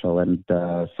special and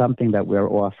something that we're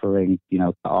offering,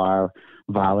 to our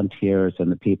volunteers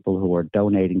and the people who are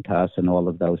donating to us and all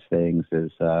of those things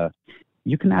is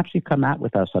you can actually come out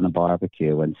with us on a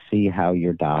barbecue and see how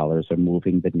your dollars are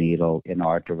moving the needle in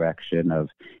our direction of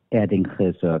adding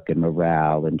chizuk and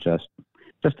morale and just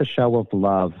a show of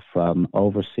love from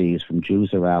overseas, from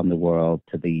Jews around the world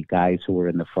to the guys who are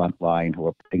in the front line, who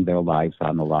are putting their lives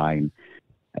on the line.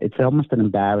 It's almost an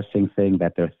embarrassing thing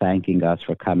that they're thanking us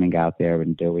for coming out there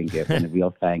and doing it, and a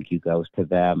real thank you goes to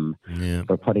them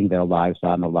for putting their lives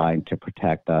on the line to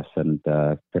protect us and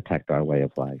protect our way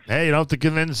of life. Hey, you don't have to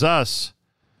convince us.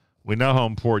 We know how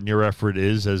important your effort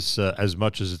is, as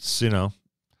much as it's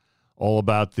all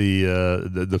about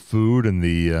the food and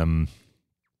the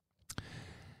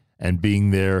and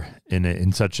being there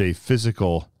in such a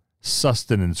physical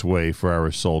sustenance way for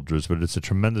our soldiers. But it's a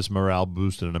tremendous morale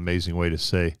boost and an amazing way to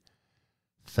say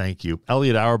thank you.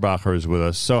 Elliot Auerbacher is with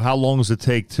us. So how long does it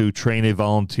take to train a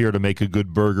volunteer to make a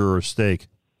good burger or steak?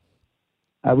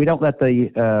 We don't let the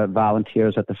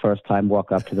volunteers at the first time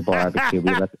walk up to the barbecue.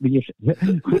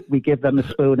 We give them a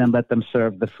spoon and let them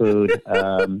serve the food.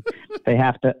 They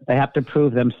have to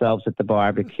prove themselves at the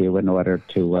barbecue in order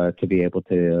to be able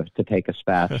to take a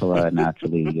spatula and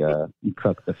actually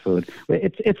cook the food.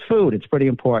 It's food. It's pretty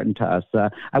important to us.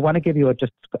 I want to give you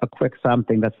just a quick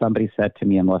something that somebody said to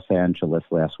me in Los Angeles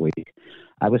last week.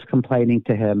 I was complaining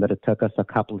to him that it took us a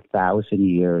couple of thousand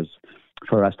years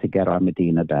for us to get our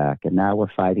Medina back. And now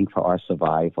we're fighting for our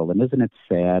survival. And isn't it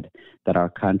sad that our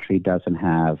country doesn't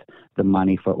have the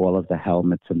money for all of the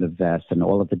helmets and the vests and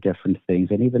all of the different things,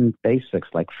 and even basics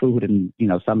like food and,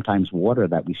 sometimes water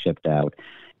that we shipped out?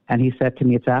 And he said to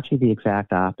me, it's actually the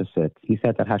exact opposite. He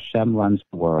said that Hashem runs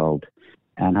the world,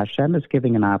 and Hashem is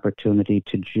giving an opportunity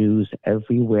to Jews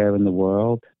everywhere in the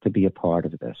world to be a part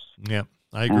of this. Yeah,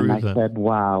 I agree with that. And I said,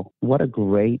 wow, what a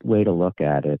great way to look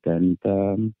at it. And,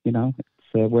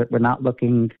 we're not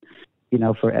looking,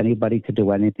 for anybody to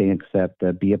do anything except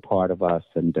be a part of us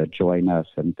and join us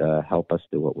and help us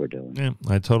do what we're doing. Yeah,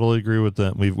 I totally agree with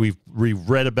that. We've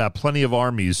read about plenty of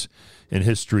armies in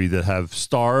history that have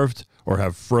starved or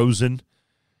have frozen,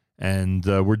 and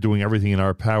we're doing everything in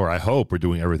our power. I hope we're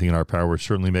doing everything in our power. We're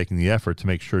certainly making the effort to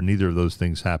make sure neither of those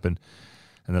things happen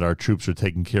and that our troops are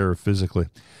taken care of physically.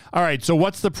 All right, so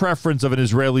what's the preference of an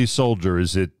Israeli soldier?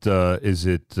 Is it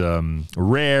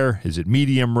rare? Is it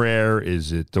medium rare?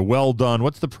 Is it well done?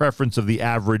 What's the preference of the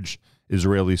average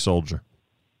Israeli soldier?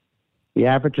 The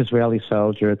average Israeli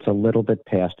soldier, it's a little bit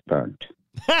past burnt.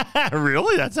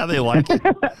 Really? That's how they like it?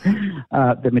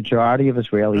 The majority of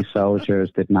Israeli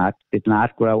soldiers did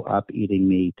not grow up eating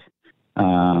meat.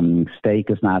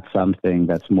 Steak is not something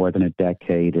that's more than a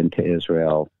decade into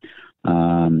Israel.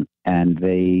 And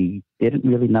they didn't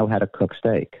really know how to cook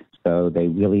steak. So they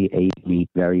really ate meat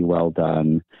very well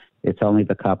done. It's only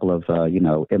the couple of,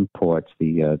 imports,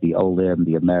 the Olim,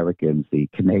 the Americans, the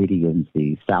Canadians,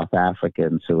 the South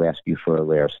Africans who ask you for a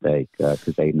rare steak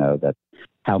because they know that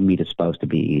how meat is supposed to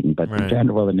be eaten. But in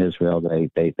general, in Israel,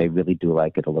 they really do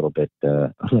like it a little bit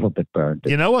burned.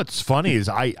 You know what's funny is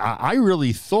I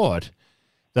really thought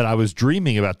that I was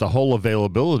dreaming about the whole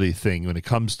availability thing when it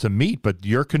comes to meat, but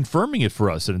you're confirming it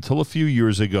for us. And until a few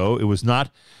years ago, it was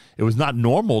not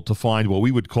normal to find what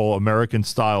we would call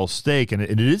American-style steak, and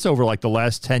it is over like the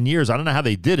last 10 years. I don't know how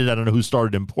they did it. I don't know who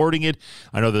started importing it.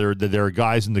 I know there are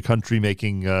guys in the country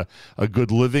making a good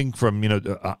living from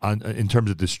in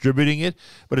terms of distributing it,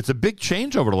 but it's a big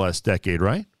change over the last decade,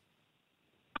 right?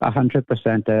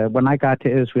 100%. When I got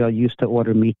to Israel, I used to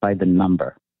order meat by the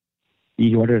number.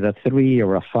 You ordered a 3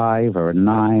 or a 5 or a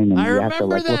 9, and you have to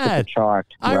look at the chart.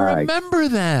 I remember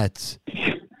that.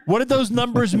 What did those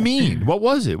numbers mean? What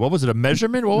was it? What was it? A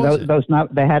measurement? What was it?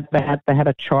 They had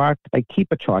a chart. They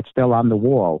keep a chart still on the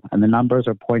wall, and the numbers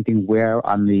are pointing where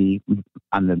on the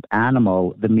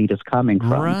animal the meat is coming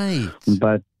from. Right.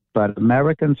 But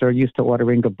Americans are used to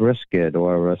ordering a brisket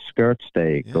or a skirt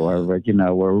steak or a rib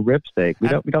steak. We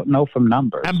don't know from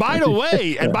numbers. And by the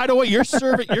way, you're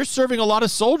serving a lot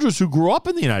of soldiers who grew up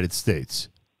in the United States.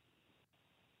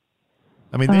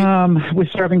 I mean, we're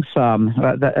serving some.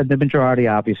 The majority,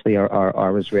 obviously,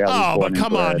 are Israeli. Oh, but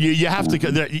come on, you have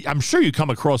to. I'm sure you come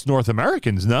across North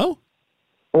Americans, no?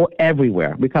 Or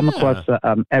everywhere. We come across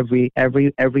every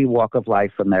walk of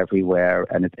life from everywhere,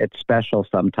 and it's special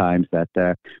sometimes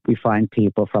that we find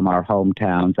people from our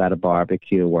hometowns at a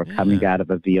barbecue or coming out of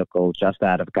a vehicle just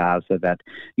out of Gaza that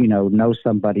know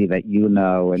somebody that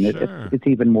and it's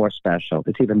even more special.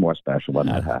 It's even more special when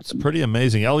that happens. It's pretty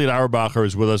amazing. Elliot Auerbacher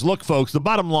is with us. Look, folks, the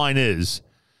bottom line is,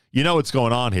 what's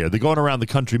going on here. They're going around the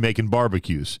country making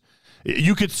barbecues.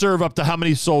 You could serve up to how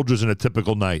many soldiers in a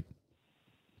typical night?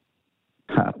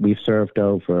 We've served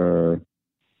over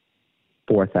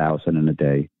 4,000 in a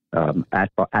day at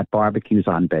barbecues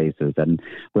on bases. And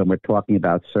when we're talking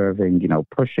about serving,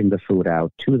 pushing the food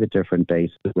out to the different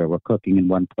bases where we're cooking in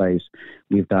one place,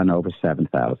 we've done over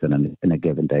 7,000 in a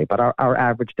given day. But our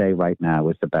average day right now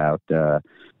is about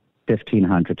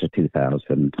 1,500 to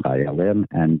 2,000 Chayalim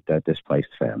and displaced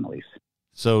families.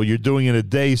 So you're doing in a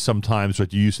day sometimes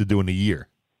what you used to do in a year.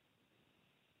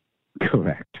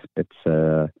 Correct.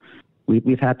 It's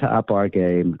we've had to up our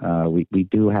game. We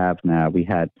do have now. We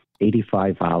had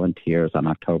 85 volunteers on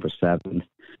October 7th.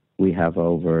 We have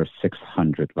over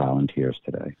 600 volunteers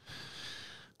today.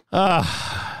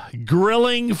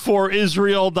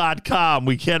 Grillingforisrael.com.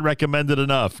 We can't recommend it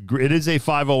enough. It is a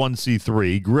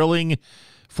 501c3.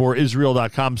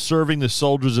 Grillingforisrael.com, serving the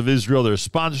soldiers of Israel. There are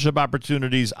sponsorship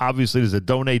opportunities. Obviously, there's a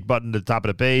donate button at the top of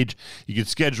the page. You can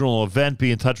schedule an event,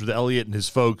 be in touch with Elliot and his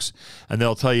folks, and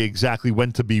they'll tell you exactly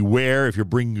when to be where if you're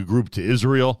bringing a group to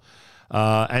Israel,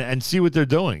 and see what they're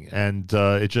doing. And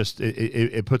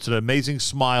it puts an amazing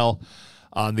smile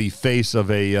on the face of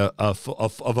a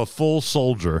full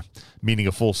soldier, meaning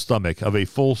a full stomach, of a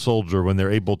full soldier when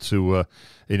they're able to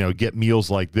get meals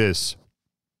like this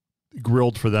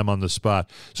grilled for them on the spot.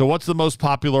 So what's the most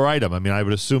popular item? I mean, I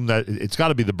would assume that it's got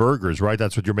to be the burgers, right?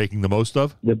 That's what you're making the most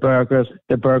of? The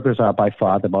burgers are by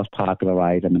far the most popular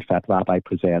item. In fact, Rabbi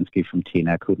Przansky from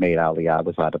Teaneck, who made Aliyah,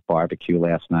 was at a barbecue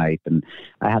last night, and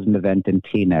I had an event in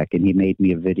Teaneck, and he made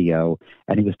me a video,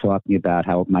 and he was talking about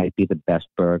how it might be the best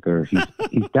burger.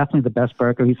 He's definitely the best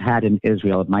burger he's had in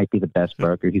Israel. It might be the best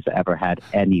burger he's ever had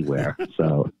anywhere.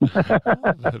 So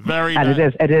very and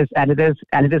nice. it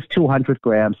is 200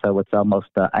 grams, so it's almost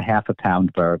a half a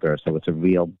pound burger. So it's a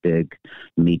real big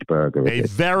meat burger. It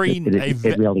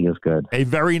really is good. A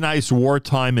very nice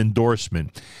wartime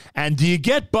endorsement. And do you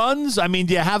get buns? I mean,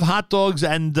 do you have hot dogs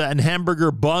and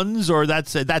hamburger buns, or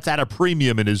that's at a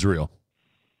premium in Israel?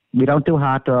 We don't do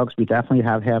hot dogs. We definitely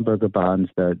have hamburger buns.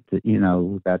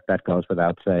 That goes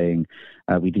without saying.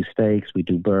 We do steaks. We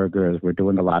do burgers. We're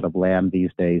doing a lot of lamb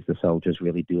these days. The soldiers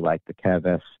really do like the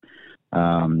keves.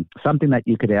 Something that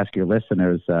you could ask your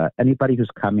listeners, anybody who's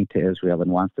coming to Israel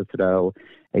and wants to throw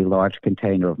a large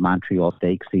container of Montreal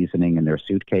steak seasoning in their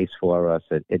suitcase for us,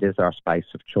 it is our spice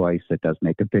of choice. It does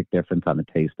make a big difference on the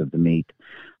taste of the meat.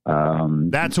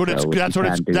 That's what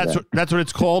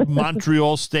it's called,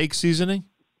 Montreal steak seasoning?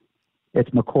 It's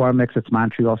McCormick's. It's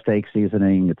Montreal steak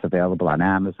seasoning. It's available on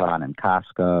Amazon and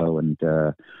Costco,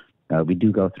 and we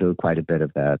do go through quite a bit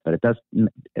of that, but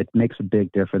it makes a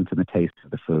big difference in the taste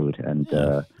of the food. And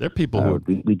there are people who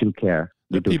we do care.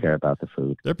 We do care about the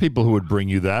food. There are people who would bring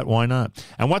you that. Why not?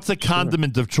 And what's the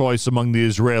condiment of choice among the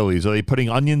Israelis? Are they putting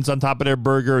onions on top of their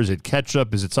burger? Is it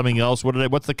ketchup? Is it something else?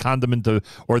 What's the condiment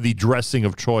or the dressing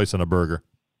of choice on a burger?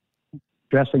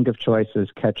 Dressing of choice is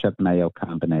ketchup-mayo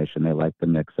combination. They like the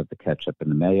mix of the ketchup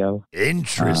and the mayo.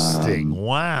 Interesting.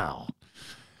 Wow.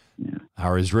 Yeah.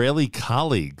 Our Israeli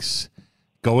colleagues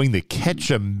going the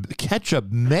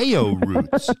ketchup mayo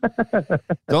routes.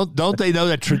 Don't they know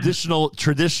that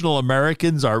traditional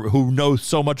Americans who know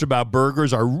so much about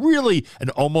burgers are really an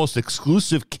almost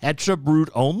exclusive ketchup route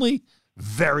only?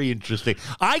 Very interesting.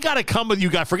 I got to come with you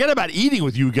guys. Forget about eating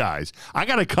with you guys. I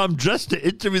got to come just to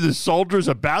interview the soldiers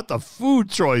about the food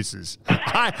choices.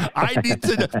 I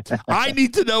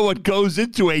need to know what goes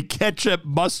into a ketchup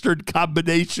mustard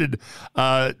combination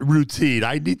routine.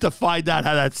 I need to find out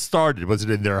how that started. Was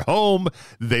it in their home?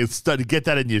 Did they get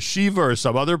that in yeshiva or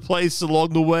some other place along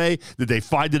the way? Did they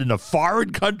find it in a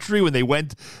foreign country when they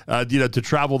went to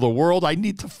travel the world? I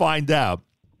need to find out.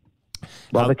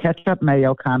 Well, the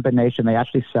ketchup-mayo combination, they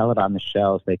actually sell it on the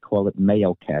shelves. They call it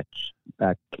mayo catch,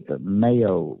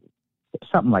 mayo,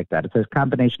 something like that. It's a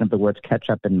combination of the words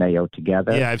ketchup and mayo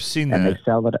together. Yeah, I've seen that. And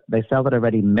they sell it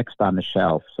already mixed on the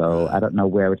shelf. So I don't know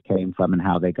where it came from and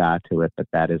how they got to it, but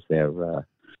that is their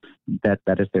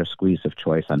that is their squeeze of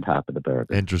choice on top of the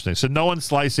burger. Interesting. So no one's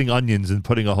slicing onions and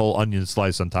putting a whole onion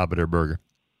slice on top of their burger.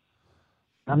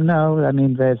 No, I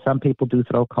mean, some people do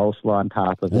throw coleslaw on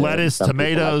top of it. Lettuce,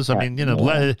 tomatoes. I mean,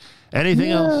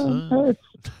 anything else?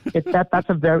 That's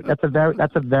a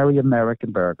very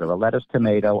American burger. A lettuce,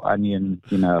 tomato, onion.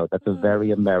 That's a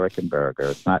very American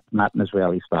burger. It's not an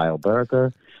Israeli style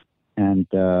burger, and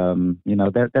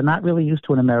they're not really used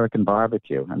to an American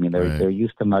barbecue. I mean, they're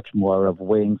used to much more of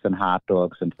wings and hot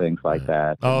dogs and things like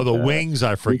that. Oh, the wings!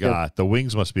 I forgot. The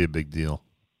wings must be a big deal.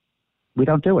 We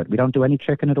don't do it. We don't do any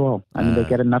chicken at all. I mean, they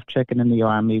get enough chicken in the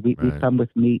Army. We come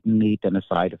with meat and a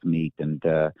side of meat, and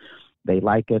they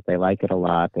like it. They like it a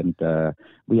lot, and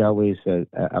we always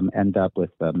end up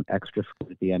with extra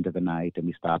food at the end of the night, and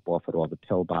we stop off at all the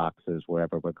pillboxes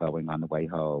wherever we're going on the way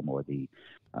home, or the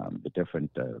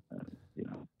different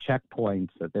checkpoints.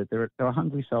 There are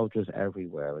hungry soldiers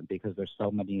everywhere, and because there's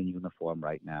so many in uniform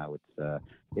right now,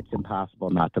 it's impossible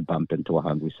not to bump into a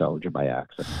hungry soldier by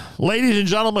accident. Ladies and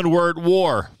gentlemen, we're at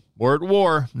war. We're at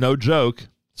war. No joke.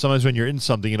 Sometimes when you're in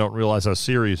something, you don't realize how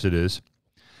serious it is.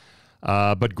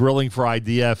 But Grilling for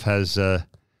IDF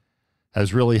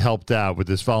has really helped out with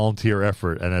this volunteer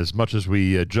effort. And as much as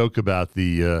we joke about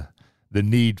the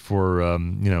need for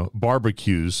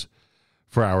barbecues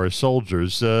for our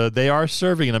soldiers, they are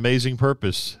serving an amazing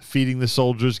purpose, feeding the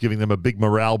soldiers, giving them a big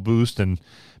morale boost, and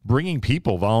bringing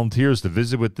volunteers to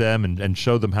visit with them and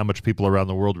show them how much people around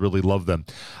the world really love them.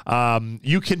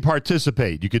 You can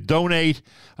participate. You could donate.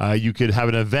 You could have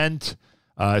an event.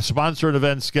 Sponsor an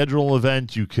event, schedule an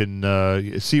event. You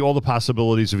can see all the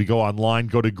possibilities if you go online.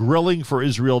 Go to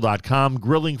grillingforisrael.com,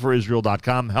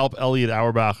 grillingforisrael.com. Help Elliot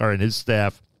Auerbacher and his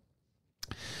staff,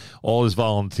 all his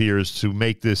volunteers, to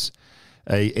make this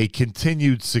a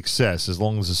continued success as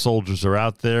long as the soldiers are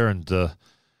out there, and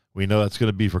we know that's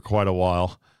going to be for quite a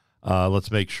while. Let's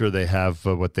make sure they have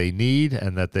what they need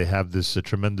and that they have this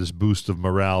tremendous boost of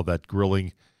morale that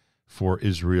Grilling for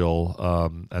Israel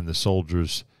and the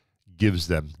soldiers gives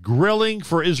them.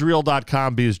 Grillingforisrael.com.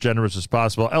 Be as generous as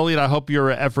possible. Elliot, I hope your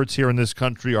efforts here in this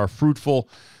country are fruitful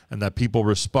and that people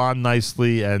respond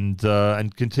nicely and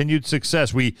continued success.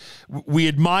 We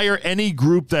admire any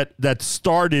group that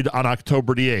started on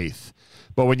October the 8th.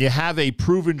 But when you have a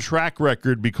proven track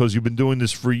record because you've been doing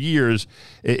this for years,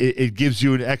 it gives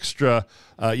you an extra,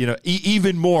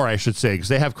 even more, I should say, because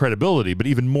they have credibility, but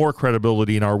even more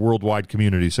credibility in our worldwide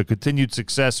community. So continued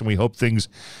success, and we hope things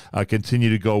continue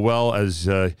to go well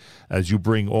as you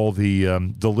bring all the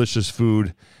delicious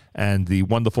food and the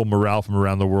wonderful morale from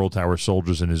around the world to our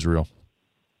soldiers in Israel.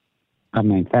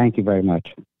 Amen. Thank you very much.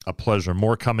 A pleasure.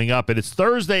 More coming up. And it's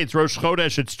Thursday. It's Rosh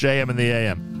Chodesh. It's JM in the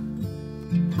AM.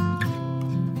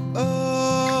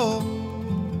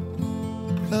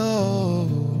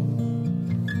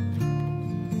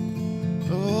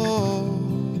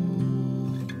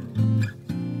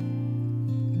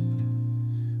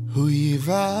 הוא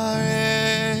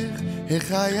יברך את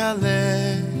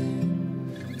חיילי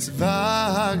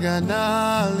צבא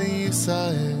הגנה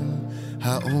לישראל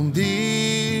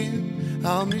העומדים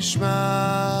על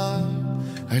משמר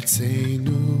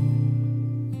ארצנו.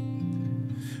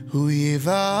 הוא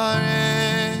יברך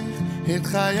את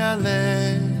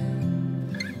חיילי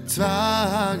צבא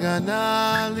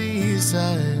הגנה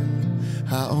לישראל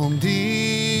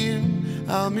העומדים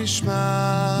על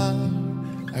משמר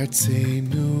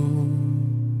ארצנו.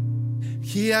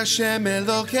 כי השם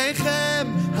אלוקיכם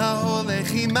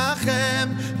ההולך עמכם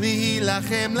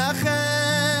להילחם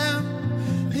לכם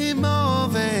עמו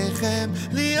וכם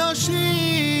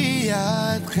להושיע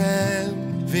אתכם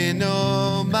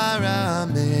ונאמר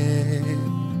אמן.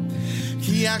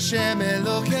 כי השם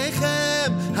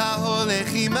אלוקיכם ההולך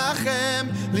עמכם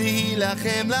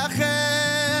להילחם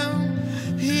לכם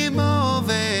עמו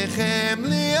וכם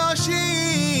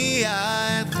להושיע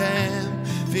אתכם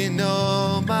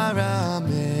ונאמר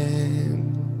אמן.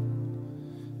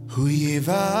 הוא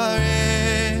יברך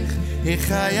את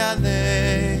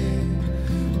חיילי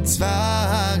צבא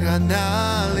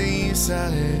הגנה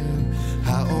לישראל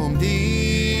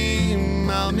העומדים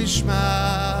על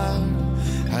משמר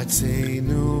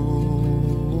ארצנו.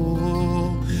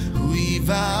 הוא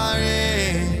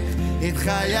יברך את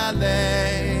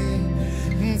חיילי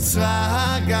צבא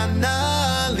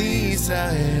הגנה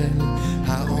לישראל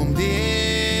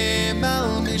העומדים על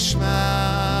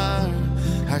משמר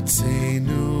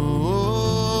ארצנו.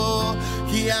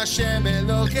 כי השם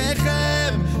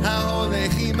אלוקיכם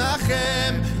ההולך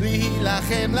עמכם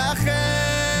להילחם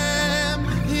לכם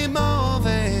עמו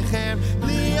וכם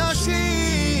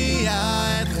להושיע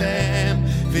אתכם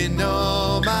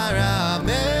ונאמר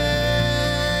אמן.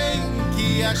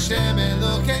 כי השם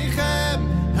אלוקיכם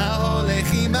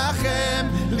ההולך עמכם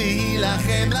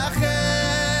להילחם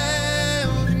לכם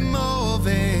עמו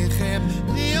וכם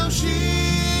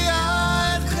להושיע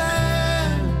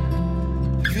אתכם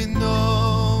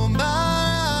ונאמר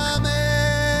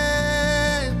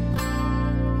אמן.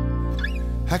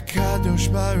 הקדוש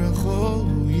ברוך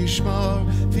הוא ישמור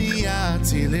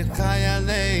ויציל את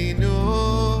חיילינו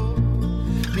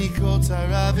מכל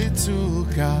צרה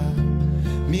וצוקה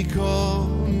מכל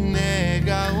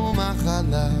נגע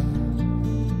ומחלה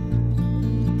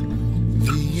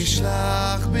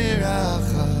וישלח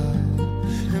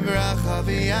ברכה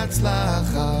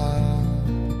ויצלחה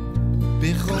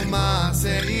בכל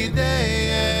מעשה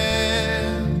ידיהם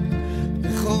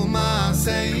בכל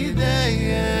מעשה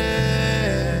ידיהם.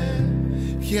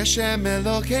 כי השם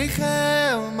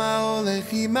אלוקיכם ההולך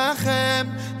עמכם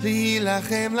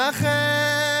להילחם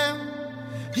לכם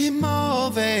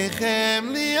עמו וכם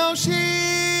להושיע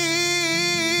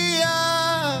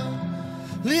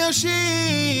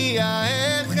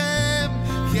אתכם.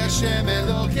 כי השם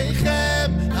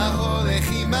אלוקיכם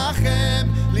ההולך עמכם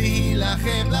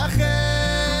להילחם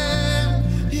לכם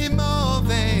עמו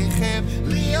וכם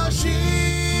להושיע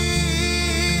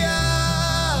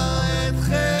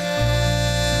אתכם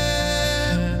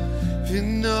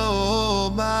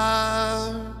ונאמר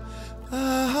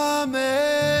אמן.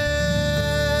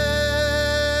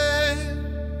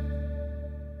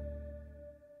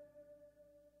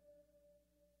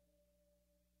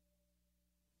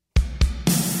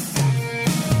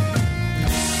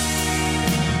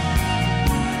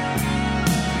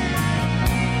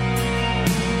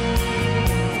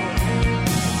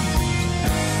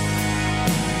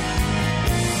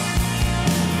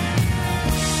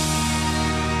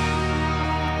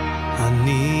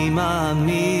 אני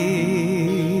מאמין,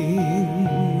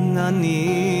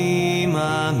 אני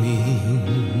מאמין,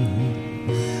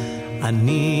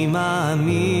 אני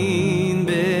מאמין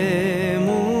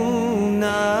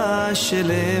באמונה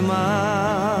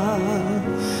שלמה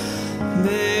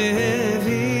באבי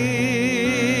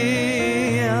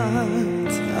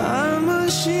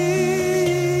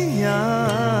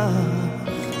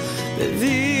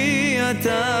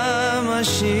אתה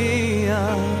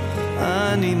משיח,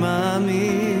 אני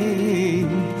מאמין,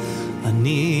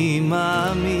 אני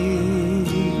מאמין,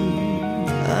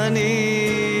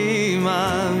 אני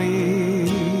מאמין,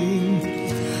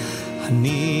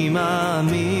 אני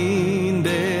מאמין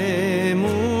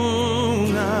באמונה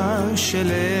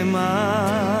שלמה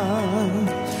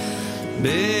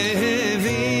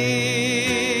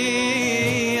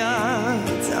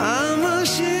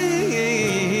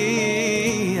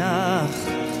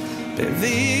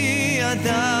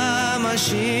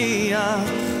משיח,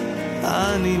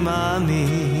 אני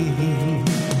מאמין.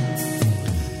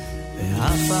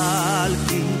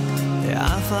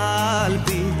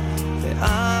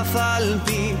 ואף על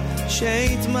פי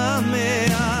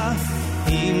שהתמהמה,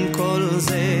 עם כל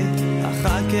זה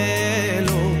אחכה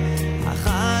לו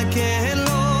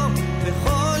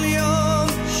בכל יום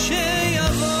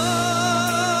שיבוא.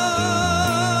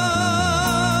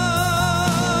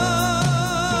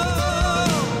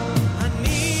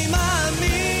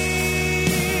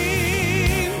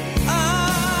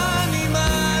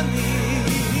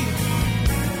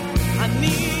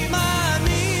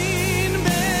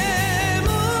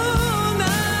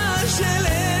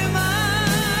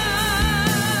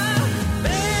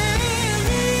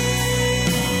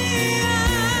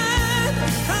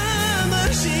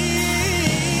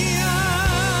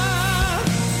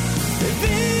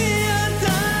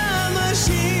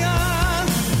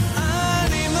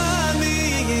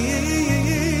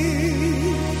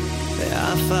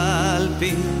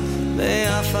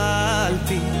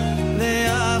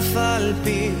 ואף על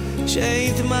פי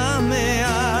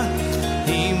שהתמהמה,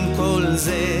 עם כל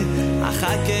זה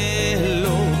אחכה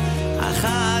לו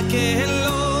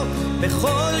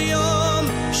בכל יום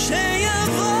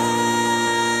שיבוא.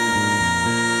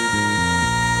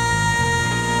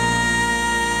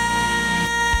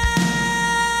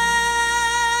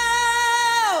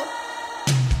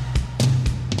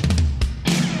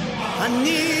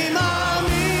 אני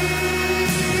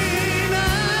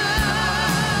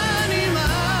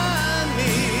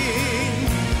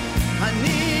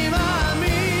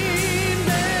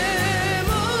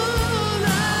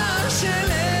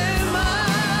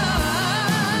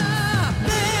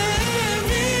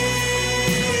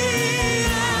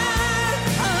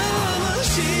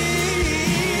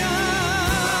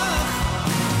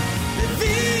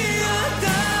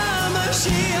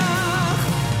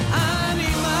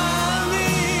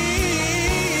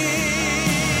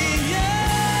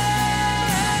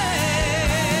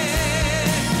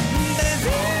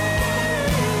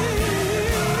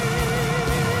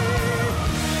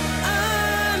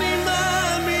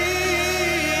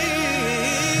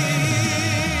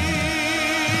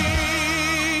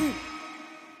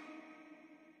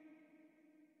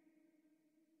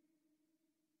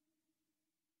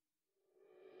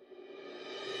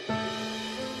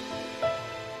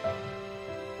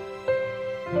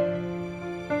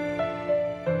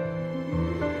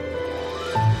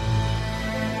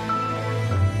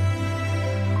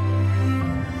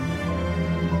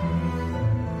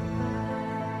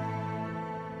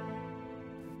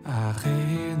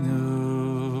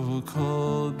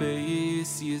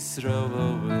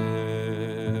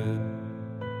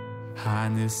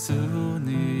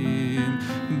הנשונים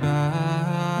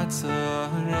בצרה,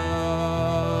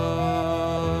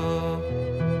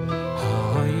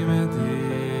 העומדים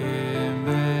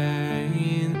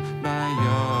בין בים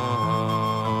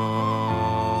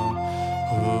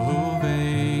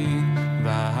ובין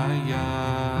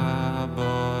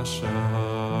ביבשה.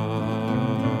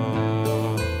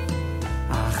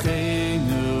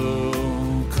 אחינו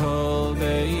כל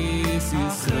בית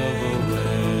ישראל,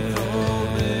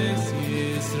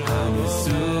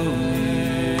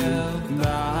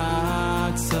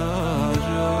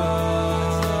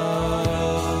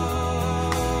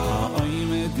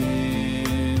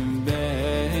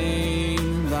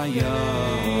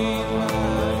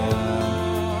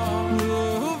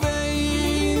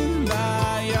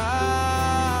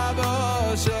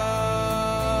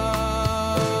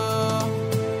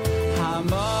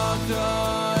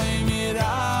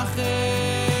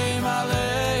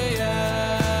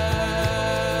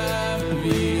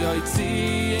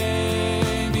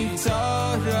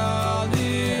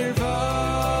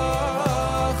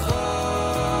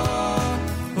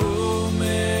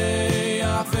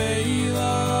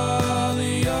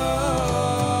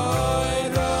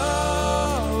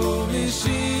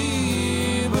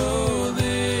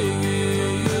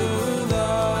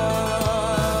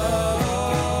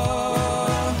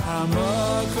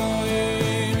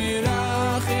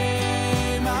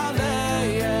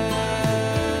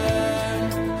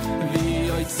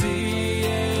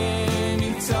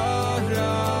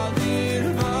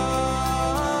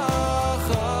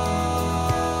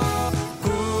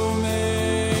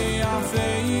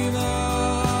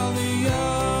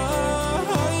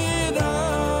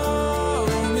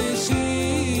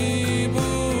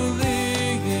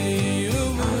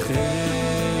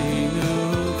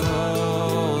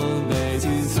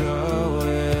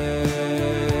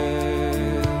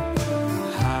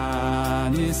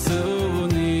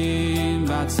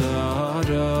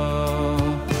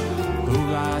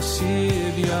 Ki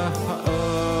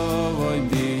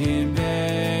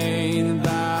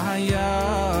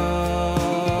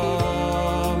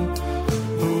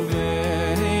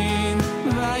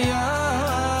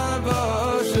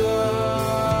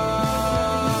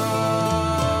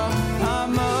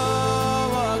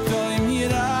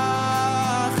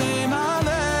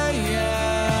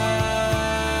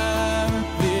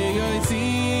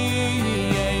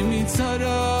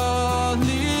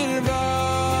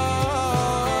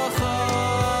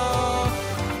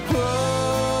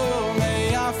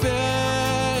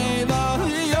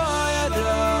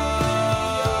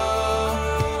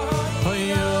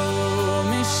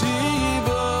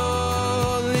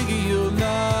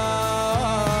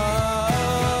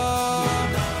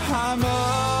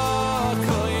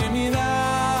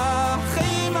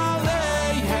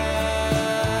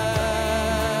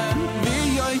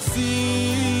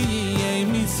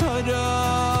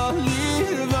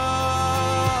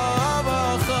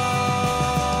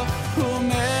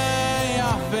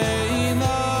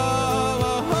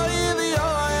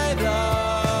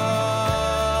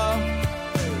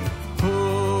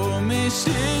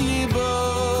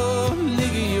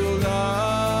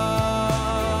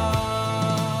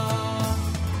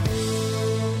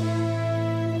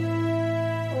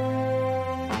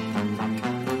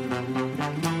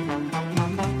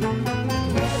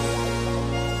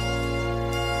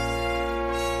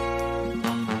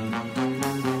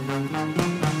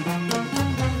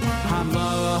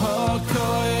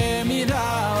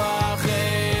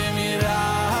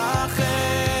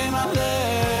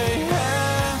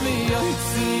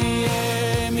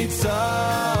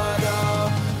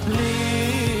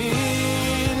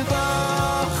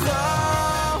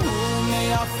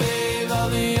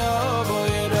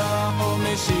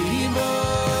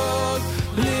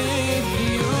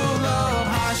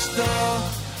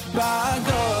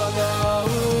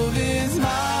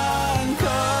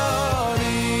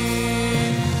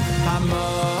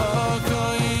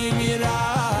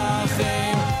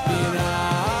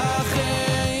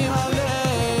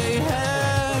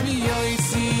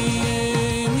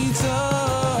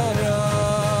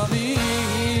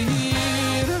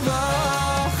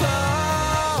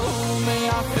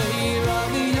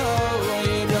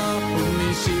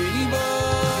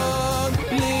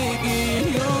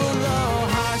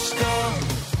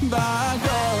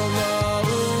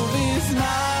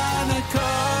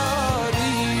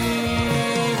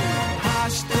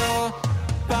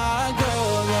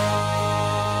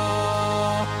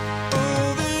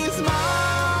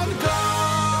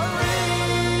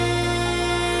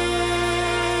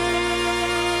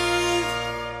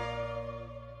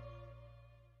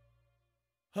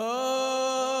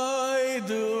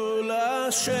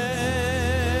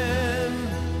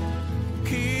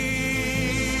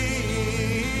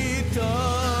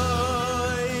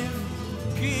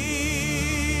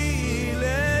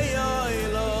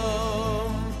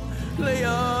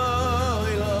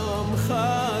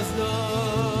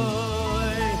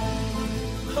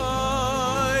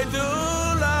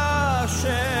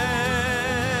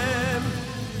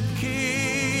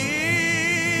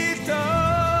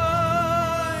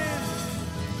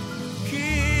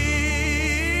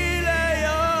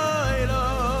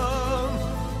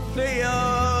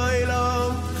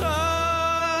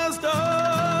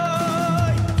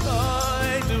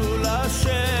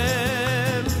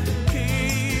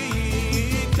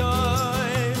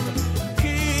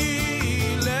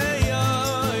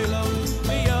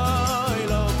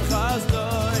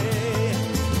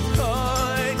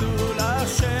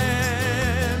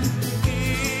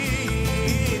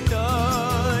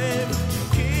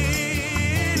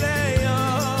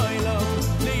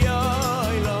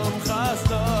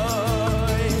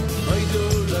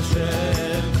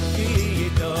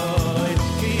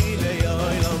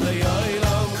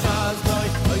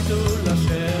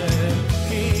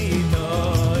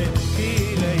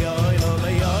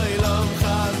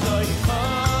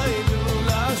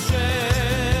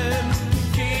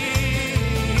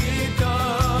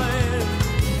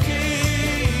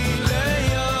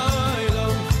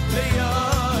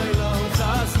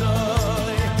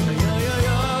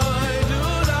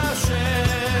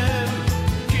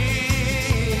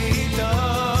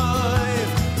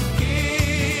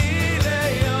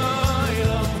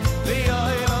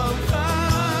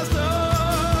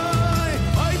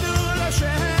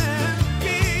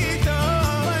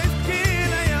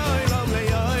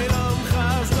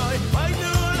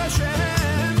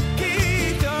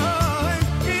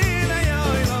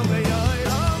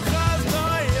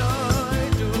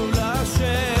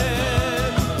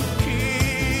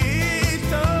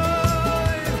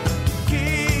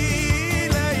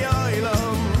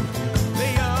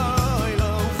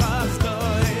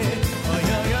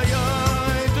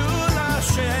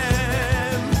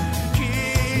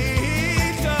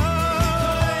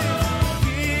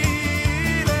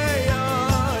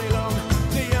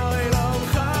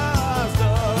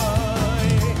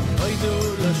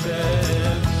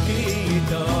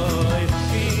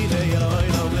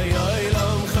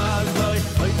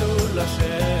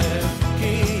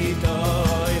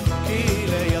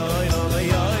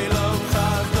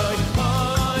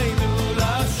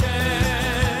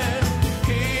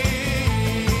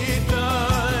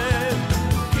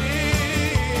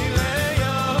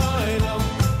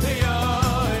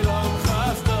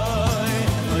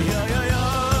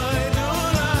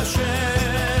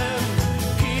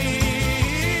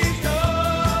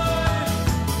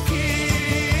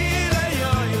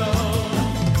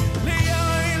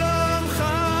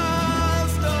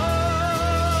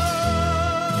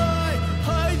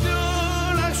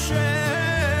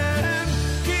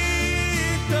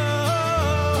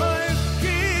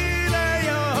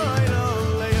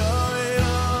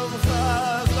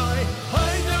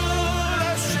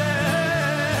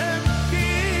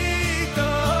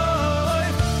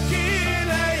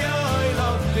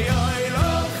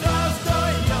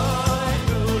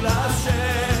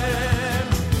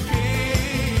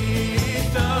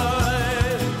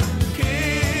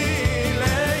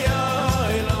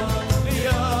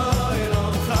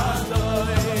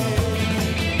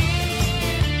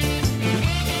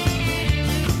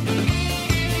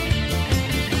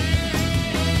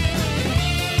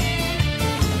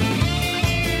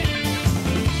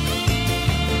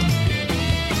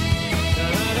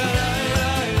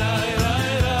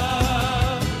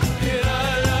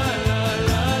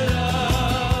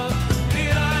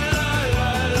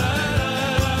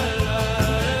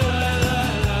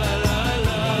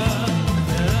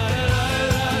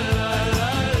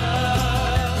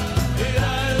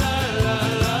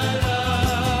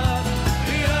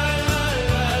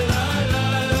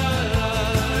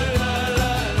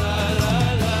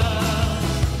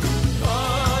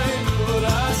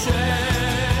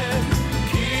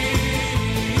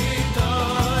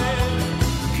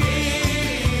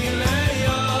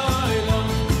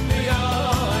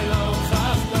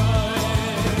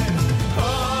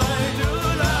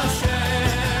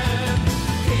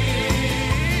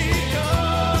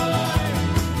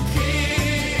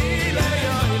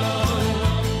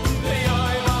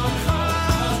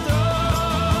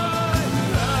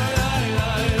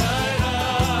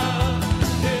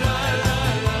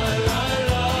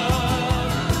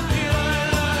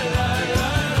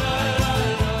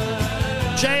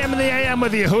JM in the AM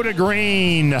with Yehuda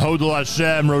Green. Hodel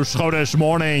Hashem, Rosh Chodesh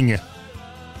morning.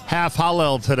 Half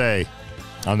Hallel today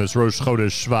on this Rosh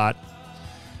Chodesh Shvat.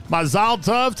 Mazal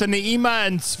Tov to Ne'ima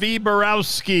and Tzvi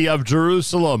Borowski of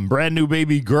Jerusalem. Brand new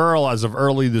baby girl as of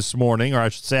early this morning, or I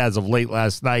should say as of late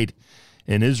last night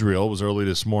in Israel. It was early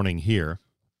this morning here.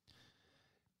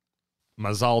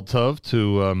 Mazal Tov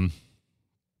to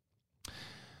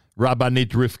Rabbanit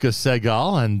Rivka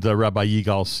Segal and Rabbi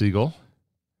Yigal Siegel.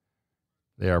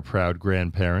 They are proud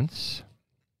grandparents.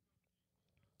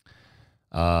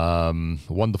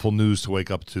 Wonderful news to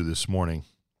wake up to this morning.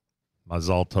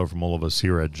 Mazal Tov from all of us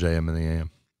here at JM in the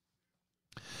AM.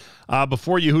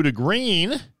 Before Yehuda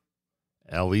Green,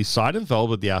 Eli Seidenfeld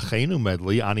with the Achenu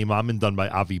medley. Ani Mamin done by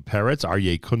Avi Peretz.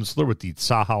 Aryeh Kunstler with the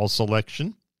Tzahal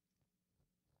selection.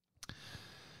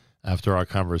 After our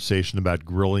conversation about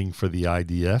grilling for the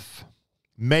IDF.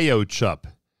 Mayo chup.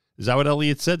 Is that what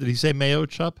Elliot said? Did he say mayo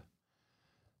chup?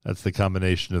 That's the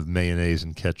combination of mayonnaise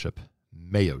and ketchup.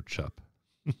 Mayo chup.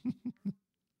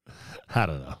 I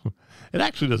don't know. It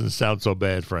actually doesn't sound so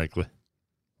bad, frankly.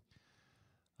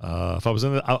 If I was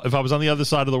on the other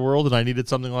side of the world and I needed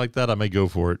something like that, I may go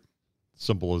for it.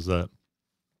 Simple as that.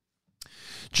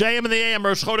 JM in the AM,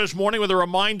 Rosh Chodesh morning with a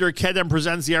reminder. Kedem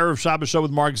presents the Erev Shabbos show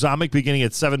with Mark Zamek beginning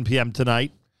at 7 p.m.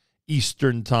 tonight,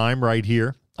 Eastern time, right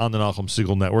here on the Nachum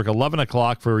Segal Network. 11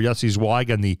 o'clock for Yossi Zweig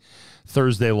and the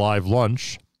Thursday live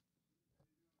lunch.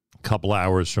 A couple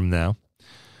hours from now.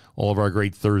 All of our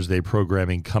great Thursday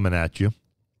programming coming at you.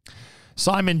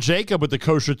 Simon Jacob with the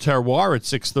Kosher Terroir at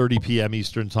 6:30 p.m.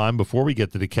 Eastern time before we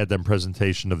get to the Kedem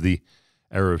presentation of the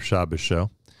Erev Shabbos show.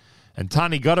 And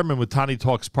Tani Gutterman with Tani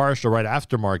Talks Parsha right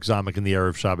after Mark Zamek in the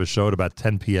Erev Shabbos show at about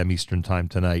 10 p.m. Eastern time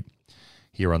tonight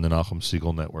here on the Nachum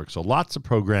Segal Network. So lots of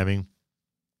programming,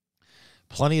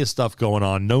 plenty of stuff going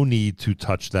on. No need to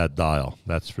touch that dial,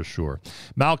 that's for sure.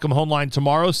 Malcolm Homeline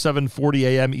tomorrow, 7:40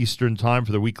 a.m. Eastern time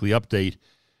for the weekly update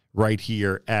right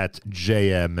here at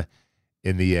JM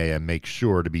in the AM. Make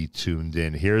sure to be tuned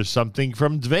in. Here's something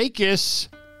from Dveikis.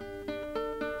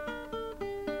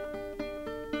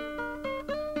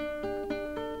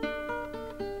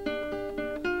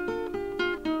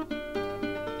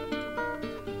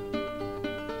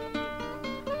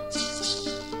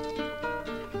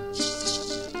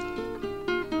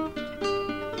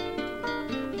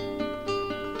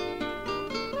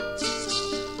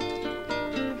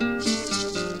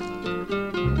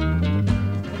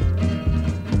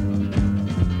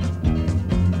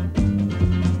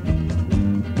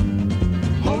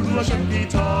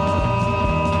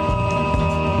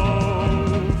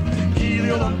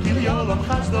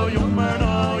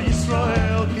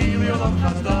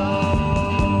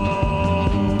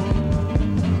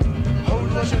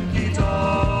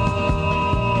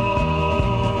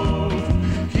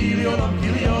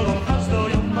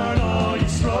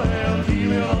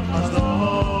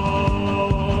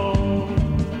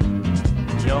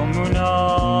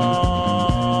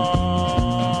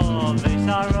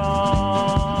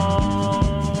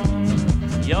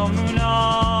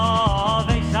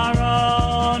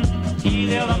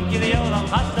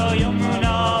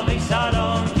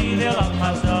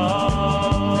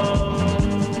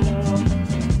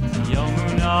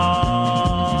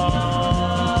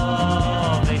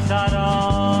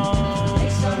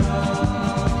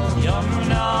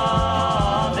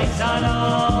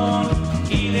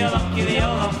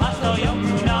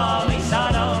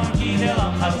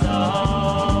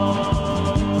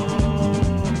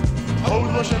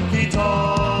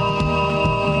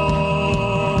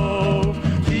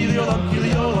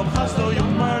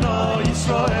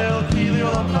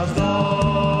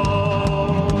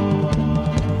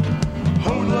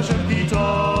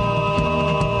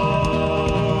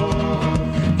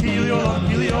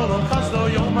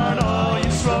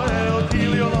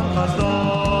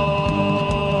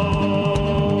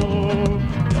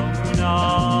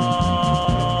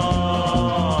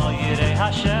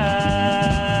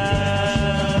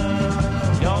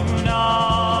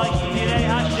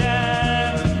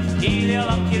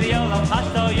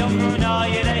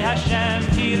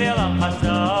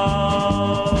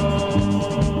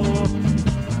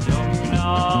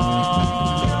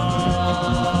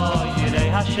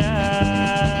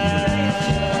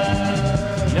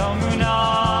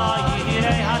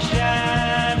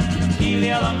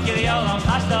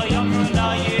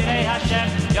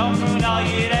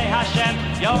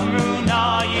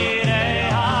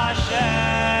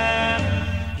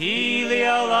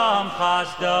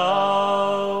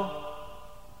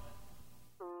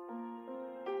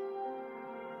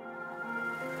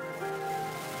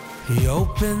 He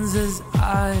opens his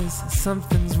eyes,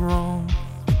 something's wrong.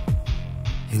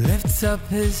 He lifts up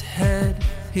his head,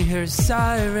 he hears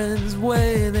sirens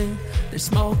wailing. There's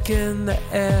smoke in the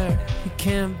air, he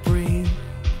can't breathe.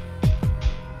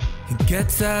 He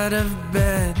gets out of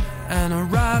bed and a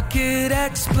rocket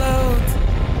explodes.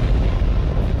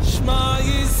 Shema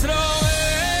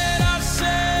Yisrael,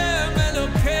 Hashem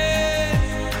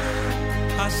Elokeinu,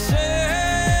 Hashem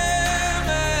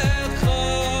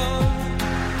Echad.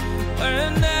 We're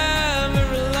never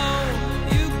alone,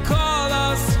 you call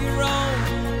us your own.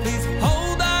 Please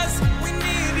hold us, we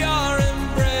need your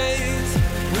embrace.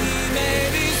 We may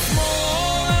be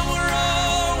small and we're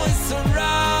always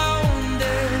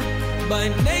surrounded by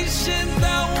nations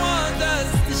that want us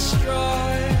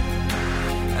destroyed.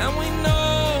 And we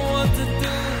know what to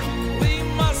do, we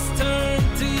must turn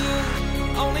to you.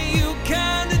 Only you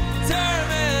can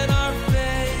determine our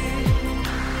fate.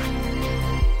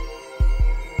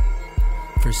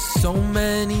 For so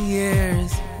many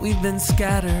years we've been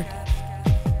scattered,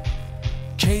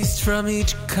 chased from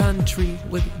each country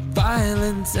with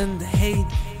violence and hate.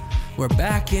 We're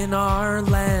back in our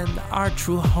land, our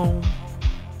true home,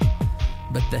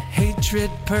 but the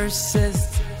hatred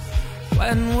persists.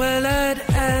 When will it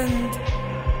end?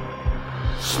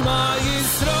 Shema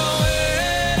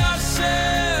Yisrael,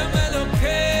 Hashem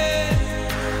Elokeinu,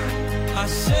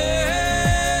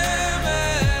 Hashem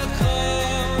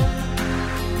Echad.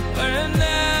 We're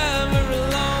never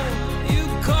alone, you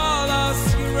call us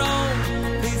your own.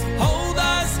 Please hold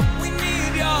us, we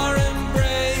need your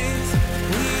embrace.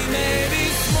 We may be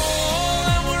small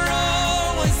and we're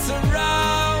always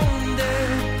surrounded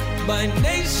by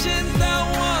nations that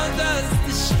want us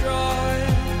destroyed.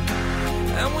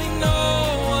 And we know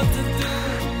what to do,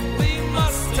 we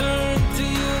must turn to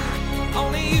you.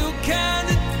 Only you can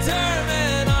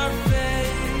determine our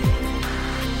fate.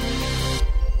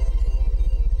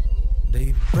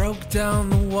 They broke down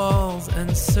the walls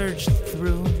and searched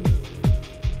through.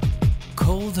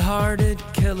 Cold-hearted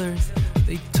killers,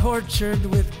 they tortured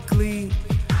with glee.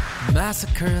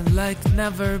 Massacre like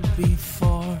never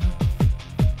before.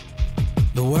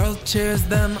 The world cheers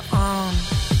them on.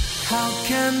 How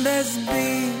can this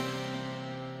be?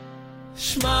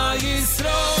 Shema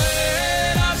Yisrael,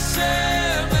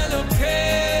 Hashem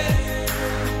Elokeinu,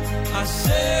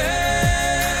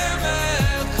 Hashem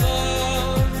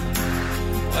Echad.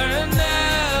 We're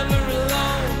never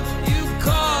alone, you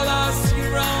call us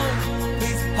your own.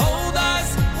 Please hold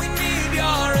us, we need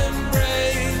your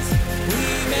embrace. We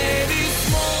may be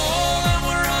small and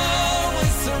we're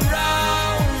always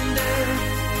surrounded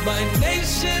by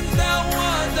nations that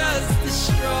want us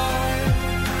destroyed.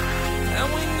 And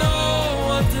we know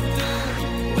what to do,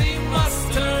 we must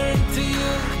turn to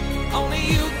you. Only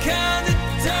you can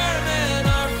determine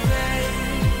our fate.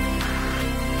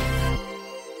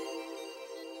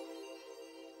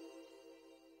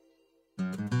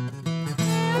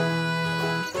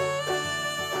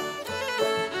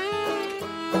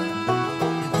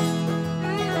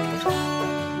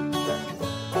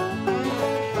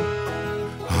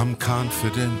 I'm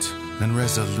confident and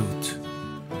resolute.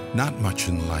 Not much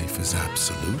in life is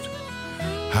absolute.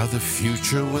 How the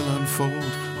future will unfold,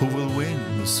 who will win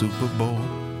the Super Bowl.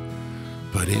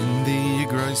 But in the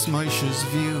Gross Moshe's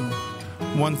view,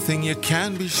 one thing you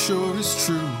can be sure is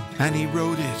true, and he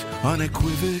wrote it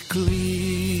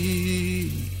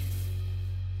unequivocally.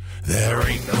 There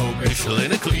ain't no bishul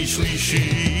in a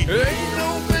cliche. Ain't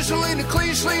no bishul in a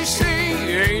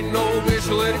cliche. Ain't no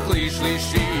bishul in a cliche.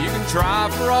 You can try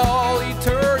for all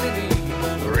eternity.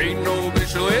 There ain't no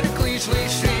bishul in a cliche.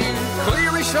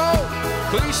 Clearly show,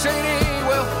 cliche.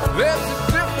 Well, there's a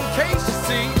different case you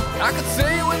see. I could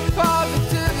say with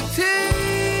positivity.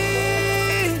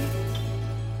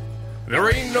 There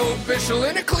ain't no bishul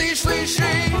in a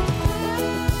cliche.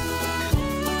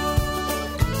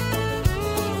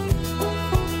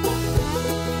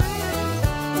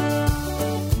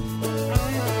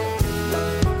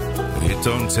 It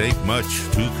don't take much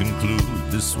to conclude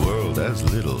this world has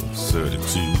little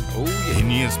certitude. Oh, yeah.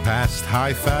 In years past,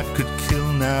 high fat could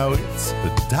kill. Now it's a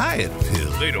diet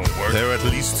pill. They don't work. There are at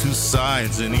least two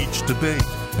sides in each debate,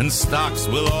 and stocks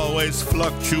will always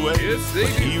fluctuate. Yes, they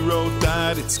but do. he wrote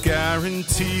that it's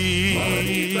guaranteed.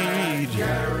 Money back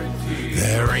guaranteed.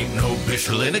 There ain't no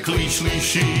bishul in a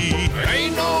cliche.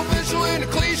 Ain't no bishul in a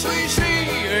cliche.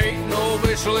 Ain't no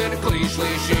bishul in a cliche.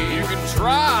 You can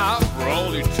try for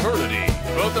all eternity,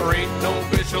 but there ain't no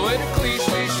bishul in a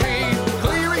cliche.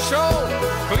 Clearly shown,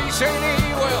 cliche.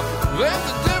 Well, that's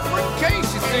a different case,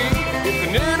 you see. It's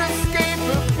an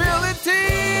inescapability.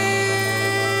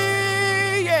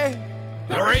 Yeah,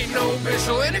 there ain't no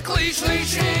bishul in a cliche.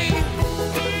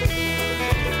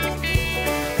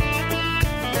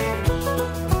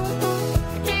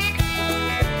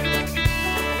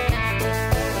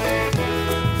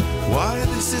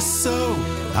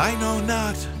 I know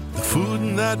not. The food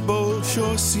in that bowl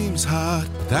sure seems hot.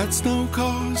 That's no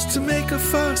cause to make a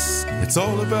fuss. It's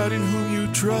all about in whom you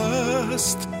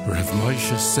trust. Rev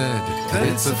Moshe said that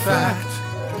it's a fact,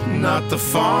 not the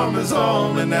farmer's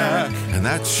almanac. And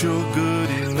that's sure good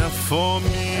enough for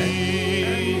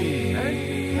me.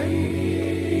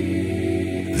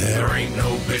 There ain't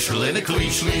no bishul in a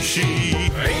klish-lishi.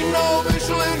 Ain't no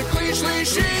bishul in a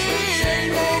klish-lishi.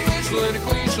 Ain't no bishul in a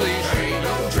klish-lishi.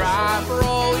 Try for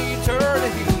all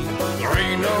eternity. There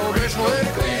ain't no bishul in a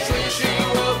klish-lishi.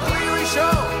 Well, clearly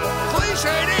show,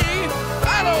 cliche-y.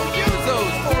 I don't use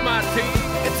those for my tea.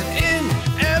 It's an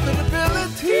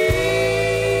inevitability.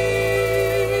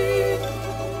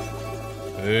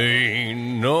 Ain't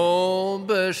no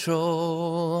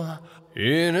bishul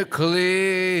in a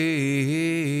klish-lishi.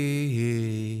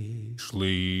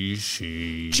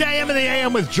 JM in the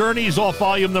AM with Journeys off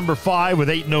volume number 5 with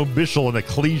Ain't No Bishul and a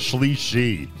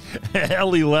Klish-Lishi.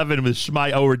 L11 with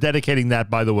Shmai. Oh, we're dedicating that,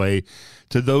 by the way,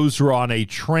 to those who are on a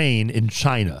train in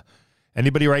China.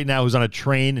 Anybody right now who's on a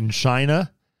train in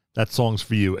China? That song's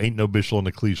for you. Ain't No Bishul and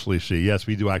a Klish-Lishi. Yes,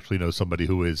 we do actually know somebody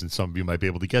who is, and some of you might be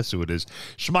able to guess who it is.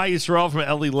 Shema Yisrael from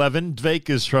L11. Dveik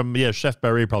is from, Chef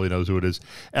Barry probably knows who it is.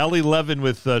 L11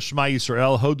 with Shema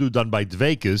Yisrael. Hodu done by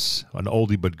Dveikis, an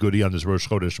oldie but goodie on this Rosh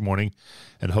Chodesh morning.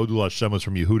 And Hodu Hashem was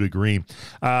from Yehuda Green.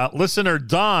 Listener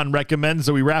Don recommends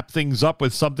that we wrap things up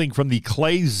with something from the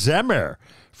Clay Zemer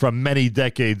from many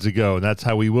decades ago. And that's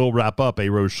how we will wrap up a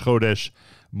Rosh Chodesh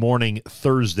morning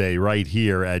Thursday right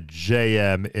here at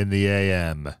JM in the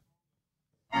AM.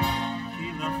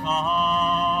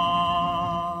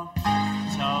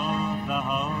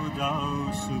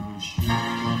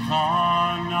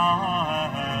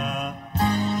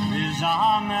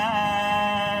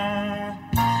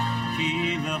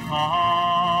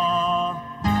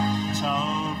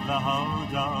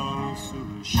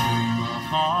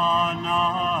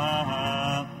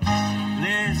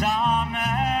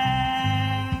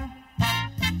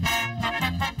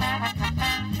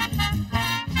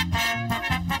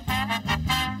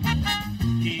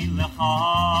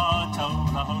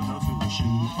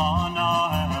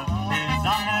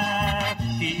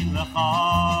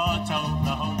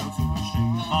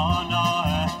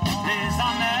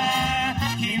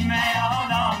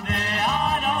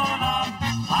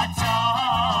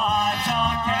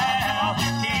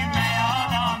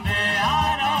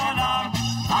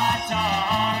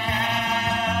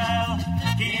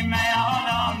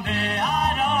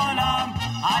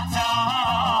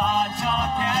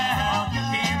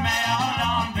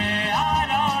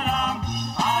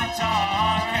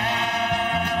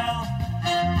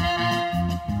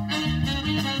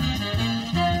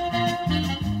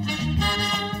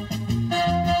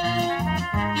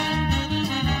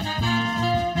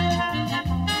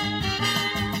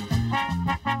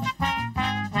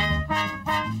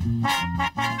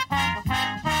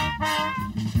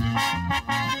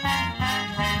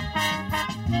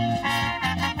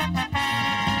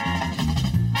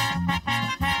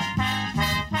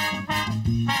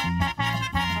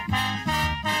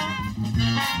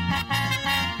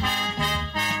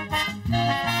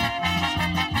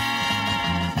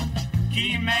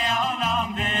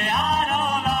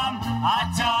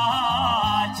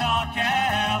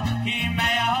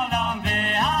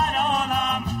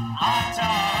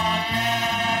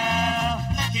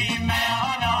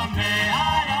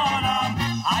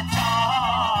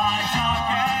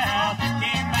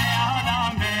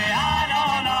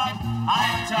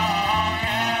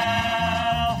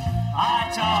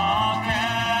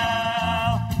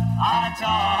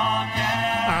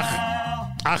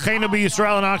 Achenu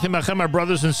b'Yisrael and Achim Achem, my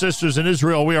brothers and sisters in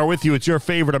Israel, we are with you. It's your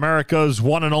favorite America's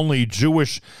one and only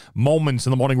Jewish Moments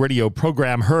in the Morning radio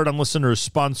program, heard on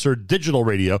listeners-sponsored digital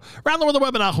radio around the world, the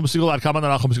web at NachumSegal.com, on the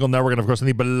Nachum Segal Network, and of course on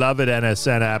the beloved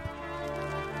NSN app.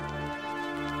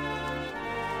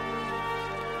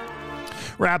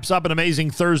 Wraps up an amazing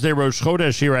Thursday Rosh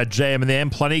Chodesh here at JM and the AM.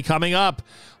 Plenty coming up.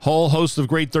 Whole host of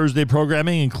great Thursday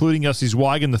programming, including Yossi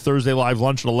Zweig, the Thursday live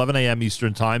lunch at 11 a.m.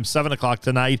 Eastern Time, 7 o'clock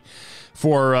tonight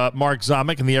for Mark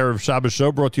Zamek and the Erev Shabbos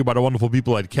show, brought to you by the wonderful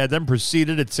people at Kedem.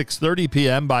 Preceded at 6:30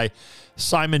 p.m. by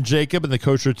Simon Jacob and the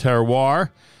Kosher Terroir.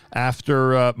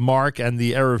 After Mark and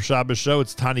the Erev Shabbos show,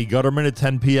 it's Tani Gutterman at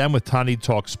 10 p.m. with Tani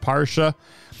Talks Parsha.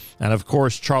 And, of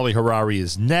course, Charlie Harari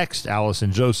is next.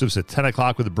 Allison Josephs at 10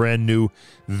 o'clock with a brand new,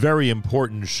 very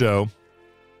important show.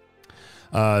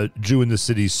 Jew in the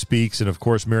City Speaks. And, of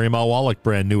course, Miriam Al-Wallach,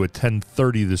 brand new at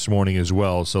 10:30 this morning as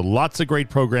well. So lots of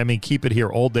great programming. Keep it here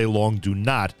all day long. Do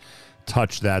not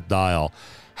touch that dial.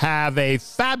 Have a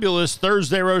fabulous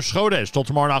Thursday Rosh Chodesh. Till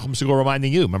tomorrow, Nachum Segal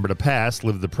reminding you, remember the past,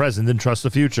 live the present, and trust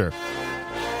the future.